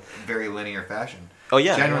filmed in a very linear fashion. Oh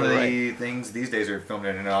yeah, Generally, right. things these days are filmed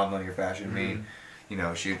in a non-linear fashion. I mean, Mm-hmm. you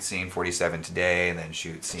know, shoot scene 47 today, and then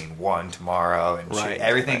shoot scene 1 tomorrow, and Right, shoot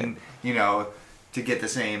everything, right. you know, to get the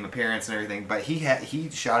same appearance and everything. But he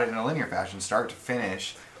shot it in a linear fashion, start to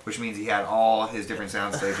finish, which means he had all his different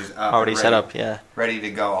sound stages up, Already and set ready- up. Yeah. ready to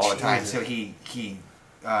go all the time. So he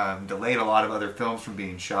delayed a lot of other films from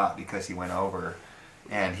being shot because he went over,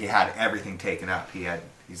 and he had everything taken up.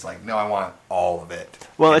 He's like, no, I want all of it.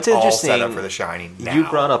 Well, And it's all interesting. set up for The Shining. Now. You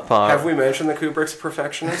brought up. Have we mentioned the Kubrick's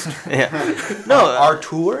perfectionist? Yeah. No, our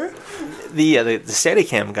tour? the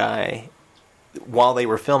Steadicam guy, while they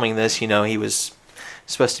were filming this, you know, he was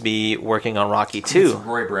supposed to be working on Rocky It's 2.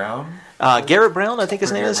 Roy Brown. Garrett Brown, I think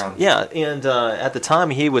his name Garrett is. Brown. Yeah, and at the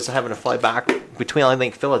time he was having to fly back between, I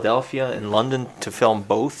think, Philadelphia and London to film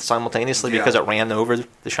both simultaneously Yeah. because it ran over.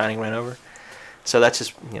 The Shining ran over. So that's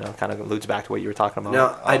just, you know, kind of alludes back to what you were talking about.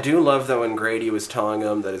 Now, I do love that when Grady was telling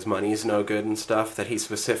him that his money's no good and stuff, that he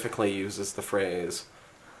specifically uses the phrase,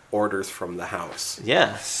 orders from the house.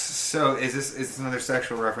 Yeah. So is this another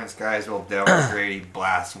sexual reference, guys? Well, Delbert Grady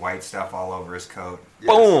blasts white stuff all over his coat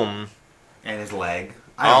Boom. and his leg.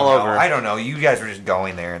 All don't know. over. I don't know. You guys were just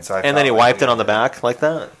going there, and so I And then he felt like wiped it on the back like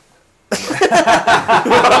that.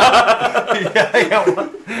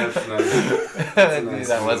 That's nice. That's a nice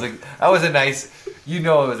that was a nice. You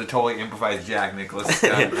know, it was a totally improvised Jack Nicklaus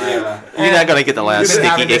stunt. Yeah. You're not going to get the last You've been sticky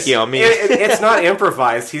having this- icky on me. It's not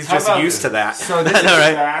improvised. He's How just about used this? to that. So this I know,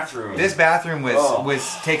 right? Bathroom. this bathroom was Oh.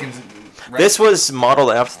 was taken. This was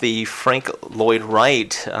modeled after the Frank Lloyd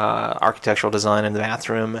Wright architectural design in the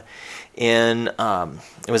bathroom. It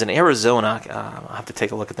was in Arizona. I'll have to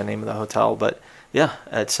take a look at the name of the hotel, but yeah,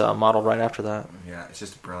 it's modeled right after that. Yeah, it's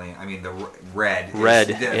just brilliant. I mean, the red. Red,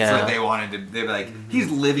 That's yeah. what they wanted to. They're like, he's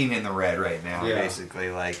living in the red right now, Yeah.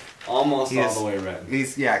 basically. Like Almost all He's- the way red.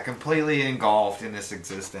 he's completely engulfed in this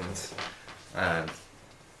existence,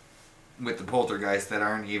 with the poltergeists that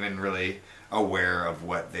aren't even really aware of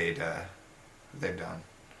what they've done,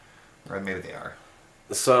 or maybe they are.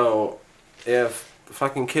 So, if the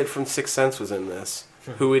fucking kid from Sixth Sense was in this,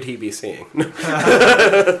 who would he be seeing?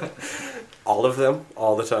 All of them,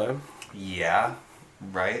 all the time. Yeah,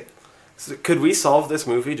 right. So could we solve this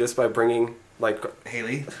movie just by bringing, like,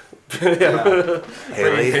 Haley. bringing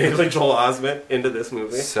Haley. Haley Joel Osment into this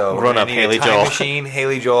movie? So Grown up we need a Haley time Joel. machine,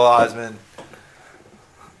 Haley Joel Osment.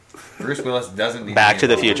 Bruce Willis doesn't need Back to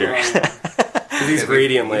the involved. future. 'Cause he's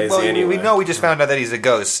greedy and lazy Well, anyway. we know we just found out that he's a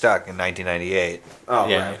ghost stuck in 1998. Oh,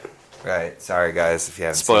 Yeah. right. Right. Sorry, guys, if you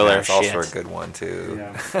haven't Spoiler, seen that. It's also shit. a good one, too.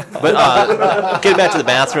 Yeah. But getting back to the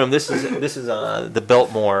bathroom, this is the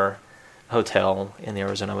Biltmore Hotel in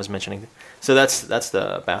Arizona I was mentioning. So that's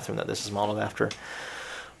the bathroom that this is modeled after.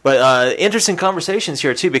 But interesting conversations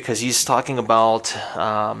here too, because he's talking about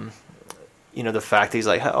the fact that he's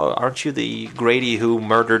like, oh, aren't you the Grady who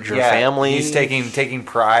murdered your family? He's taking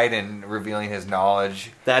pride in revealing his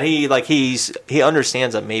knowledge. that he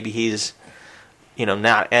understands that maybe he's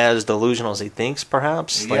not as delusional as he thinks,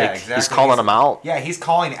 perhaps. Yeah, Like exactly. he's calling him out. Yeah, he's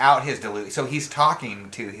calling out his delusion. So he's talking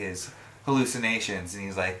to his hallucinations, and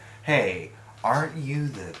he's like, "Hey, aren't you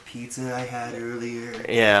the pizza I had earlier?"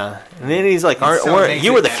 Yeah, and then he's like, So it makes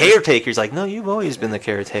you it were the better. caretaker. He's like, no, you've always been the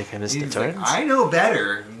caretaker, Mr. He's like, Torrance. "I know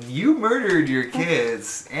better. You murdered your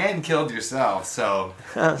kids and killed yourself, so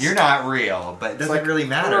you're not real." But it doesn't like, really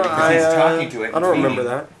matter no, because he's I, talking to it. I and don't feeding- remember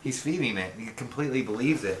that. He's feeding it. He completely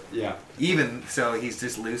believes it. Yeah. Even so, he's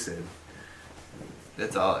just lucid.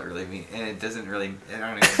 That's all it really means, and it doesn't really. I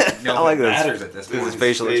don't even know I like if it this. matters at this This point. is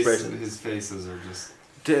facial expression. His faces are just.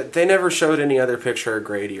 They never showed any other picture of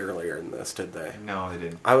Grady earlier in this, did they? No, they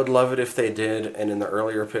didn't. I would love it if they did, and in the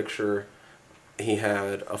earlier picture, he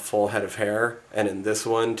had a full head of hair, and in this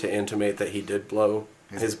one, to intimate that he did blow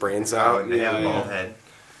his brains Oh, out. and they have a Yeah, bald yeah. head.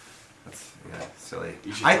 That's silly.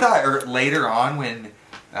 You should I look- thought later on when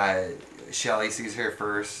Shelley sees her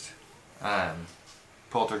first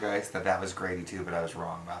poltergeist that was Grady too, but I was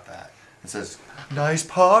wrong about that. It says "nice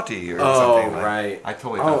party" or Oh, something. Like, right. I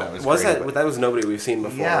totally thought that was Grady, that? but- That was nobody we've seen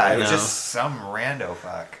before. yeah, right? it was No. just some rando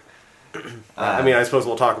fuck. I mean, I suppose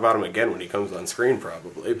we'll talk about him again when he comes on screen,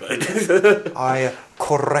 probably. But I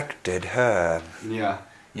corrected her. Yeah.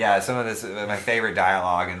 Yeah, some of this, my favorite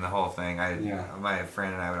dialogue in the whole thing. Yeah. My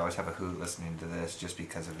friend and I would always have a hoot listening to this just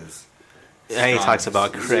because of his Yeah, he talks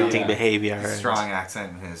about his- correcting yeah. behavior. his and- strong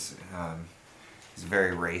accent and he's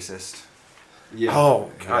very racist. Yeah. oh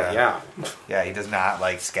god, yeah. Yeah, he does not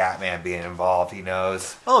like Scatman being involved. He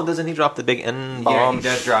knows. Oh, doesn't he drop the big N Yeah, bomb? he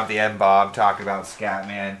does drop the N-bomb talking about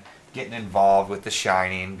Scatman getting involved with The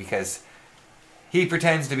Shining because he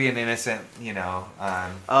pretends to be an innocent,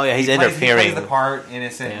 Oh, yeah, he's he interfering. plays the part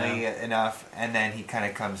innocently enough, and then he kind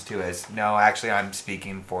of comes to as, no, actually I'm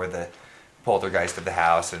speaking for the poltergeist of the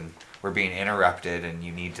house, and we're being interrupted, and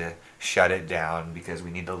you need to shut it down because we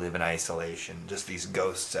need to live in isolation. Just these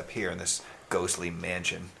ghosts up here in this ghostly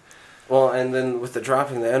mansion. Well, and then with the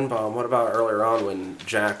dropping the N-bomb, what about earlier on when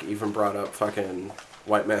Jack even brought up fucking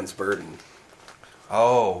White Man's Burden?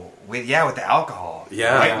 Oh, with the alcohol.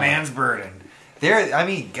 Yeah. White man's burden. There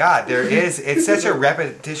is. It's such a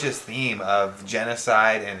repetitious theme of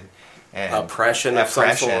genocide and Oppression of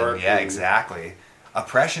some sort. Yeah, and- exactly.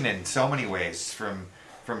 Oppression in so many ways, from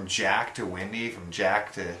Jack to Wendy, from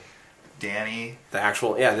Jack to Danny. The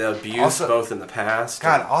abuse Also- both in the past.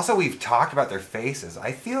 God, also we've talked about their faces.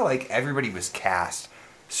 I feel like everybody was cast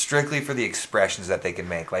strictly for the expressions that they can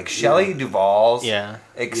make. Like Shelley Duvall's Yeah.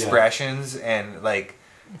 expressions and like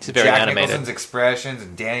It's very Jack animated. Nicholson's expressions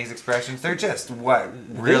and Danny's expressions, they're just what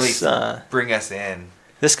really This, bring us in.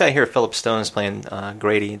 This guy here, Philip Stone, is playing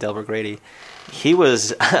Grady, Delbert Grady. He was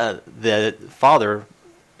the father,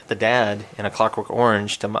 the dad, in A Clockwork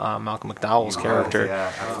Orange to Malcolm McDowell's character.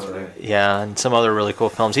 Yeah, absolutely. Yeah, and some other really cool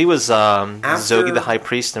films. He was Zogi the High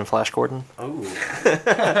Priest in Flash Gordon, Oh.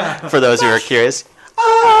 for those who are curious.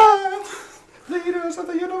 Leaders of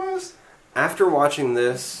the universe. After watching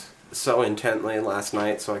this so intently last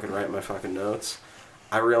night so I could write my fucking notes,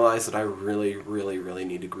 I realized that I really, really, really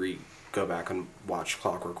need to go back and watch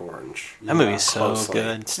Clockwork Orange. That movie's so closely.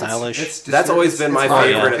 good, stylish. That's always been my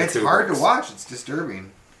favorite of the It's hard to Kubricks. watch. It's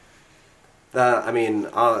disturbing.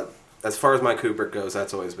 As far as my Kubrick goes,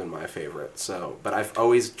 that's always been my favorite. So, but I've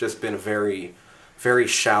always just been a very, very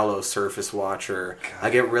shallow surface watcher. I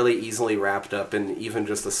get really easily wrapped up in even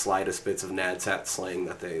just the slightest bits of Nadsat slang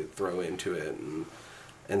that they throw into it,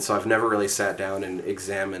 and so I've never really sat down and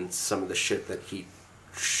examined some of the shit that he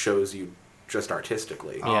shows you just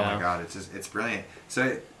artistically. Oh Yeah. my god, it's brilliant.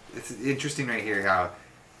 So it's interesting right here how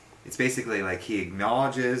it's basically like he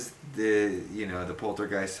acknowledges the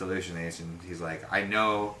poltergeist hallucination. He's like, I'm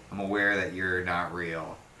aware that you're not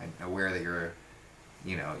real. I'm aware that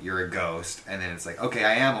you're a ghost. And then it's like, okay,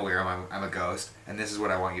 I am aware I'm a ghost, and this is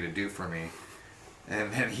what I want you to do for me.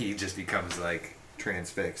 And then he just becomes like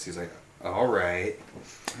transfixed. He's like, all right,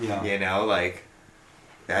 Yeah. like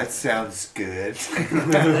that sounds good.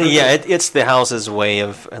 Yeah, it's the house's way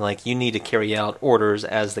of, like, you need to carry out orders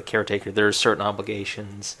as the caretaker. There's certain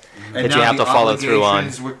obligations And that you now have the to follow through on.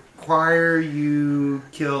 obligations require you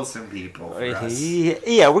kill some people for us.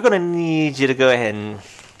 Yeah, we're going to need you to go ahead and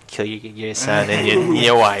kill your son and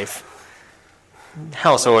your wife.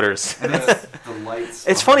 House orders. And it's the lights.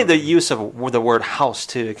 It's funny the use of the word house,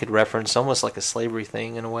 too. It could reference almost like a slavery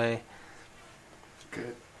thing in a way.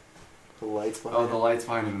 Good. The lights. Oh, the lights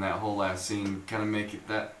behind him in that whole last scene kind of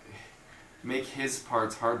make his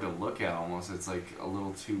parts hard to look at almost. It's like a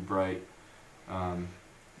little too bright. Kind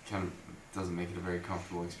of doesn't make it a very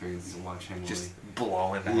comfortable experience to watch him. Just really.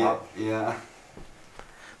 blowing Yeah, up. yeah.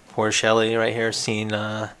 Poor Shelley right here, seeing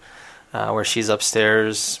where she's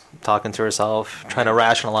upstairs talking to herself, trying to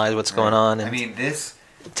rationalize what's going on. And I mean, this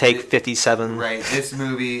take 57. right. This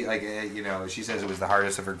movie, like she says, it was the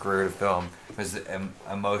hardest of her career to film. It was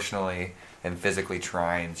emotionally and physically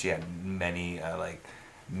trying. She had many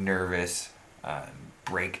nervous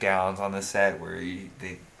breakdowns on the set where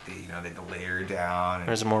they lay her down and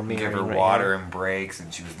There's more give mirroring her right water here. and breaks,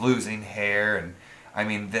 and she was losing hair. And I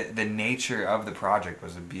mean, the nature of the project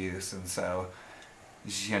was abuse, and so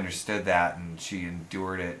she understood that, and she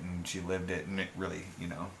endured it, and she lived it, and it really,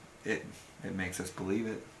 it makes us believe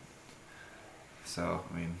it. So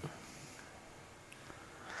I mean,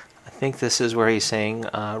 I think this is where he's saying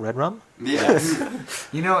red rum, Yes.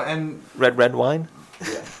 and red wine.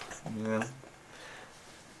 Yeah. you know,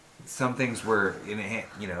 some things were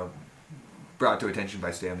brought to attention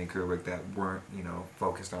by Stanley Kubrick that weren't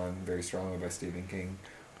focused on very strongly by Stephen King,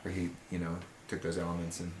 where he took those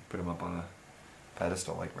elements and put them up on a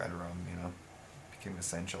pedestal like red rum. Became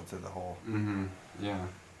essential to the whole. Mm-hmm. Yeah.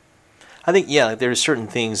 I think there's certain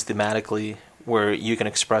things thematically where you can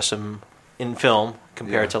express them in film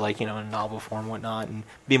compared to like in novel form, and whatnot, and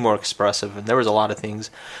be more expressive. And there was a lot of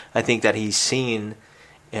things I think that he's seen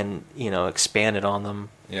and expanded on them.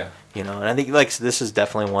 Yeah. And I think like this is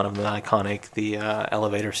definitely one of the iconic, the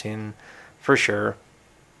elevator scene, for sure.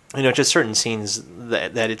 Just certain scenes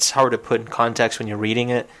that it's hard to put in context when you're reading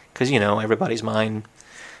it, because everybody's mind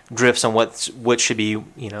drifts on what should be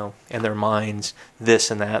in their minds, this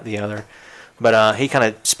and that, the other. But he kind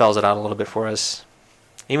of spells it out a little bit for us,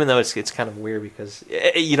 even though it's kind of weird because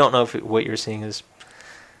you don't know if what you're seeing is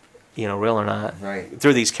real or not, Right.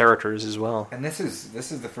 through these characters as well. And this is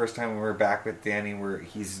the first time we're back with Danny where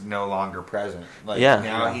he's no longer present. Like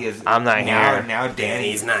now he is. I'm not here. Now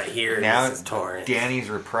Danny's not here. Now This is Torrance. Danny's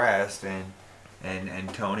repressed and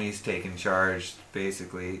Tony's taking charge.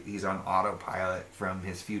 Basically, he's on autopilot from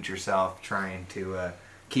his future self, trying to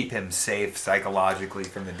keep him safe psychologically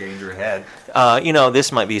from the danger ahead.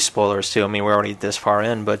 This might be spoilers too. I mean, we're already this far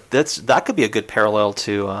in, but that could be a good parallel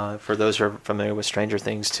to for those who are familiar with Stranger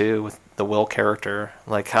Things too, with the Will character,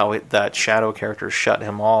 like how that shadow character shut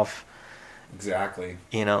him off. Exactly.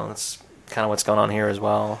 It's kind of what's going on here as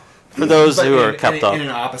well. For those who are kept up in an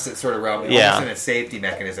opposite sort of realm, Yeah. almost in a safety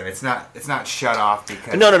mechanism. It's not shut off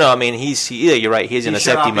because No. I mean, you're right. He's in a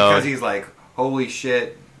shut safety off mode. because he's like, holy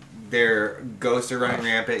shit, their ghosts are running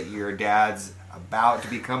rampant. Your dad's about to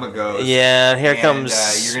become a ghost. Yeah, here and,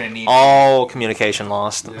 comes you're gonna need all communication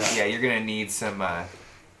lost. Yeah, you're gonna need some.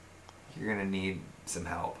 You're gonna need some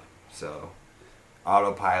help. So,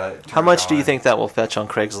 autopilot. How much do you think that will fetch on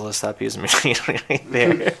Craigslist? That piece of machinery right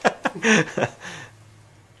there.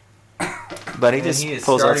 But he And just he is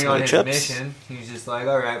pulls out starting some on of his the chips. mission. He's just like,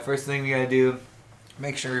 all right, first thing we gotta do,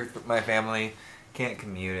 make sure my family can't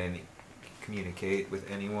communicate with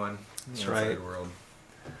anyone in That's the outside right. world.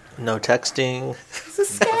 No texting.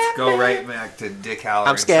 Let's go right back to Dick Halloran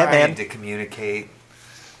I'm scared, trying man. to communicate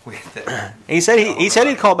with it. He said he said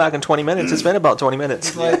he'd call back in 20 minutes. It's been about 20 minutes.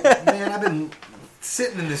 It's like, man, I've been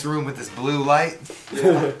sitting in this room with this blue light.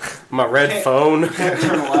 My red phone. Can't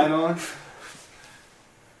turn the light on.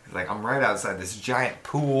 Like, I'm right outside this giant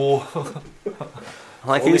pool.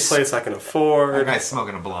 Like Only he's place I can That afford. guy's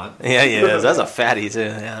smoking a blunt. yeah, he is. That's a fatty too.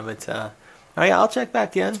 Yeah, but oh yeah, I'll check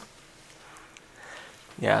back in.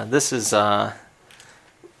 Yeah, this is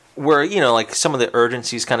where like some of the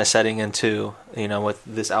urgency's kind of setting into with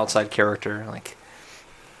this outside character. Like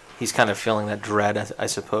he's kind of feeling that dread, I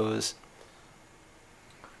suppose.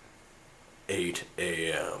 8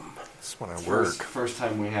 a.m. That's when I First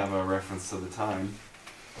time we have a reference to the time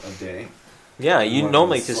of day. Yeah, you One of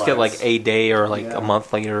normally the just get like slides. a day or like Yeah. a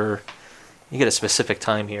month later. You get a specific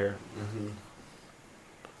time here. Mm-hmm.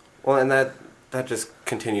 Well, and that just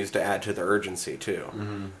continues to add to the urgency too.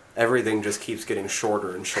 Mm-hmm. Everything just keeps getting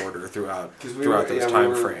shorter and shorter throughout Because those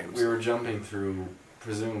time frames. We were jumping through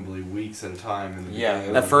presumably weeks in time. In the Yeah,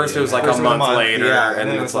 beginning At of first, the it was like First a of the month month, later, yeah, and and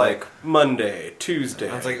then it it's was like Monday, Tuesday.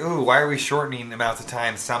 I was like, ooh, why are we shortening amounts of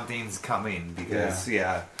time? Something's coming. Because,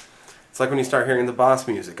 yeah. It's like when you start hearing the boss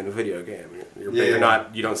music in a video game. Yeah.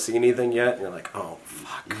 You don't see anything yet, and you're like, oh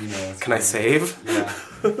fuck, You know, it's can I coming. save? Yeah.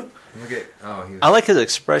 Look at, he was, I like his he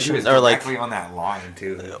expression, was or like directly on that line,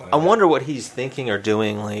 too. I wonder what he's thinking or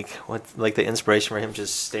doing. Like what, like the inspiration for him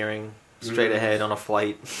just staring straight Mhm. ahead on a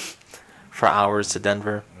flight for hours to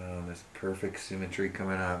Denver. Oh, this perfect symmetry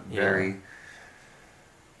coming up. Yeah. Very,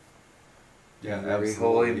 Yeah, very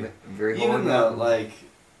absolutely. holy. Very Even holy. though, like,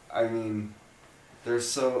 I mean, there's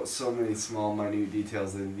so many small, minute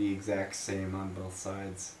details that are the exact same on both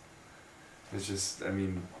sides. It's just, I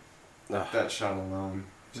mean, Ugh. that shot alone.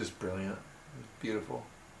 Just brilliant. Beautiful.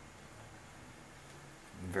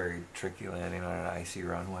 Very tricky landing on an icy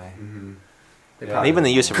runway. Mm-hmm. And even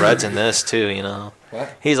the use of reds in this too.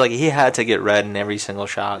 What? He's like he had to get red in every single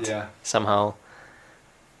shot. Yeah. Somehow.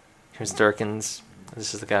 Here's Durkins.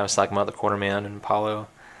 This is the guy I was talking about, the quarterman and Apollo.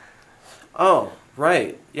 Oh,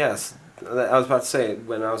 right. Yes. I was about to say,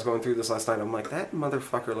 when I was going through this last night, I'm like, that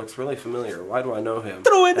motherfucker looks really familiar. Why do I know him?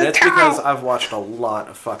 Throw in and the it's towel! because I've watched a lot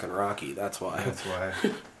of fucking Rocky. That's why. That's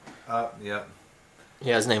why. Yeah.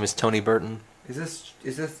 Yeah, his name is Tony Burton. Is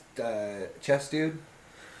this chess dude?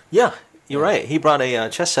 Yeah, You're right. He brought a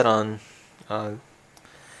chess set on to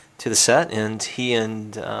the set, and he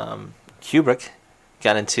and Kubrick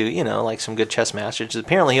got into, like some good chess matches.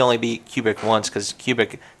 Apparently, he only beat Kubrick once because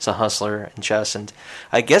Kubrick is a hustler in chess, and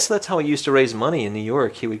I guess that's how he used to raise money in New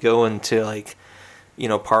York. He would go into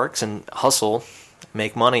parks and hustle,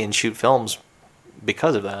 make money, and shoot films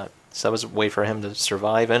because of that. So that was a way for him to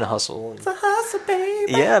survive and hustle. It's a hustle,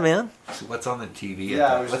 baby. Yeah, man. So what's on the TV? Yeah,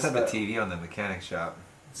 I was what's just on the about- TV on the mechanic shop?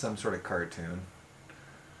 Some sort of cartoon.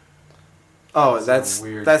 Oh, It's that's a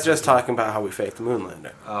weird just cartoon. talking about how we faked the moon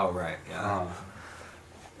landing. Oh right, yeah.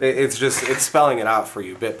 It's spelling it out for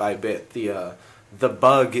you bit by bit. The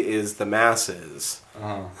bug is the masses.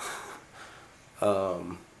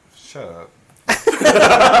 Shut up.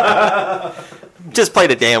 Just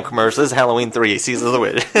played a damn commercial. This is Halloween 3, Season of the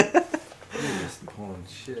Witch. You're just pulling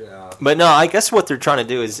shit out. But no, I guess what they're trying to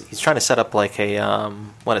do is he's trying to set up like a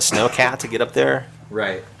snowcat to get up there.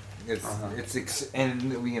 Right. It's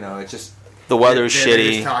and it's just The weather's they're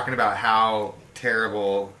shitty. just talking about how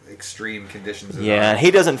terrible extreme conditions. Are. Yeah, and he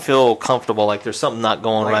doesn't feel comfortable. Like there's something not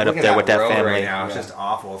going Like, right up look at there with that road family. right now. It's Yeah. just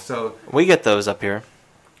awful. So We get those up here.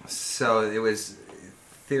 it was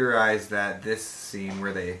theorized that this scene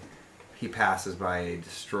where he passes by a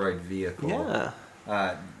destroyed vehicle.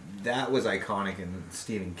 Yeah. That was iconic in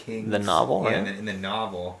Stephen King's The novel, yeah, right? in the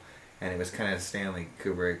novel, and it was kind of Stanley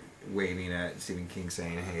Kubrick waving at Stephen King,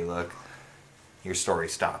 saying, "Hey, look, your story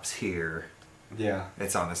stops here. Yeah.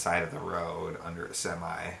 It's on the side of the road under a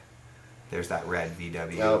semi. There's that red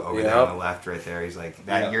VW Yep, over there yep. on the left, right there. He's like,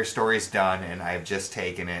 that Yep. your story's done, and I've just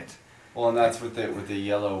taken it." Well, and that's with the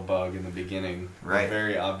yellow bug in the beginning. Right. A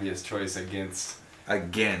very obvious choice against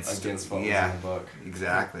Against what was yeah, in the book.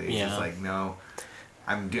 exactly. It's Yeah. just like, no,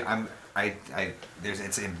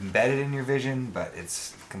 it's embedded in your vision, but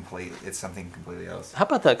it's something completely else. How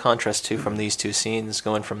about that contrast too from these two scenes,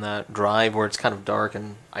 going from that drive where it's kind of dark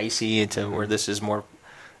and icy to where this is more.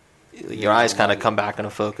 Your eyes kind of come back into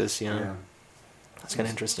focus. Yeah. That's kind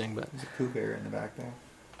of interesting, but There's a Pooh Bear in the back there.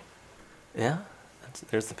 yeah,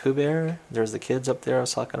 there's the Pooh Bear. There's the kids up there I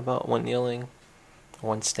was talking about. One kneeling,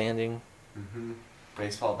 one standing. Mm-hmm.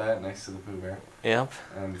 Baseball bat next to the Pooh Bear. Yep.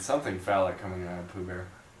 And something phallic coming out of Pooh Bear.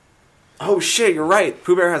 Oh shit, you're right.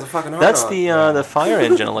 Pooh Bear has a fucking heart That's on. the fire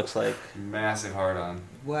engine. It looks like. Massive hard on.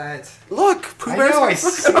 What? Look, Pooh I Bear's know, got I a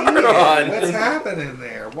see fucking it. heart on. What's happening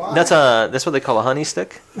there? Why? That's what they call a honey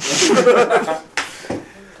stick.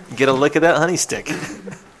 Get a lick of that honey stick.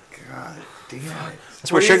 God damn it.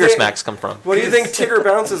 That's What where do you sugar think- smacks come from. What do you think Tigger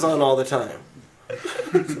bounces on all the time?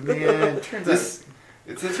 Man, turns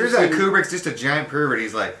It's out interesting. Kubrick's just a giant pervert.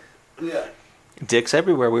 He's like, Yeah. Dicks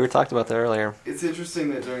everywhere. We were talking about that earlier. It's interesting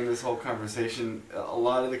that during this whole conversation, a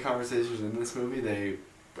lot of the conversations in this movie, they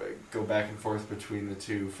go back and forth between the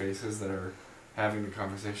two faces that are having the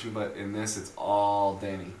conversation, but in this, it's all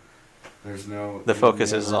Danny. There's no... The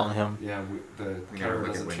focus is on him. Yeah, the We never camera look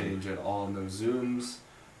at doesn't Wendy. change at all. No zooms,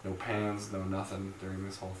 no pans, no nothing during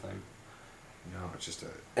this whole thing. no, it's just a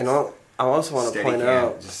And I also want to steady point cam,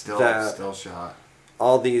 out just still that shot.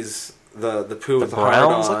 all these the Pooh with the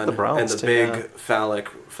Browns, heart like on the Browns and the too, big yeah. phallic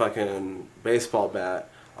fucking baseball bat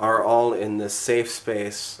are all in this safe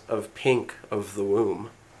space of pink of the womb.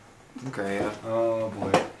 Okay, yeah. Oh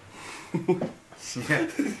boy. yeah.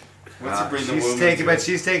 Once you bring the she's womb taking, into but it-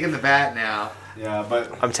 she's taking the bat now. Yeah,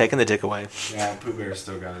 but I'm taking the dick away. yeah, Pooh Bear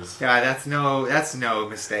still got his... Yeah, that's no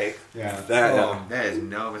mistake. Yeah. That is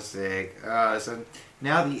no mistake. So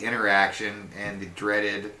now the interaction and the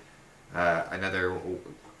dreaded another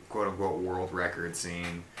quote unquote world record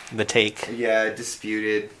scene. The take. Yeah,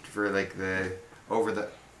 disputed for like the over the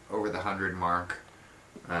 100 mark.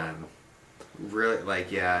 Really,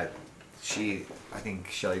 like I think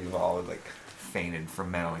Shelley Duvall would like fainted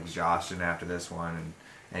from mental exhaustion after this one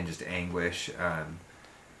and just anguish.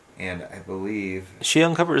 And I believe She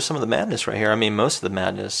uncovers some of the madness right here. I mean, most of the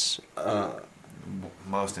madness.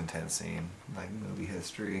 most intense scene, like movie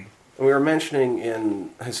history. We were mentioning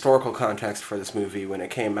in historical context for this movie, when it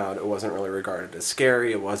came out, it wasn't really regarded as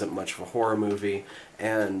scary, it wasn't much of a horror movie,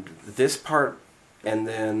 and this part, and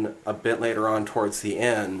then a bit later on towards the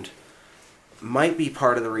end, might be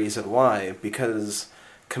part of the reason why, because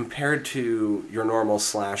compared to your normal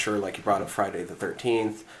slasher, like you brought up Friday the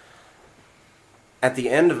 13th, at the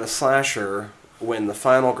end of a slasher, when the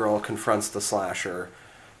final girl confronts the slasher,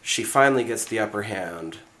 she finally gets the upper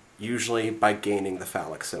hand, usually by gaining the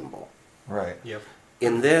phallic symbol. Right. Yep.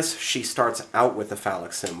 In this, she starts out with the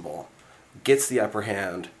phallic symbol, gets the upper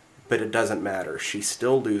hand, but it doesn't matter. She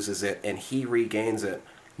still loses it, and he regains it.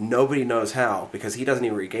 Nobody knows how, because he doesn't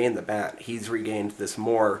even regain the bat. He's regained this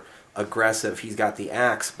more aggressive, he's got the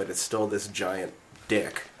axe, but it's still this giant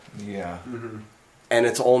dick. Yeah. and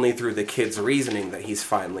it's only through the kid's reasoning that he's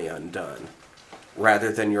finally undone,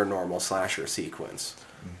 rather than your normal slasher sequence,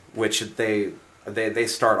 which they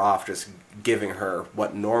start off just giving her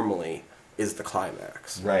what normally is the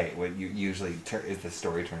climax. Right. What you usually is the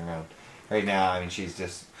story turnaround. Right now, I mean, she's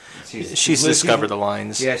discovered the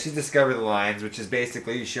lines. Yeah, she's discovered the lines, which is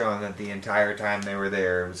basically showing that the entire time they were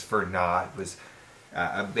there was for naught. Was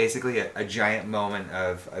basically a giant moment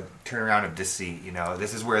of a turnaround of deceit. You know,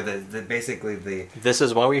 this is where basically the This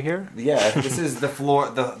is why we're here? this is the floor.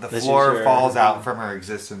 The This floor is your- falls out from her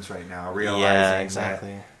existence right now, realizing Yeah,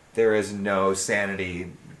 exactly. that there is no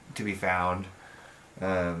sanity to be found.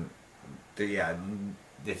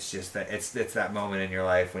 It's just that it's that moment in your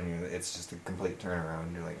life when it's just a complete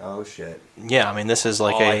turnaround. You're like, oh shit! Yeah, I mean, this is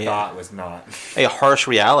like All I thought was not a harsh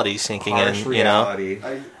reality sinking harsh in, reality.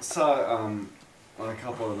 I saw on a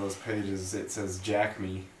couple of those pages it says "Jack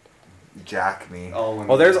me." Jack me.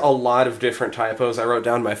 Well, there's a lot of different typos. I wrote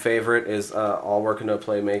down my favorite is all work and no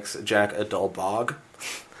play makes Jack a dull bog.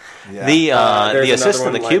 Yeah. There's The another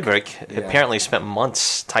assistant one at like- Kubrick apparently spent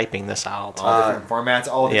months typing this out. all different formats,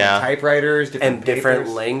 all different yeah. typewriters, different And different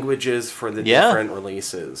papers. languages for the Yeah. different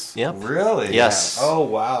releases. Yep. Really? Yes. Yeah. Oh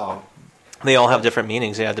wow. They all have different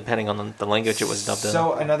meanings, yeah, depending on the language it was dubbed in.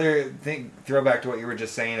 So another thing, throwback to what you were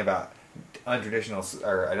just saying about an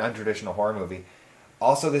untraditional horror movie.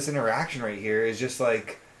 Also, this interaction right here is just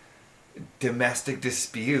like domestic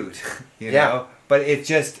dispute, you Yeah. know. But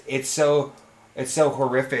it's so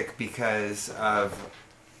horrific because of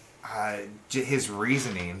his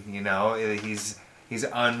reasoning. You know, he's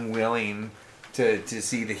unwilling to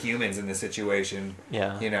see the humans in the situation.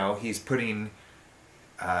 Yeah. You know, he's putting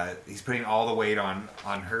all the weight on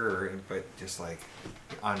her, but just like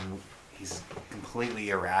he's completely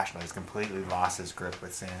irrational. He's completely lost his grip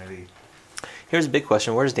with sanity. Here's a big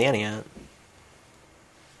question: where's Danny at?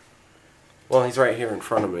 Well, he's right here in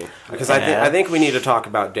front of me. Because Yeah. I think we need to talk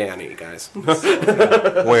about Danny, guys.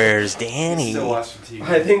 Where's Danny? Still watching TV.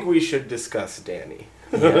 I think we should discuss Danny.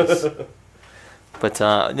 Yes. But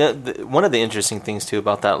one of the interesting things too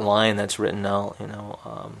about that line that's written out,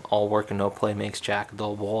 all work and no play makes Jack a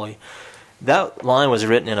dull boy. That line was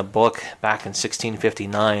written in a book back in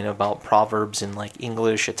 1659 about proverbs in like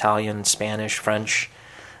English, Italian, Spanish, French.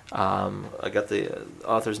 I got the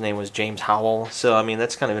author's name was James Howell. So I mean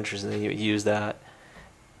that's kind of interesting that you use that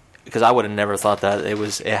because I would have never thought that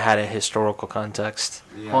it had a historical context.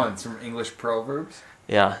 Yeah. Hold on, some English proverbs.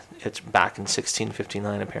 Yeah, it's back in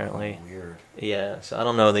 1659 apparently. Weird. Yeah, so I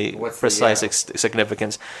don't know the What's the- precise yeah.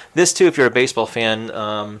 significance. This too, if you're a baseball fan,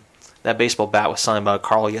 that baseball bat was signed by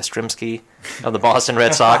Carl Yastrzemski of the Boston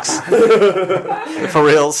Red Sox. For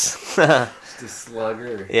reals. Just a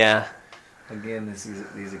slugger. Yeah, Again,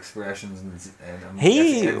 these expressions and I'm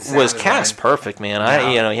he guessing it was sounded cast like- perfect, man. Now-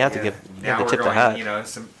 You have to yeah. give Now the we're tip the going, hat. You know,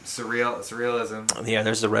 some surrealism. Yeah,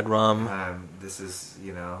 there's the red rum. This is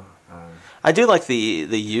I do like the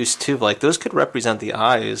use too. Like those could represent the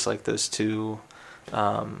eyes, like those two,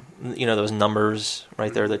 those numbers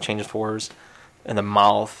right there that change forwards, and the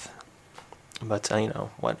mouth. But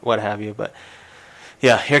what have you. But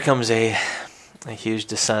yeah, here comes a huge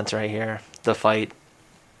descent right here. The fight.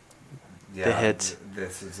 yeah, hit.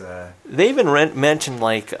 This is They even mentioned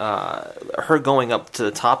like her going up to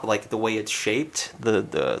the top, like the way it's shaped.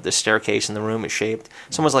 The staircase in the room is shaped.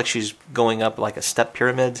 It's almost like she's going up like a step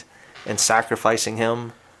pyramid and sacrificing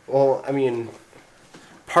him. Well, I mean,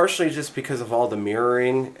 partially just because of all the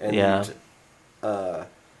mirroring and, Yeah.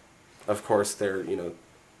 Of course,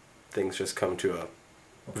 things just come to a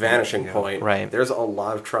vanishing Yeah. point. Right. There's a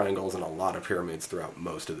lot of triangles and a lot of pyramids throughout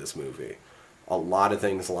most of this movie. A lot of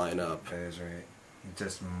things line up. that is right.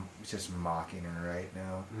 Just mocking her right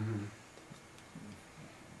now. Mhm.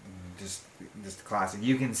 Just classic.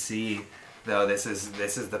 You can see though this is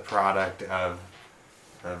the product of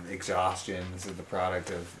exhaustion. This is the product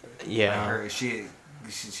of Yeah. her.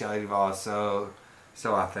 Shelley Duvall is so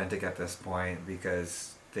authentic at this point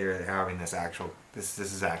because they're having this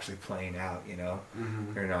is actually playing out. You know,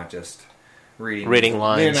 Mhm. they're not just reading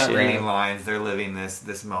lines, They're not yeah. reading lines. They're living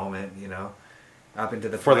this moment. You know, up into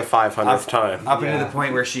the For the point- 500th time. up into Yeah. the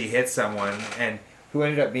point where she hits someone and who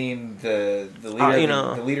ended up being the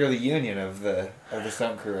leader the leader of the union of the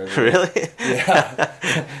stunt crew. Really? Yeah.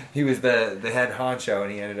 He was the head honcho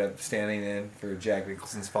and he ended up standing in for Jack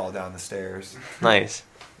Nicholson's fall down the stairs. Nice.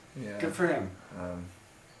 Yeah. Good for him.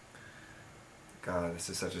 God, this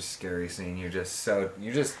is such a scary scene. You're just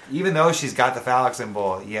even though she's got the phallic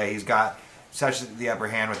symbol, yeah, he's got such the upper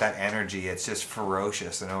hand with that energy. It's just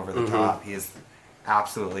ferocious and over the top. He is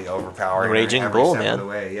absolutely overpowering. Raging every bull, step man. of the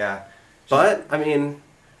way, yeah. But, I mean,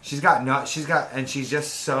 she's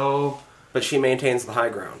just so. But she maintains the high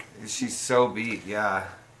ground. She's so beat. Yeah,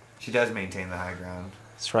 she does maintain the high ground.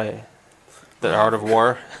 That's right. The art of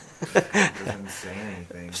war. Doesn't say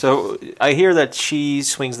anything. So I hear that she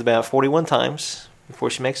swings the bat 41 times before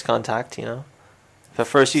she makes contact. If at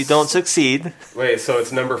first you don't succeed, Wait, so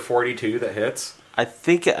it's number 42 that hits? I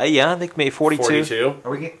think maybe 42. 42?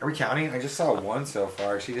 Are we counting? I just saw one so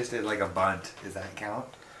far. She just did like a bunt. Does that count?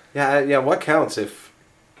 Yeah. What counts if?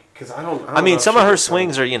 Because I don't. I mean, know some if of she her gets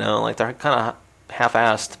swings are like they're kind of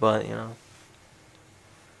half-assed, but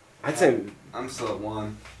I'd say. I'm still at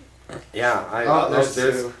 1. Yeah. There's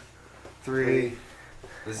there's 2, 3.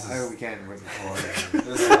 This is. Oh, we can.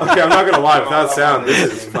 this is Okay, I'm not gonna lie. Without sound,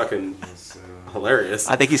 this is fucking hilarious.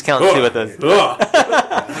 I think he's counting two with it. Ugh.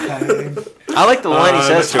 I like the line he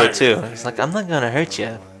says the to it too. timer. He's like, "I'm not gonna hurt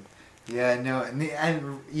you." Yeah, no,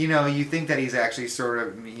 and you think that he's actually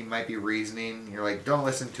he might be reasoning. You're like, don't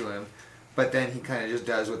listen to him, but then he kind of just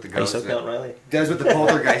does what the Are you ghost so counting, Riley? does what the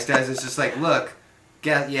poltergeist does. It's just like, look,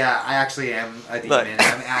 I actually am a demon. Look.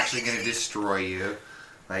 I'm actually going to destroy you.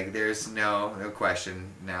 Like, there's no question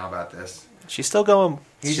now about this. She's still going.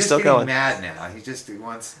 He's She's just still getting going. mad now. He just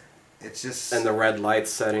wants. It's just And the red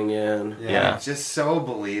light's setting in. Yeah. It's just so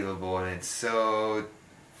believable, and it's so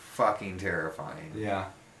fucking terrifying. Yeah.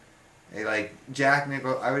 Like Jack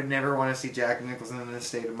Nichol, I would never want to see Jack Nicholson in this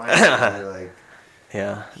state of mind. Like,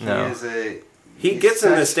 Yeah. he No. is He he's gets in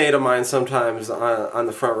such- this state of mind sometimes on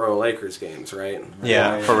the front row of Lakers games, right?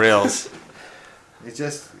 Yeah, for reals. He's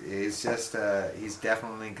he's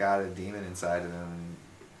definitely got a demon inside of him.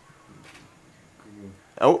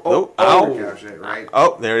 Oh, oh. Capture it, right?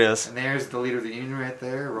 Oh, there it is. And there's the leader of the union right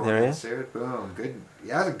there, rolling There he down the is. stairs. Boom, good.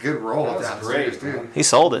 Yeah, that was a good roll That was down the great, stairs too. man. He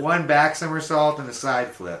sold it. One back somersault and a side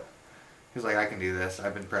flip. He was like, I can do this.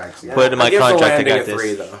 I've been practicing. Put it in my I give the contract, I landing got a this.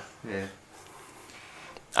 3, though. Yeah.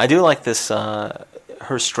 I do like this.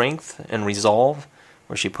 Her strength and resolve,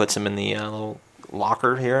 where she puts him in the little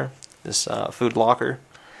locker here, this food locker.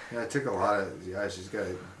 Yeah, it took a lot of. Yeah, she's got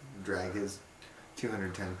to drag his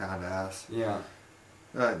 210-pound ass. Yeah.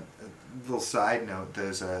 A little side note: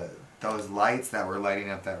 those lights that were lighting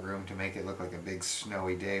up that room to make it look like a big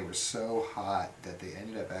snowy day were so hot that they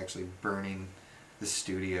ended up actually burning the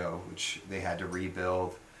studio, which they had to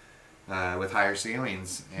rebuild with higher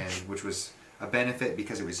ceilings, and which was a benefit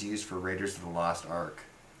because it was used for Raiders of the Lost Ark.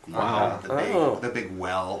 Wow. The big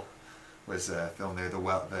well was filmed there. I don't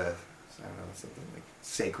know, something like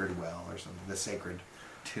Sacred Well or something. The Sacred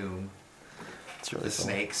Tomb. It's really The cool.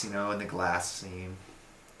 snakes, in the glass scene.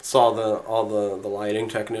 So all the lighting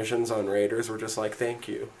technicians on Raiders were just like, thank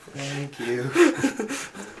you. Thank you.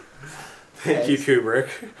 Thank you, Kubrick.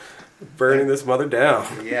 Burning this mother down.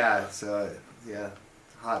 Yeah,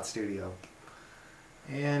 hot studio.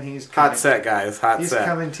 And he's Hot coming, set, guys. Hot He's set.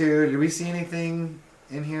 coming too. Did we see anything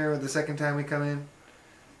in here the second time we come in?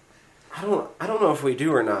 I don't know if we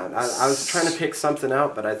do or not. I was trying to pick something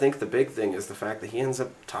out, but I think the big thing is the fact that he ends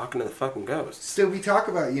up talking to the fucking ghosts. So we talk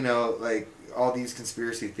about, like all these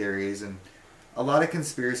conspiracy theories, and a lot of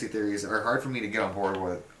conspiracy theories are hard for me to get on board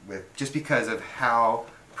with just because of how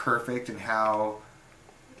perfect and how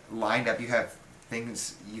lined up you have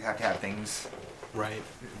to have things Right.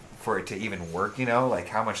 for it to even work, like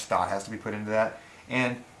how much thought has to be put into that.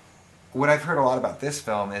 And what I've heard a lot about this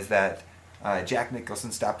film is that Jack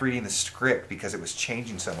Nicholson stopped reading the script because it was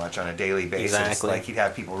changing so much on a daily basis. Exactly. Like he'd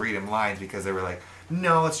have people read him lines because they were like,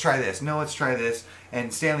 no, let's try this. No, let's try this.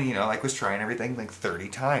 And Stanley, was trying everything like 30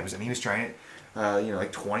 times, and he was trying it,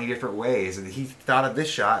 like 20 different ways. And he thought of this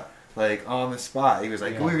shot like on the spot. He was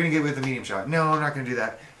like, we're gonna get with the medium shot. No, I'm not gonna do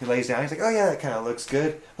that. He lays down. He's like, oh yeah, that kind of looks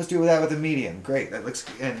good. Let's do that with the medium. Great. That looks.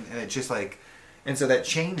 And it's just like, and so that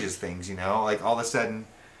changes things. Like all of a sudden,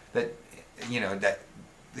 that that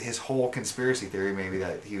his whole conspiracy theory maybe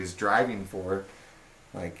that he was driving for,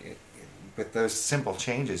 like. With those simple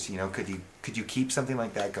changes, could you keep something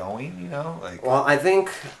like that going? Like. Well, I think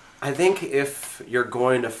if you're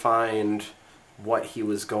going to find what he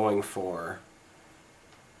was going for,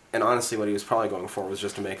 and honestly, what he was probably going for was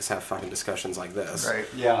just to make us have fucking discussions like this. Right.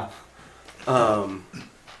 Yeah.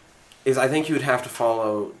 Is I think you would have to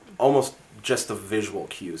follow almost just the visual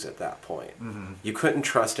cues at that point. Mm-hmm. You couldn't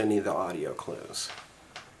trust any of the audio clues.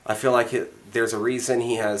 I feel like there's a reason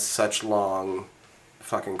he has such long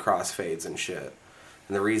fucking crossfades and shit.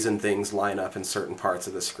 And the reason things line up in certain parts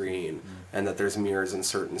of the screen, and that there's mirrors in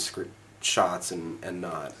certain shots and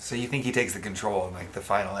not. So you think he takes the control in like the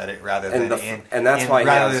final edit rather And than and that's why he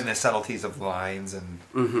rather has- than the subtleties of lines and.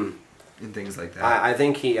 Mm-hmm. and things like that. I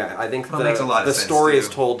think I think Well, it makes a lot of the sense, story too. is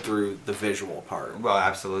told through the visual part. Well,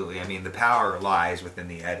 absolutely. I mean, the power lies within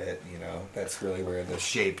the edit. You know, that's really where the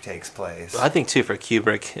shape takes place. I think too for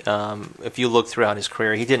Kubrick, if you look throughout his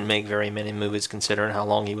career, he didn't make very many movies considering how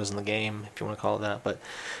long he was in the game, if you want to call it that. But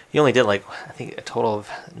he only did like I think a total of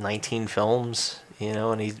 19 films, you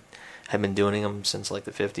know, and he had been doing them since like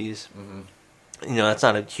the 50s. Mm-hmm. You know, that's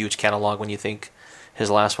not a huge catalog when you think his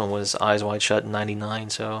last one was Eyes Wide Shut in '99,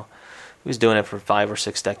 so he was doing it for 5 or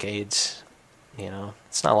 6 decades. You know,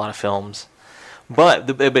 it's not a lot of films.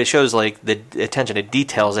 But it shows like the attention to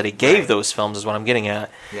details that he gave those films is what I'm getting at.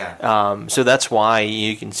 Yeah. So that's why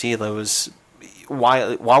you can see those.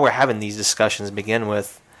 While we're having these discussions to begin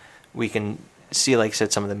with, we can see, like I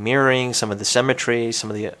said, some of the mirroring, some of the symmetry, some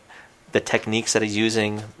of the techniques that he's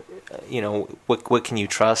using. You know, what can you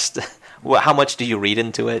trust? How much do you read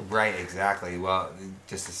into it? Right, exactly. Well,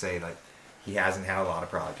 just to say, like, he hasn't had a lot of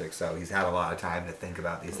projects, so he's had a lot of time to think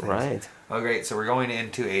about these things. Right. Oh, great. So we're going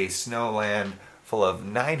into a snowland full of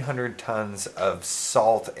 900 tons of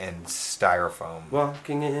salt and styrofoam.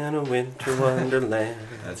 Walking in a winter wonderland.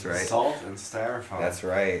 That's right. Salt and styrofoam. That's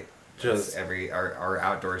right. Just- That's our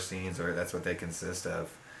outdoor scenes, or that's what they consist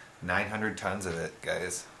of. 900 tons of it,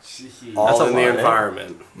 guys. Jeez. All That's a in the lot, eh?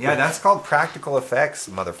 environment. Yeah, that's called practical effects,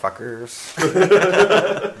 motherfuckers.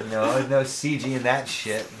 No CG in that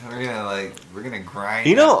shit. We're gonna grind.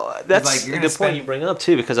 You know, that's Like, you're the gonna point spend- you bring up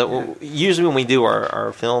too, because usually when we do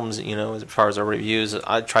our films, you know, as far as our reviews,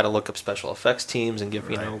 I try to look up special effects teams and give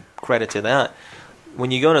Right. you know credit to that.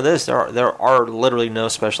 When you go into this, there are literally no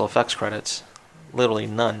special effects credits, literally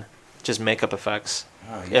none, just makeup effects.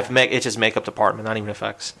 Oh, It's just makeup department, not even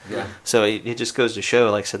effects. Yeah. So it just goes to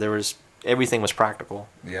show, like I said, everything was practical.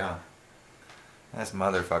 Yeah. This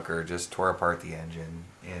motherfucker just tore apart the engine,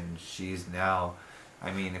 and she's now.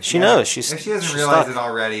 I mean, if She knows, if she's- she hasn't she's realized stuck. it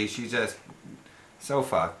already, she's just so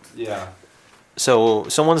fucked. Yeah. So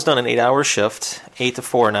someone's done an 8-hour shift, 8 to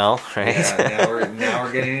 4 now, right? Yeah, now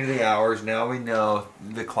we're getting into the hours. Now we know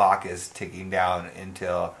the clock is ticking down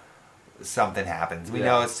until something happens. We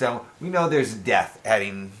Yeah. know there's death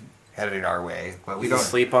heading our way, but we We don't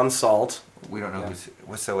sleep on salt. we don't know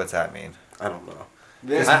Yeah. so what's that mean? I don't know.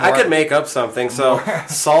 This I could make up something. So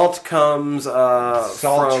salt comes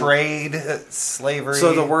Salt from trade, slavery.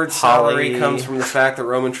 So the word salary Holly. comes from the fact that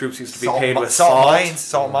Roman troops used to be paid with salt salt.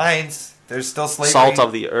 salt mines. There's still slavery. Salt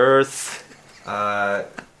of the earth.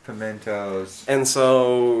 Pimentos. And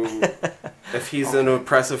so, if he's an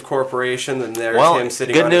oppressive corporation, then there's Well, him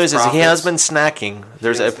sitting good on news his is he has profits. been snacking.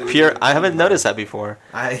 There's a Yes, it pure. is. I haven't noticed that before.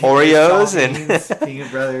 Oreos Oreos and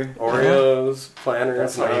peanut butter. Oreos, planners,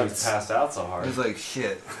 That's why he was nuts. passed out so I hard. was like,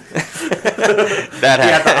 shit. that He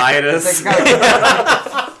had the had It's itis.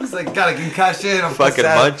 like, he's like, got a concussion. I'm fucking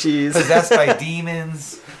possessed, munchies. possessed by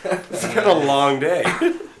demons. It's been a long day.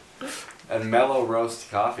 And mellow roast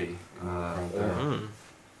coffee. Right there. Mm.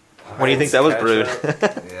 When do you think that was brewed?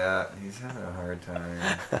 Yeah, he's having a hard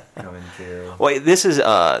time coming to. Well, this is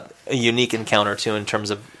a unique encounter too in terms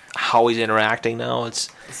of how he's interacting now.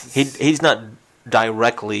 He's not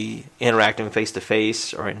directly interacting face to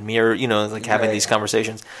face or in mirror, you know, like having Right. these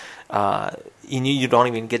conversations. You don't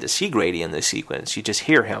even get to see Grady in this sequence. You just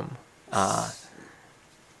hear him. I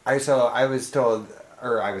was told,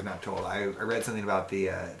 or I was not told. I read something about the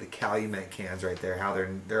Calumet cans right there. How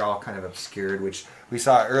they're all kind of obscured, which we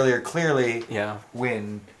saw earlier clearly. Yeah.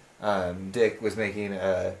 When Dick was making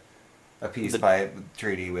a peace pipe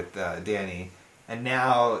treaty with Danny, and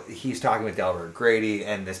now he's talking with Delbert Grady,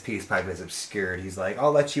 and this peace pipe is obscured. He's like,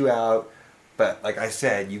 "I'll let you out, but like I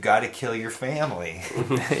said, you got to kill your family."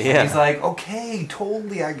 Yeah. He's like, "Okay,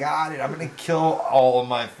 totally, I got it. I'm gonna kill all of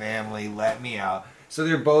my family. Let me out." So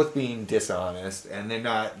they're both being dishonest, and they're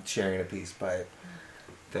not sharing a peace pipe.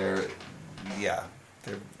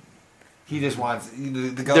 He just wants the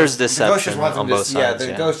ghost. There's the ghost deception just wants him on to, both Yeah, sides,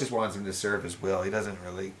 the yeah. ghost just wants him to serve his will. He doesn't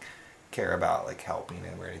really care about like helping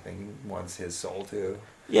him or anything. He wants his soul to.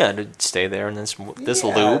 Yeah, to stay there in this Yeah,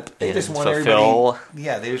 loop they and just want fulfill. everybody.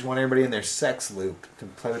 Yeah, they just want everybody in their sex loop to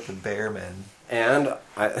play with the bearmen. And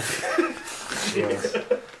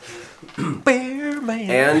Bear man.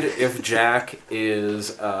 and if Jack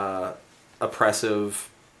is oppressive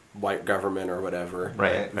white government or whatever,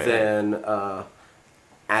 Right. then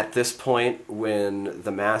at this point, when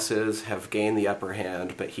the masses have gained the upper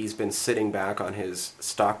hand, but he's been sitting back on his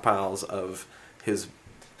stockpiles of his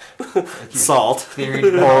salt.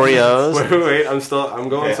 Oreos. Wait, I'm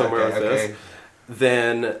going somewhere with okay. this.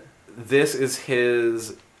 Then this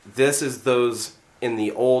is those in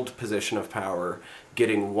the old position of power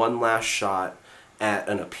getting one last shot at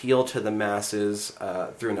an appeal to the masses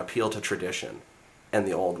through an appeal to tradition and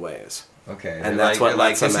the old ways. Okay, And they're that's what they're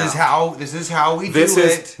lets them this is how we This do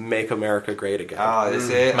is it. Make America Great Again. Oh, this is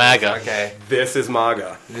it. MAGA. Okay, This is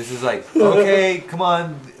MAGA. this is like okay. Come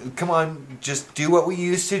on. Just do what we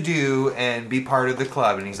used to do and be part of the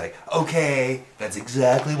club. And he's like, okay, that's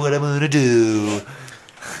exactly what I'm gonna do.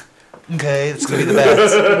 Okay, it's gonna be the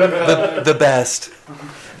best. the best.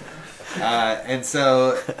 And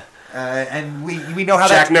so, and we know how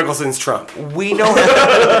Jack that Nicholson's Trump. we know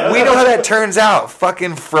how that turns out.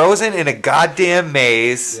 Fucking frozen in a goddamn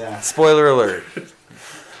maze. Yeah. Spoiler alert.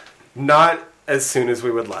 Not as soon as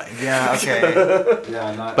we would like. Yeah. Okay.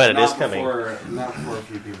 Yeah, not. But it not is coming. Not before a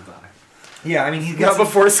few people die. Yeah. I mean, he Not gets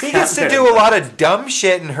before he gets to Scatman. do a lot of dumb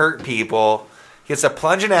shit and hurt people. He gets to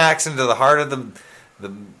plunge an axe into the heart of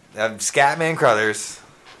the Scatman Crothers.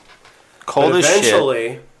 Cold But as shit.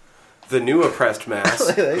 eventually, the new oppressed mass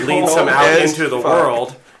leads him out as into the fuck.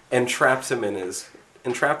 world and traps him in it.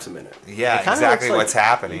 Yeah, It kinda exactly looks like what's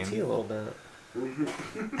happening. E.T. a little bit.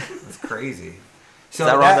 It's crazy. So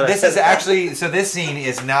that wrong that I this said is actually this scene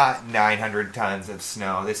is not 900 tons of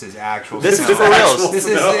snow. This is actual. This snow. is for reals. This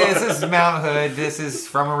is Mount Hood. This is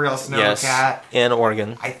from a real snow Yes, cat. in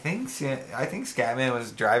Oregon. I think Scatman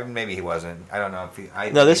was driving. Maybe he wasn't. I don't know if he.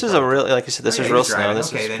 No, this is a real, like you said, this Oh, is yeah, real he was snow. driving.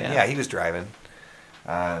 This okay, is, then yeah, he was driving.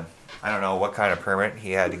 I don't know what kind of permit he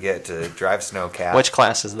had to get to drive snowcat. Which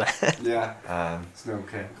class is that? Yeah. Snow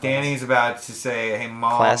okay. Danny's about to say, "Hey,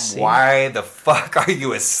 Mom, Class C. why the fuck are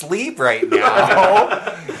you asleep right now?"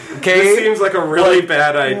 Okay, This seems like a really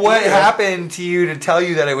bad idea. what happened to you to tell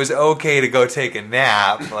you that it was okay to go take a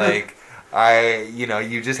nap? Like,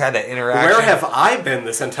 you just had that interaction. Where have I been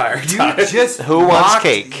this entire you time? just Who wants locked-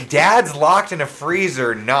 cake? Dad's locked in a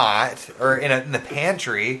freezer, or in the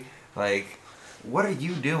pantry. Like, what are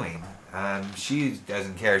you doing? She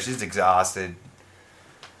doesn't care. She's exhausted.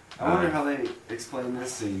 I wonder how they explain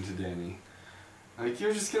this scene to Danny. Like,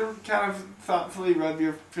 you're just gonna kind of thoughtfully rub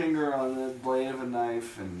your finger on the blade of a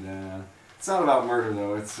knife, and it's not about murder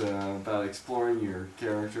though. It's about exploring your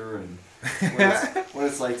character and what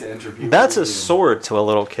it's like to enter people. That's a sword to a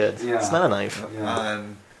little kid. Yeah. It's not a knife. Yeah.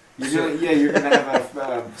 You're gonna have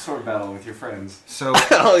a sword battle with your friends. So,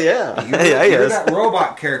 Oh, yeah. Yeah, you're yes. that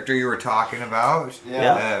robot character you were talking about.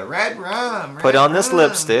 Yeah. Red rum. Put red on this rum.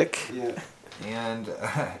 lipstick. Yeah. And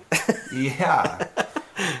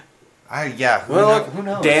yeah, Who Well, knows? Who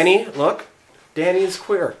knows? Danny is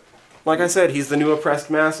queer. Like I said, he's the new oppressed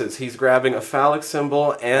masses. He's grabbing a phallic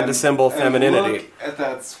symbol and a symbol of femininity. Look at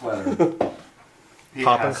that sweater. He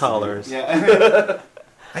Popping has to be. collars. Yeah.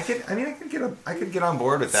 I could get on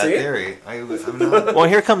board with that See? theory. I'm not. Well,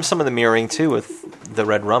 here comes some of the mirroring, too, with the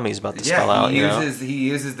red rum he's about to spell out. he You know?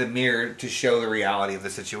 uses the mirror to show the reality of the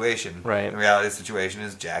situation. Right. The reality of the situation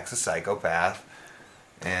is Jack's a psychopath,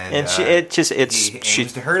 and And he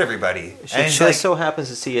aims to hurt everybody. She And just he's like, so happens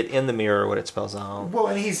to see it in the mirror what it spells out. well,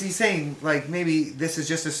 and he's saying like maybe this is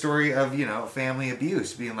just a story of family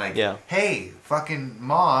abuse, being like, Yeah. hey, fucking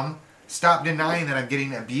mom, stop denying that I'm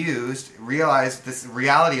getting abused. Realize this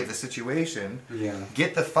reality of the situation. Yeah.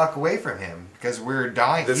 Get the fuck away from him because we're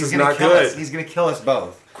dying. This He's is gonna not kill good. us. He's gonna kill us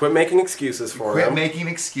both. Quit making excuses for Quit him. making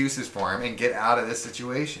excuses for him and get out of this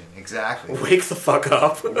situation. Exactly. Wake the fuck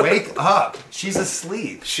up. Wake up. She's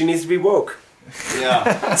asleep. She needs to be woke.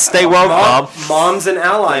 Yeah. Stay woke, Mom. Mom's an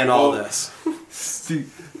ally in all this.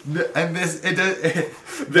 And this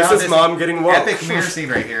This is mom getting woke. Epic mirror scene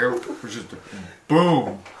right here. Which is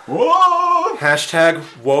boom. Whoa! Hashtag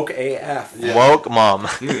woke AF. Yeah. Woke Mom.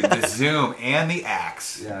 Dude, the zoom and the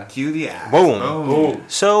axe. Yeah. Cue the axe. Boom. Boom.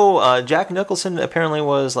 So, Jack Nicholson apparently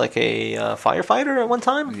was like a firefighter at one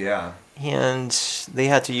time. Yeah. And they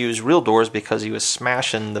had to use real doors because he was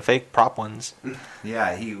smashing the fake prop ones.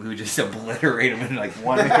 Yeah, he would just obliterate them in like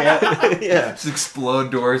one hit. Yeah. Just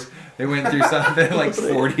explode doors. They went through something like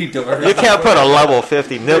 40 doors. You can't put a level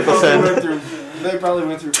 50 Nicholson. They probably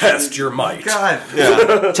went through Test your might. God.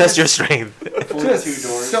 Yeah. Test your strength. 42 Just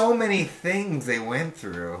doors. so many things they went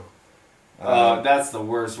through. That's the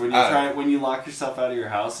worst. When Uh, when you lock yourself out of your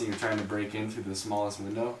house and you're trying to break in through the smallest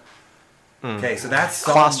window. Okay, so that's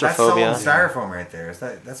Claustrophobia. That's styrofoam right there.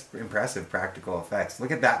 That's impressive practical effects. Look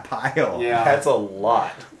at that pile. Yeah. That's a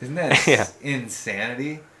lot. Isn't that Yeah.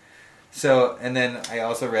 insanity? So, and then I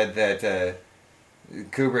also read that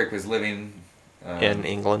Kubrick was living In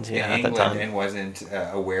England, in yeah, at England the time. and wasn't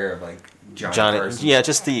aware of like Johnny Johnny, Carson. yeah,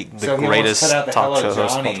 just the So he almost greatest put out the talk Hello, show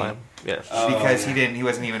host of all Johnny. time. Yeah. because yeah. he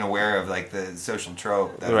wasn't even aware of like the social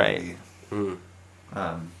trope that Right. would be.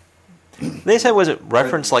 They said, was it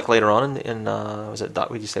referenced like later on in was it,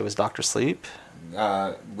 would you say it was Doctor Sleep?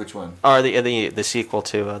 Which one? Or the sequel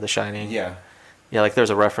to The Shining? Yeah. Yeah, like there's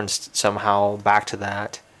a reference somehow back to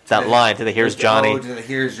that. that line to the "Here's Johnny." Oh, to the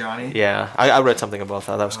 "Here's Johnny." Yeah, I read something about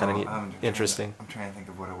that. That was kind Oh, of interesting. I'm trying to think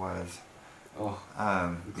of what it was. Oh,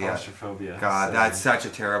 Yeah. claustrophobia. God, So- that's such a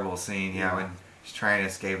terrible scene. Yeah, Yeah. when she's trying to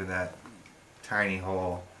escape in that tiny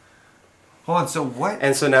hole. Hold on. So what?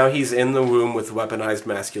 And so now he's in the womb with weaponized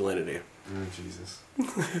masculinity. Oh, Jesus.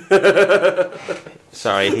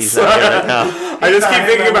 Sorry, he's not here right now. I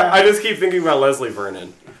just keep thinking about Leslie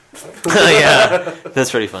Vernon. Yeah,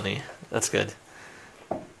 that's pretty funny. That's good.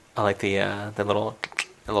 I like the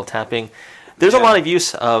little tapping. There's a Yeah. lot of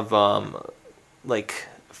use of like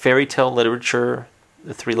fairy tale literature,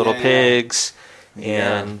 the Three Little Yeah, yeah. Pigs,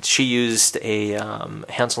 Yeah. and she used a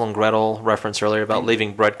Hansel and Gretel reference earlier about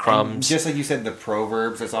leaving breadcrumbs. Just like you said, the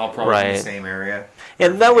proverbs. It's all probably in Right. the same area.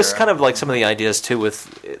 And that was Era. kind of like some of the ideas too,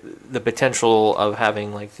 with the potential of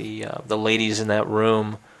having like the ladies in that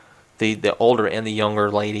room, the older and the younger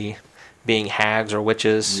lady, being hags or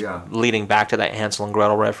witches, Yeah. leading back to that Hansel and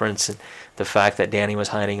Gretel reference, and the fact that Danny was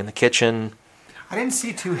hiding in the kitchen. I didn't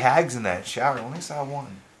see two hags in that shower. I only saw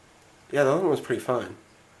one. Yeah, the other one was pretty fun.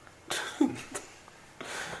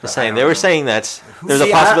 They were saying that there's a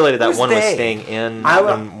See, possibility that who's one was they? staying in. I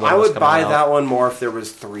when one was would coming buy out. that one more if there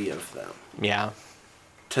was 3 of them. Yeah,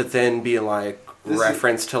 To then be like This is-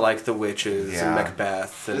 reference to like the witches Yeah. and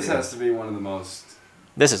Macbeth. And This has to be one of the most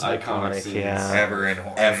this is iconic iconic. scenes. Yeah, Ever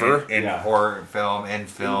Ever? in Yeah. horror film, in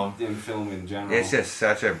film. in film in general. It's just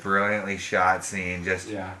such a brilliantly shot scene. Just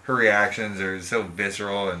Yeah. her reactions are so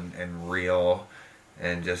visceral and real,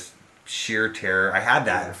 and just sheer terror. I had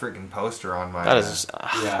that freaking poster on my. that is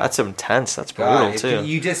Yeah. that's intense. That's God, brutal it, too.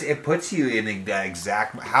 you just it puts you in that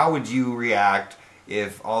exact. How would you react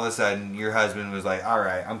if all of a sudden your husband was like, "All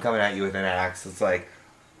right, I'm coming at you with an axe"? It's like,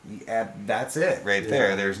 yeah, that's it right there.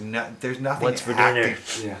 Yeah. There's nothing. What's for acting. dinner?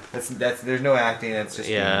 Yeah. That's there's no acting. It's just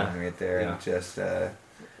Yeah. human right there, Yeah. and just. It's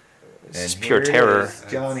And just pure here it terror. is,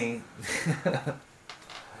 Johnny.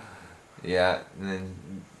 Yeah, and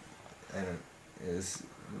then is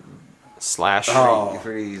Slash. Oh.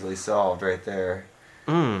 pretty easily solved right there.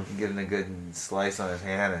 Mm. Getting a good slice on his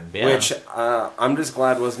hand, and Yeah. Which I'm just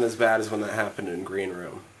glad wasn't as bad as when that happened in Green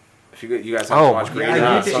Room. If you guys have Oh, to watch Green Room,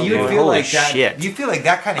 yeah, at some you'd point. feel Holy like that. shit. You feel like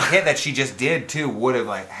that kind of hit that she just did too would have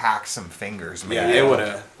like hacked some fingers. yeah, Maybe. it would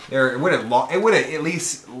have. Or it would have. It would have at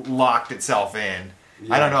least locked itself in.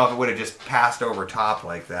 I don't know if it would have just passed over top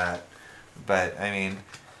like that, but I mean,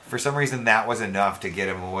 for some reason that was enough to get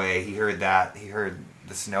him away. He heard that. He heard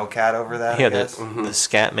the snowcat over that. Yeah, I guess. the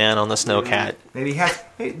scat man on the snowcat. Maybe he has.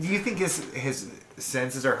 Hey, do you think his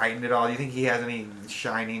senses are heightened at all? Do you think he has any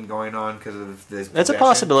shining going on because of this? It's a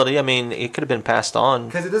possibility. I mean, it could have been passed on.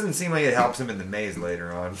 Because it doesn't seem like it helps him in the maze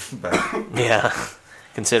later on, but Yeah,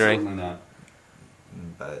 considering. Certainly not.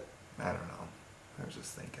 I don't know. I was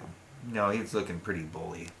just thinking. No, he's looking pretty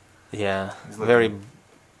bully. Yeah, He's looking- very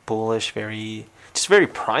bullish, just very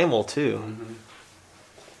primal too. Mm-hmm.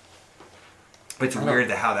 But it's weird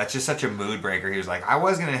that how that's just such a mood breaker. He was like, I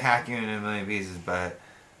was gonna hack you in a million pieces, but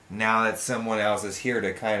now that someone else is here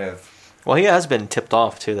to kind of Well, he has been tipped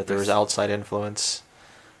off too that there was outside influence.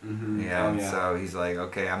 Mm-hmm. yeah. Oh, and yeah. So he's like,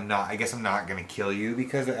 okay, I guess I'm not gonna kill you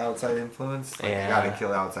because of outside influence. Like, Yeah. I gotta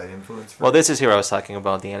kill outside influence. Well, this is here I was talking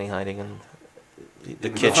about Danny hiding in the The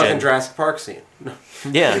fucking kitchen. Jurassic Park scene.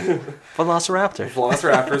 Yeah, Velociraptor.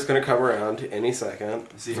 Velociraptor's going to come around any second.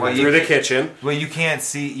 See, Well, Through the kitchen. Well, you can't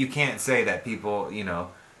say that people,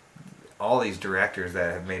 all these directors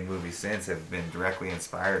that have made movies since have been directly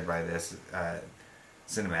inspired by this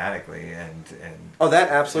cinematically and Oh, that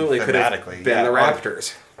absolutely could have Thematically, been yeah. the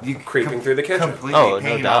Raptors. you Creeping through the kitchen. completely Oh, no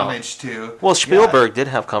paying doubt. homage to. Well, Spielberg did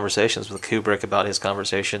have conversations with Kubrick about his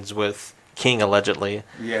conversations with King, allegedly.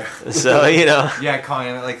 Yeah. So, Yeah, calling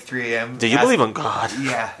him at like 3 a.m. do you believe in God?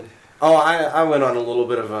 Yeah. Oh, I went on a little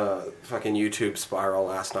bit of a fucking YouTube spiral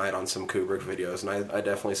last night on some Kubrick videos, and I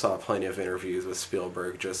definitely saw plenty of interviews with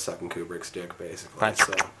Spielberg just sucking Kubrick's dick, basically. Right.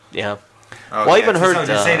 So. Yeah. Oh, Well, I yeah. even heard, So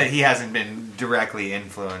to say that he hasn't been directly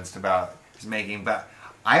influenced about his making, but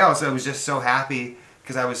I also was just so happy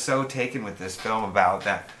because I was so taken with this film about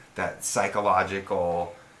that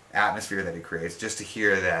psychological atmosphere that it creates. Just to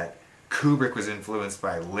hear that Kubrick was influenced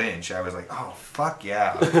by Lynch, I was like, oh fuck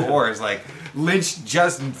yeah, of course. Like Lynch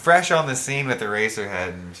just fresh on the scene with Eraserhead,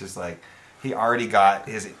 and just like he already got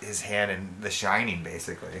his hand in The Shining,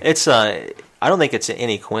 basically. It's I don't think it's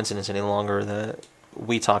any coincidence any longer that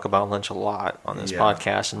we talk about Lynch a lot on this Yeah.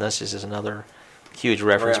 podcast, and this is just another huge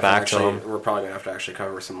reference back to him. We're probably going to have to actually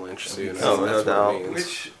cover some Lynch soon. Oh, no That's what doubt. it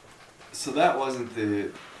means. So that wasn't the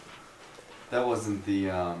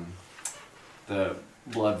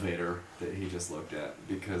Blood Vader that he just looked at,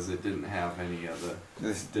 because it didn't have any of the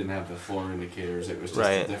didn't have the floor indicators. It was just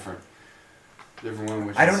Right. a different Different one,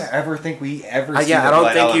 which I don't is- ever think we ever see yeah, the I don't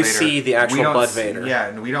blood think you elevator. see the actual We don't Blood see- Vader. Yeah,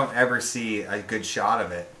 and we don't ever see a good shot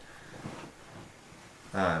of it.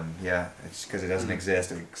 Yeah, it's because it doesn't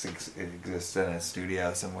exist. It exists in a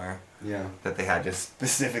studio somewhere Yeah. that they had just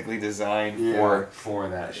specifically designed For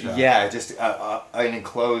that shot. Yeah, just an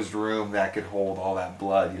enclosed room that could hold all that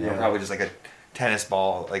blood. You know, Yeah. probably just like a tennis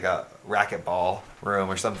ball, like a racquetball room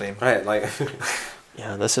or something. Right, like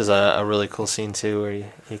Yeah, this is a really cool scene too, where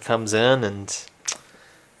he comes in and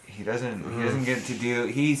He doesn't get to do.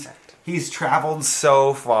 He's traveled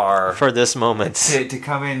so far for this moment, to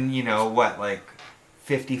come in. You know what, like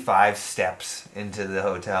 55 steps into the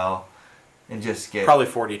hotel and just get probably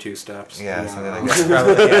 42 steps. yeah, Yeah. something like that.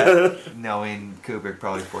 Probably, yeah. Knowing Kubrick,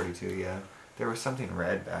 probably 42. Yeah, there was something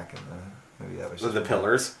red back in the maybe that was The just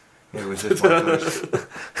pillars. It was just one push.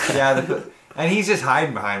 Yeah, and he's just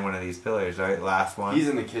hiding behind one of these pillars, right? Last one. He's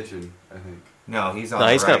in the kitchen, I think. No, he's on no,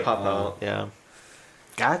 the he's right. gonna pop out. Yeah,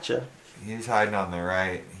 gotcha. He's hiding on the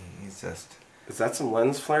right. He's just. Is that some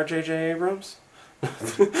lens flare, J.J. Abrams?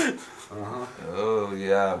 Uh-huh. Oh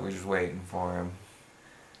yeah, we're just waiting for him.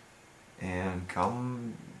 And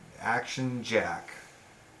come, Action Jack.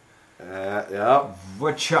 Yep.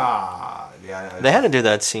 Wacha. Yeah. They had to do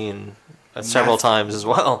that scene several times as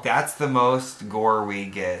well. That's the most gore we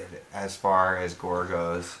get as far as gore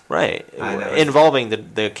goes. Right, I know. involving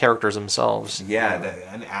the characters themselves. Yeah,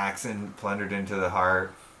 an axe plundered into the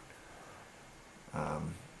heart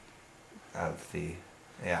of the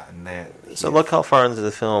and that. So look how far into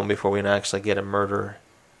the film before we can actually get a murder.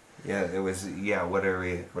 Yeah, it was. Yeah, what are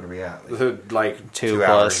we at? Like 2 2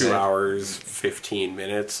 plus. 2 hours, 15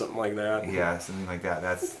 minutes, something like that. Yeah, something like that.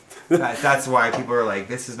 That's why people are like,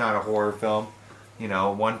 this is not a horror film. You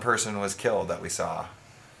know, one person was killed that we saw.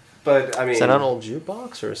 But, I mean... Is that an old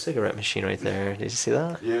jukebox or a cigarette machine right there? Did you see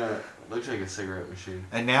that? Yeah, looks like a cigarette machine.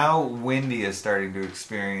 And now Wendy is starting to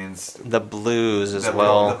experience The blues as the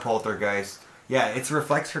well. poltergeist. Yeah, it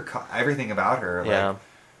reflects everything about her. Like, Yeah.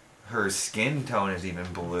 her skin tone is even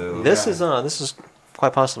blue. This is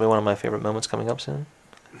quite possibly one of my favorite moments coming up soon.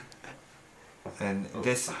 And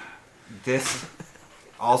this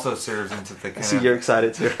also serves into the kind See, of you're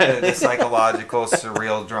excited too. the psychological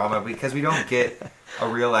surreal drama because we don't get a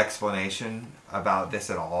real explanation about this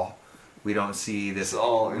at all. We don't see this. It's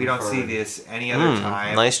all We don't see inferred. this any other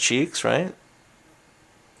time. Nice cheeks, right?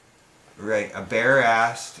 Right, a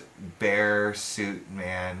bare-assed, bare suit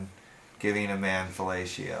man giving a man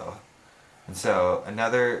fellatio. And so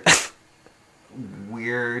another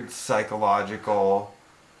weird psychological,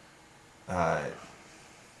 I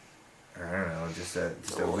don't know, just a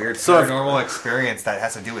weird So if- paranormal experience that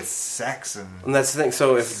has to do with sex and And that's the thing.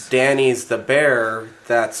 So if Danny's the bear,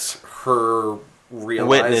 that's her realizing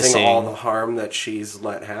Witnessing. all the harm that she's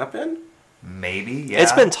let happen? maybe, yeah.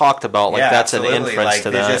 It's been talked about, like Yeah, that's an absolutely. inference like, to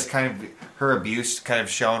there's that. just kind of her abuse kind of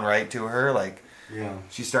shown right to her, like Yeah.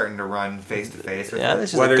 she's starting to run face to face with Yeah, it.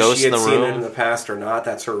 this is Whether a ghost she in had the seen it in room. the past or not,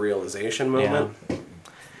 that's her realization moment.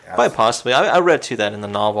 Quite possibly. I read too that in the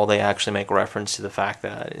novel they actually make reference to the fact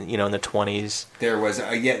that in the 20s. There was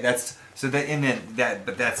that's so that in that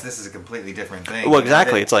but this is a completely different thing. Well,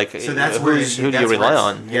 exactly. It's like, so that's who where do you that's rely where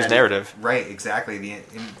on? Whose narrative? Right, exactly.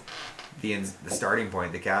 The starting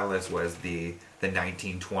point, the catalyst was the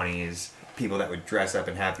 1920s people that would dress up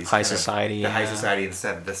and have these High kind of- society, the high yeah. society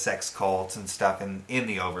instead of the sex cults and stuff in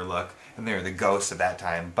the Overlook, and they're the ghosts of that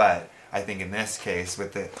time. But I think in this case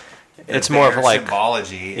with the It's more of bear like-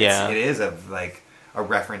 symbology. yeah. It is of like a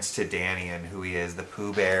reference to Danny and who he is, the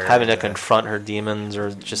Pooh Bear, Having to the- confront her demons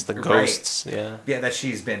or just the Right. ghosts. Yeah. yeah, that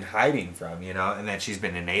she's been hiding from, and that she's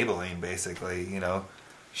been enabling, basically,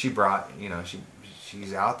 She brought,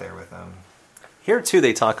 she's out there with them. Here too,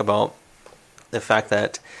 they talk about the fact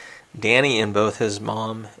that Danny and both his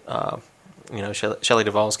mom, Shelley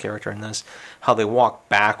Duvall's character in this, how they walk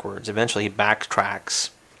backwards. Eventually, he backtracks,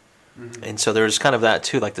 and so there's kind of that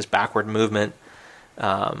too, like this backward movement,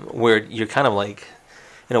 where you're kind of like,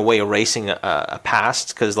 in a way, erasing a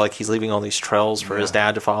past because like he's leaving all these trails for his Yeah.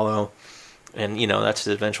 dad to follow. And that's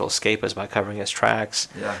his eventual escape is by covering his tracks.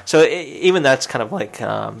 Yeah. So even that's kind of like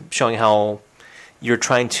showing how you're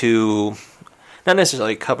trying to not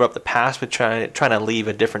necessarily cover up the past, but trying to leave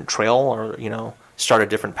a different trail or start a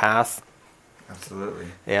different path. Absolutely.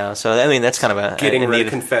 Yeah. So I mean that's kind of a Getting rid neat- of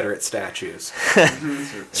Confederate statues.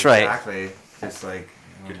 That's right. Exactly. Just like,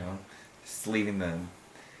 just leaving them.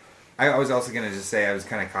 I was also going to just say I was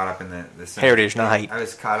kind of caught up in the Heritage Night. I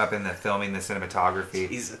was caught up in the filming, the cinematography,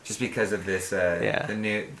 Jesus. just because of this. Yeah.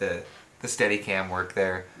 The Steadicam work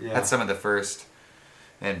there. Yeah. That's some of the first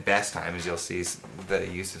and best times you'll see the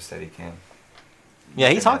use of Steadicam. Yeah,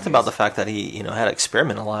 he within talked that about the music. fact that he had to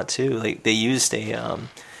experiment a lot too. Like they used an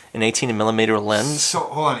 18mm lens. So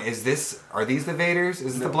hold on, are these the Vaders?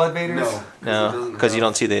 Is it the Blood Vaders? No, because you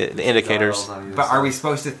don't see the indicators. But are we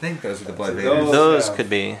supposed to think those are the Blood So Vaders? Those Yeah. could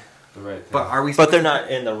be, The right But thing. are we? but supposed they're to not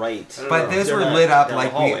in the right. But those They're were not lit up down the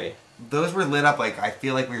like hallway. Those were lit up like I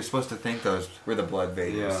feel like we were supposed to think those were the Blood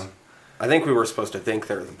Vaders. Yeah. I think we were supposed to think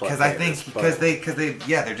they're the blood. Because I think Vaders, because they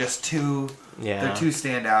they're just too Yeah. they're too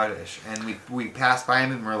standoutish, and we passed by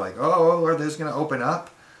them and we're like, oh, are those gonna open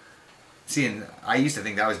up? See, and I used to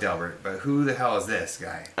think that was Delbert, but who the hell is this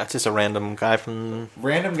guy? That's just a random guy from.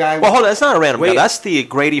 Random guy. Well, hold on, that's not a random guy. Wait. That's the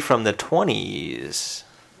Grady from the 20s.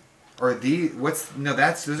 Or those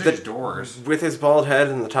are The- just doors. with his bald head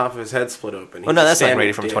and the top of his head split open. Oh no, He's a that's not standing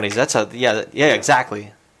Grady from dick. 20s. That's yeah,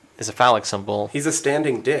 exactly. It's a phallic symbol. He's a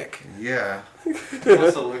standing dick. Yeah. He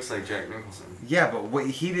also looks like Jack Nicholson. Yeah, but what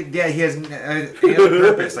he did, yeah, he has another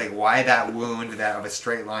purpose. Like, why that wound that of a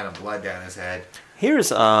straight line of blood down his head?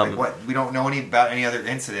 Here's Like, what we don't know about any other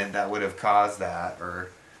incident that would have caused that, or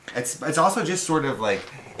it's also just sort of like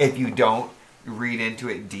if you don't read into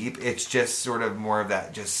it deep, it's just sort of more of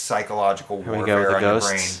that just psychological Here we go with warfare the on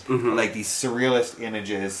ghosts. your brain, like these surrealist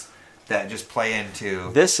images that just play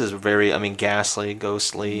into this is very, ghastly,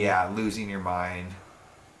 ghostly. yeah, losing your mind.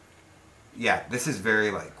 Yeah, this is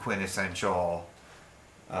very like quintessential.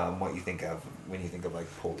 What you think of when you think of like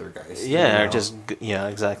poltergeist? Yeah, you or know? just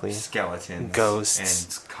exactly. Skeletons,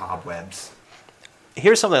 Ghosts. and cobwebs.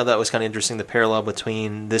 Here's something I thought was kind of interesting: the parallel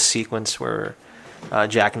between this sequence where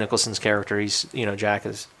Jack Nicholson's character, Jack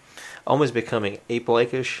is almost becoming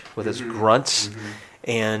ape-like-ish with his grunts,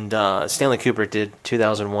 and Stanley Kubrick did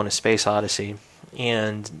 2001: A Space Odyssey,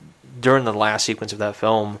 and during the last sequence of that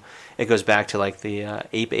film, it goes back to like the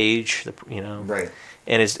ape age, Right.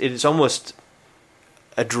 and it's almost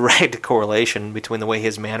a direct correlation between the way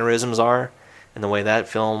his mannerisms are and the way that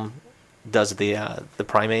film does the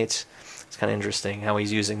primates. It's kind of interesting how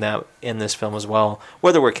he's using that in this film as well,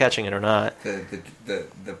 whether we're catching it or not. The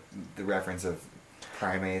reference of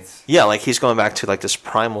primates. Yeah, like he's going back to like this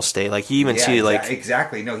primal state. Like you even Yeah, see like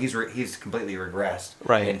exactly. No, he's completely regressed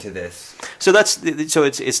Right. into this so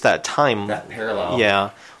it's that time. that parallel. Yeah,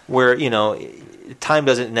 where time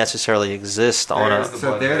doesn't necessarily exist on There's a. the So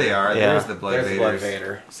Blood there they Vader. are. Yeah. There's the Blood There's the Blood Vaders.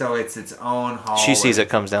 Vader. So it's its own hallway. She sees it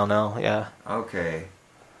comes down now. Yeah. Okay.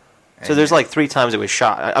 So And- there's like 3 times it was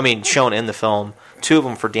shot. I mean, shown in the film. 2 of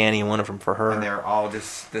them for Danny and 1 of them for her. and they're all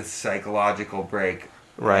just the psychological break,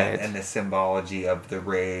 Right. And the symbology of the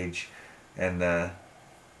rage, and the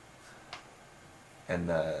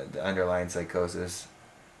underlying psychosis.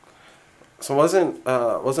 So wasn't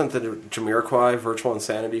the Jamiroquai Virtual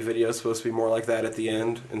Insanity video supposed to be more like that at the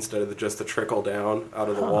end instead of just the trickle down out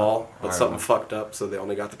of the wall, I but don't something know. fucked up, so they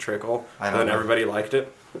only got the trickle, I and don't then know. everybody liked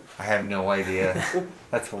it. I have no idea.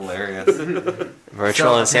 That's hilarious.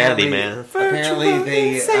 Virtual So insanity, apparently- man. Apparently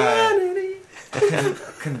they Insanity.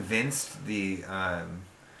 convinced the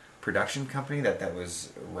production company that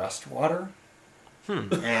was rust water. And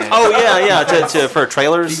Oh yeah, for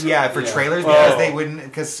trailers. yeah, for Yeah. trailers because Oh. they wouldn't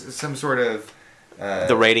because some sort of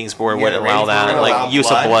The ratings board yeah, wouldn't the allow ratings board that, would like allow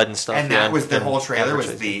use of blood and stuff. And yeah. that was their whole trailer was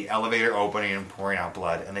Advertising. the elevator opening and pouring out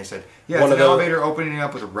blood. And they said, yeah, One it's of an those- elevator opening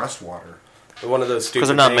up with rust water. One of those stupid because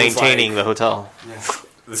they're not things, maintaining like, the hotel.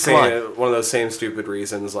 the same, one of those same stupid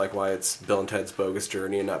reasons like why it's Bill and Ted's Bogus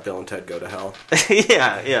Journey and not Bill and Ted Go to Hell.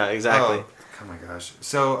 yeah, exactly. Oh my gosh.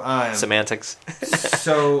 So Semantics.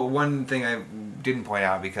 so one thing I didn't point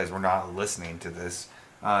out because we're not listening to this,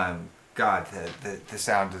 God, the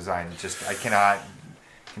sound design just I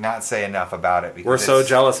cannot say enough about it because We're so it's-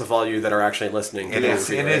 jealous of all you that are actually listening to It the is.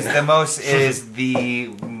 movie It right is now. the most. It is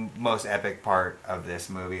the most epic part of this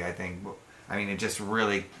movie. I think. I mean, it just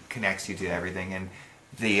really connects you to everything, and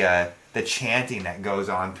the chanting that goes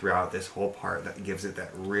on throughout this whole part that gives it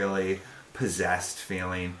that really possessed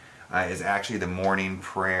feeling is actually the morning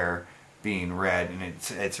prayer being read, and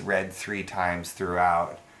it's read 3 times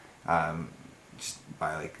throughout, just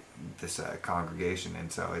by like this congregation,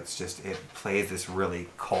 and so it's just it plays this really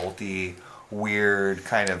culty, weird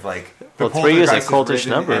kind of like. Well, the 3 is a Poltergeist cultish written,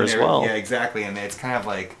 number and as they're- well. Yeah, exactly, and it's kind of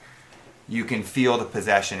like you can feel the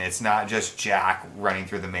possession. It's not just Jack running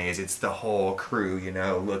through the maze; it's the whole crew,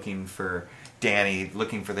 looking for Danny,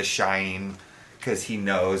 looking for the Shining, because he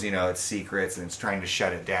knows, it's secrets and it's trying to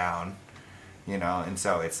shut it down, and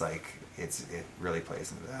so it's like it really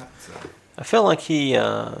plays into that. So I feel like he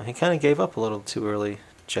kind of gave up a little too early,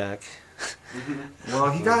 Jack.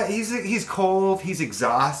 Well, he's cold, he's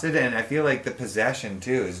exhausted, and I feel like the possession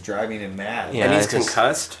too is driving him mad. Yeah, and he's it's just-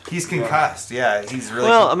 concussed. He's concussed. Yeah, he's really.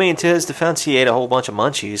 Well, I mean, to his defense, he ate a whole bunch of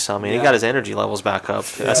munchies, so I mean, he got his energy levels back up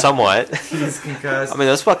somewhat. he's concussed. I mean,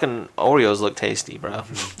 those fucking Oreos look tasty, bro.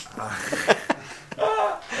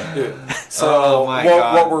 So Oh my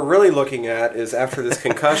God. what we're really looking at is after this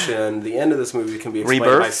concussion, the end of this movie can be explained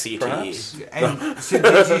Rebirth, by CTE. perhaps? And so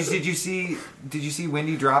did you see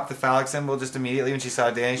Wendy drop the phallic symbol just immediately when she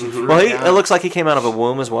saw Danny? She threw Well, it down. it looks like he came out of a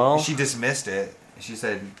womb as well. She dismissed it. She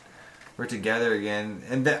said, "We're together again."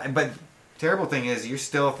 And but terrible thing is, you're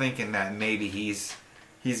still thinking that maybe he's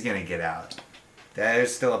gonna get out.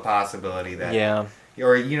 There's still a possibility that Yeah.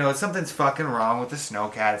 or something's fucking wrong with the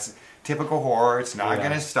snowcat. It's typical horror. It's not Yeah.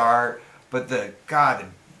 gonna start. But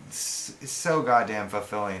it's so goddamn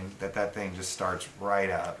fulfilling that thing just starts right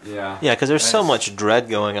up. Yeah. Yeah, because there's so That's- much dread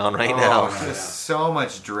going on right Oh, now. just so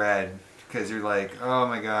much dread because you're like, oh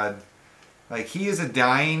my god, like he's a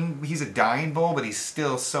dying bull, but he's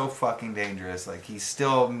still so fucking dangerous. Like he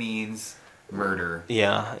still means murder.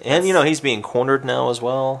 Yeah, and he's being cornered now as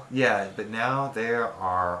well. Yeah, but now they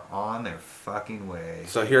are on their fucking way.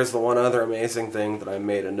 So here's the one other amazing thing that I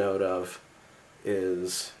made a note of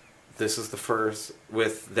is this is the first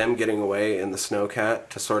with them getting away in the snowcat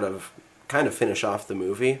to sort of kind of finish off the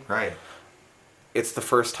movie. Right. It's the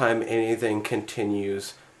first time anything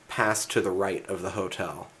continues past to the right of the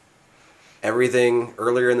hotel. Everything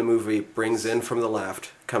earlier in the movie brings in from the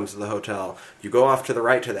left, comes to the hotel. You go off to the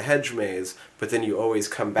right to the hedge maze, but then you always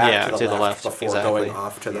come back to the left before exactly. going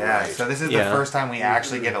off to the Yeah. right. So this is the first time we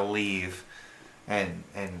actually get to leave, and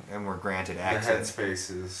we're granted The access. headspace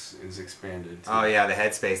is expanded. Too. Oh yeah, the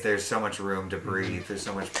headspace. There's so much room to breathe. There's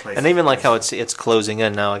so much place. And even like how it's closing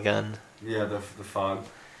in now again. Yeah, the fog.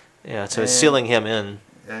 Yeah, so it's sealing him in.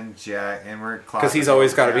 and Jack and we're Because he's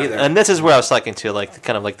always got to be there. And this is where I was liking to, like,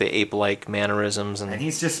 kind of like the ape-like mannerisms, and And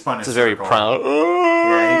he's just spun a this is circle. very proud.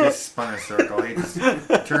 Yeah, he just spun a circle. He just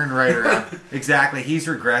turned right around. Exactly. He's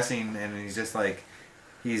regressing, and he's just like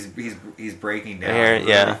he's breaking down Here, really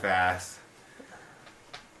yeah. fast.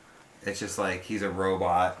 It's just like he's a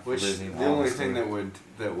robot. Which losing the all only his thing food.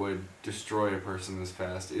 that would destroy a person this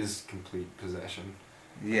fast is complete possession.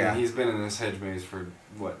 Yeah, I mean, he's been in this hedge maze for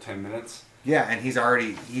what, 10 minutes? yeah, and he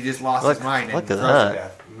just lost Look- his mind look and at froze that. to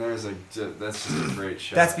death. And that's just a great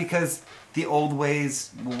shot. That's because the old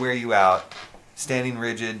ways will wear you out. Standing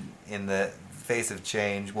rigid in the face of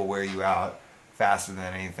change will wear you out faster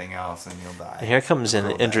than anything else, and you'll die. And here comes an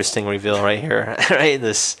Real bad. interesting reveal right here, right?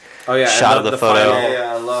 This Oh yeah, shot and of the photo. final-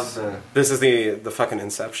 yeah, I love the This is the fucking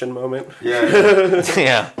Inception moment. yeah.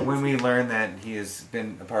 yeah, When we learn that he has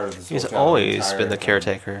been a part of this, he's hotel always entire been the time.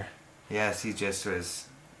 caretaker. Yes, he just was,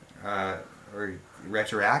 or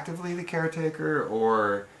retroactively the caretaker,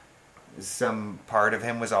 or some part of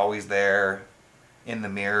him was always there in the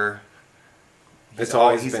mirror. It's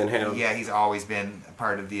always been him. Yeah, he's always been a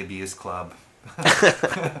part of the abuse club.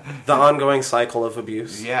 The ongoing cycle of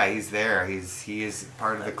abuse. Yeah, he's there. He is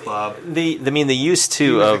part of the club. The use He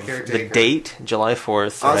too was a of the caretaker. date, July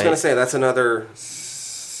 4th. I was right? gonna say that's another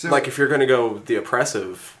So, like if you're gonna go the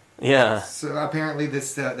oppressive. Yeah, so apparently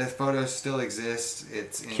this photo still exists.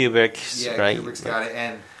 It's in, Kubrick's, Yeah, right? Kubrick's got it,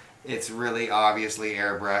 and it's really obviously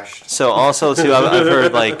airbrushed. So also too, I've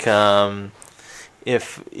heard like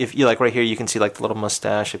if you like right here, you can see like the little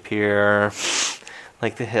mustache appear,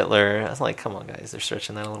 like the Hitler. I was like, come on, guys, they're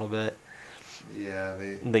stretching that a little bit. Yeah,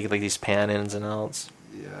 They get like these pan ins and outs,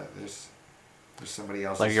 there's somebody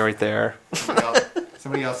else. like you're right there.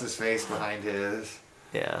 Somebody else's face behind his.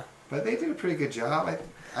 Yeah. But they did a pretty good job.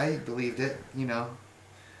 I believed it. You know,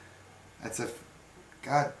 that's a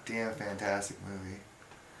goddamn fantastic movie.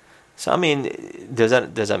 So I mean, does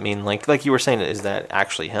that mean like you were saying, is that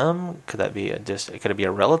actually him? Could that be could it be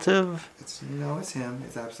a relative? It's him.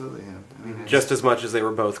 It's absolutely him. I mean, it's, Just as much as they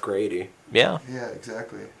were both Grady. Yeah. yeah,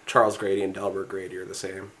 exactly. Charles Grady and Delbert Grady are the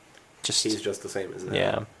same. Just He's just the same as that.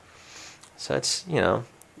 yeah. So it's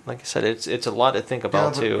like I said, it's a lot to think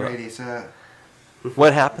about Delbert too. Grady, so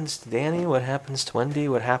What happens to Danny? What happens to Wendy?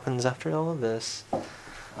 What happens after all of this?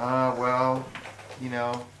 well,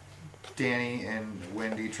 Danny and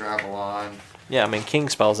Wendy travel on. Yeah, I mean, King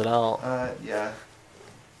spells it out. Yeah.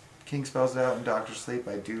 King spells it out in Doctor Sleep.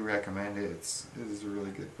 I do recommend it. It is a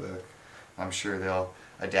really good book. I'm sure they'll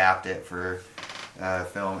adapt it for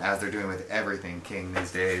film, as they're doing with everything King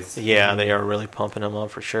these days. Yeah, they are really pumping him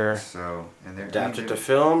up for sure. So, and they're Adapt it to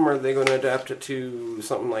film, or are they going to adapt it to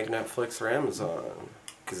something like Netflix or Amazon?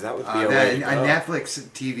 Because that would be a way to a go. Netflix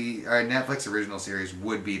TV or Netflix original series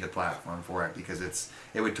would be the platform for it, because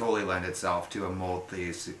it would totally lend itself to a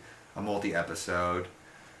multi episode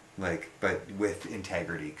but with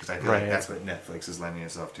integrity, because I feel Right. like that's what Netflix is lending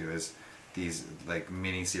itself to, is these like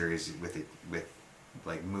mini series with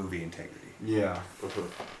like movie integrity. Yeah.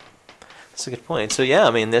 That's a good point. So yeah,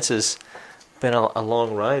 I mean, this has been a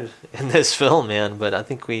long ride in this film, man. But I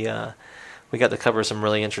think we got to cover some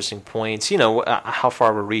really interesting points. You know, how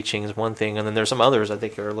far we're reaching is one thing, and then there's some others I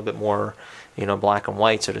think are a little bit more, you know, black and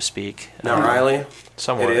white, so to speak. Now, Riley,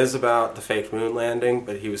 Somewhat. it is about the fake moon landing,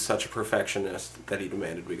 but he was such a perfectionist that he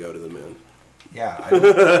demanded we go to the moon. Yeah, I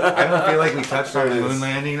don't feel like we touched on the moon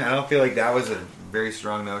landing. I don't feel like that was a very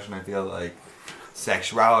strong notion. I feel like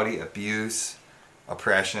sexuality, abuse,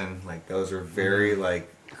 oppression, like those are very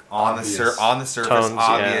like on the surface Tones,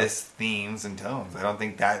 obvious themes and tones. I don't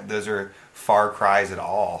think that those are far cries at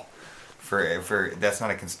all. For that's not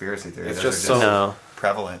a conspiracy theory. It's Those just are so No.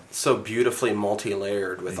 prevalent. so beautifully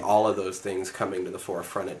multi-layered with all of those things coming to the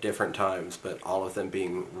forefront at different times, but all of them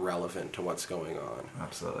being relevant to what's going on.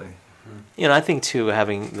 Absolutely. You know, I think too,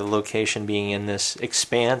 having the location being in this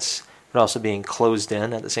expanse, but also being closed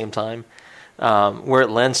in at the same time, where it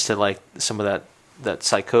lends to like some of that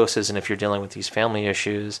psychosis, and if you're dealing with these family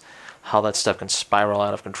issues, how that stuff can spiral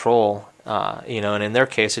out of control. You know, and in their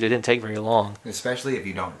case, it didn't take very long. Especially if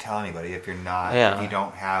you don't tell anybody, if you're not, Yeah. if you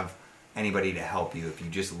don't have anybody to help you, if you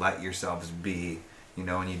just let yourselves be, you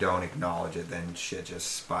know, and you don't acknowledge it, then shit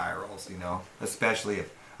just spirals, you know. Especially if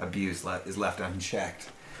abuse is left unchecked,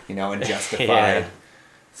 you know, and justified. Yeah.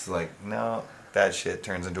 It's like, no, that shit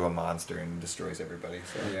turns into a monster and destroys everybody.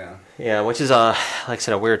 So. Yeah. Yeah, which is like I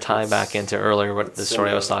said, a weird tie back into earlier what the story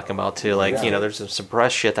I was talking about too. Like, Yeah. you know, there's some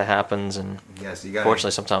suppressed shit that happens, and Yes, you gotta.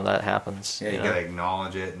 fortunately, sometimes that happens. yeah, you know. gotta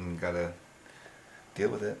acknowledge it and gotta deal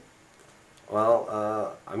with it.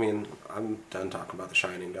 Well, I mean, I'm done talking about The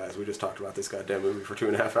Shining, guys. We just talked about this goddamn movie for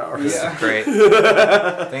 2.5 hours. Yeah, great.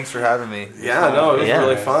 Thanks for having me. Yeah, no, it was yeah,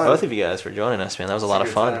 really fun. both of you guys for joining us, man. That was a lot of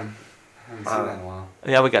fun. Haven't seen that in a while.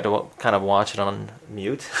 Yeah, we got to kind of watch it on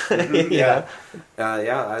mute. Yeah.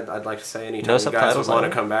 I'd like to say anytime No you guys subtitles would want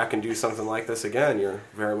on to it? come back and do something like this again, you're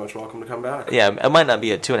very much welcome to come back. Yeah, it might not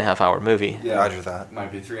be a 2.5 hour movie. Yeah. Roger that.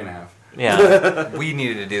 Might be 3.5. Yeah, We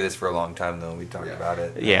needed to do this for a long time, though. We talked Yeah. about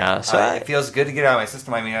it. yeah. So It feels good to get out of my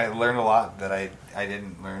system. I mean, I learned a lot that I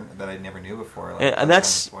didn't learn, that I never knew before. Like, And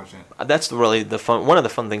that's- watching it. that's really the fun. One of the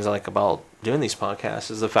fun things I like about doing these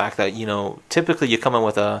podcasts is the fact that, you know, typically you come in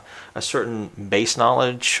with a certain base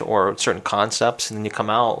knowledge or certain concepts, and then you come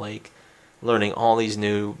out like learning all these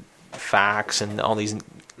new facts and all these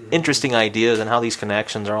interesting ideas and how these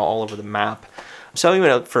connections are all over the map. So, you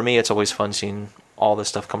know, for me, it's always fun seeing all this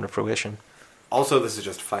stuff come to fruition. Also, this is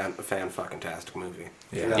just a fan-fucking-tastic movie.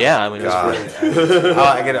 Yeah, I mean, God. it's really,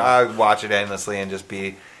 I watch it endlessly and just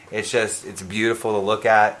be. It's beautiful to look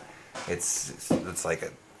at. It's like a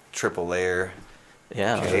triple layer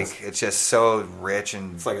yeah. cake. It's just so rich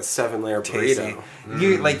and It's like a 7-layer tasty.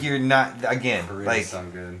 burrito. You're not again Burritos like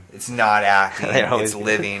sound good. it's not acting. They always It's do.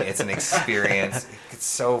 living. It's an experience. It's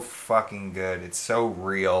so fucking good. It's so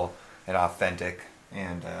real and authentic.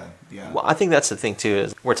 And yeah. Well, I think that's the thing too,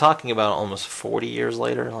 is we're talking about almost 40 years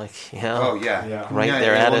later, like, you know. Oh yeah, Yeah. Right No,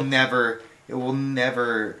 there at will it. It will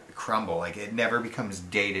never crumble. Like it never becomes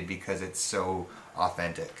dated because it's so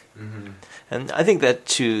authentic. And I think that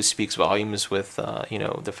too speaks volumes with, you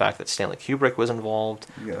know, the fact that Stanley Kubrick was involved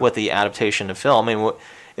Yeah. with the adaptation of film. I mean,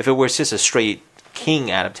 if it was just a straight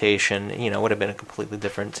King adaptation, you know, it would have been a completely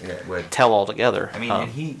different Yeah, it would. tell altogether. I mean,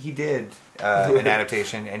 and he did an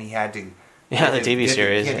adaptation, and he had to. Yeah, the he had to TV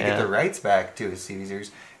series, He had to yeah. get the rights back to his TV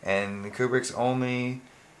series, and Kubrick's only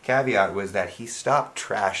caveat was that he stopped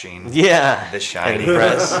trashing yeah. The Shining. And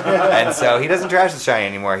press. And so he doesn't trash The Shining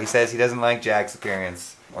anymore. He says he doesn't like Jack's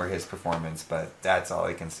appearance or his performance, but that's all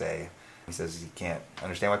he can say. He says he can't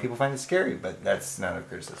understand why people find it scary, but that's not a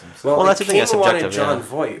criticism. So. Well, that's the thing, King that's wanted subjective, John yeah.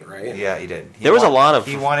 Voight, right? Yeah, he did. There was a lot of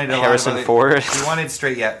he wanted a Harrison lot of Ford. He wanted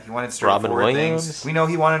straight. Yeah, he wanted straight Robin forward Williams. things. We know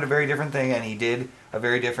he wanted a very different thing, and he did a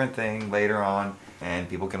very different thing later on. And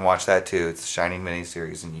people can watch that too. It's a Shining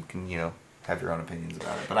miniseries, and you can have your own opinions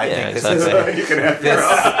about it. But I Yeah, think exactly. You can have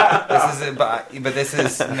but this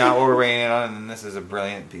is not what we're weighing in on, and this is a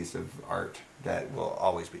brilliant piece of art that will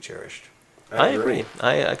always be cherished. I agree.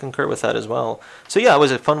 I concur with that as well. So yeah, it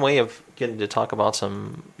was a fun way of getting to talk about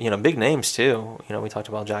some, you know, big names too. You know, we talked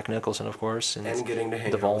about Jack Nicholson, of course, And getting to hang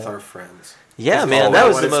out Duvall. with our friends. Yeah, It's man, all that about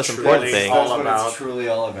was what the it's most truly important thing. all That's what about. it's truly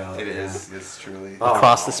all about. It yeah. is. It's truly.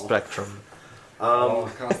 Across the Oh. spectrum. All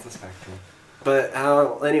across the spectrum. But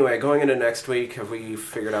anyway, going into next week, have we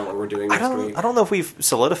figured out what we're doing next week? I don't know if we've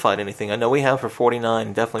solidified anything. I know we have for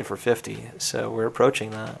 49, definitely for 50. So we're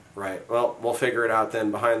approaching that. Right. Well, we'll figure it out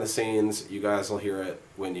then behind the scenes. You guys will hear it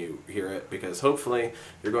when you hear it, because hopefully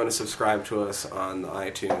you're going to subscribe to us on the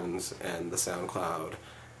iTunes and the SoundCloud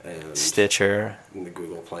and Stitcher. and the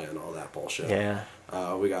Google Play and all that bullshit. Yeah.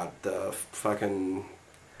 We got the fucking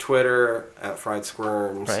Twitter at Fried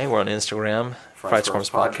Squirms. Right. We're on Instagram. Fried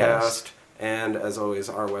Squirms Podcast. And as always,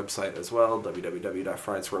 our website as well,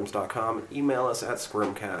 www.friedsquirms.com. Email us at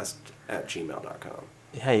squirmcast@gmail.com.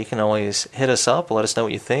 Yeah, you can always hit us up. Let us know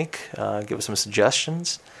what you think. Give us some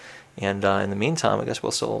suggestions. And in the meantime, I guess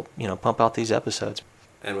we'll still, pump out these episodes.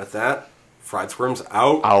 And with that, Fried Squirms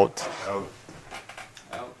out. Out. Oh.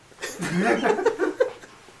 Out.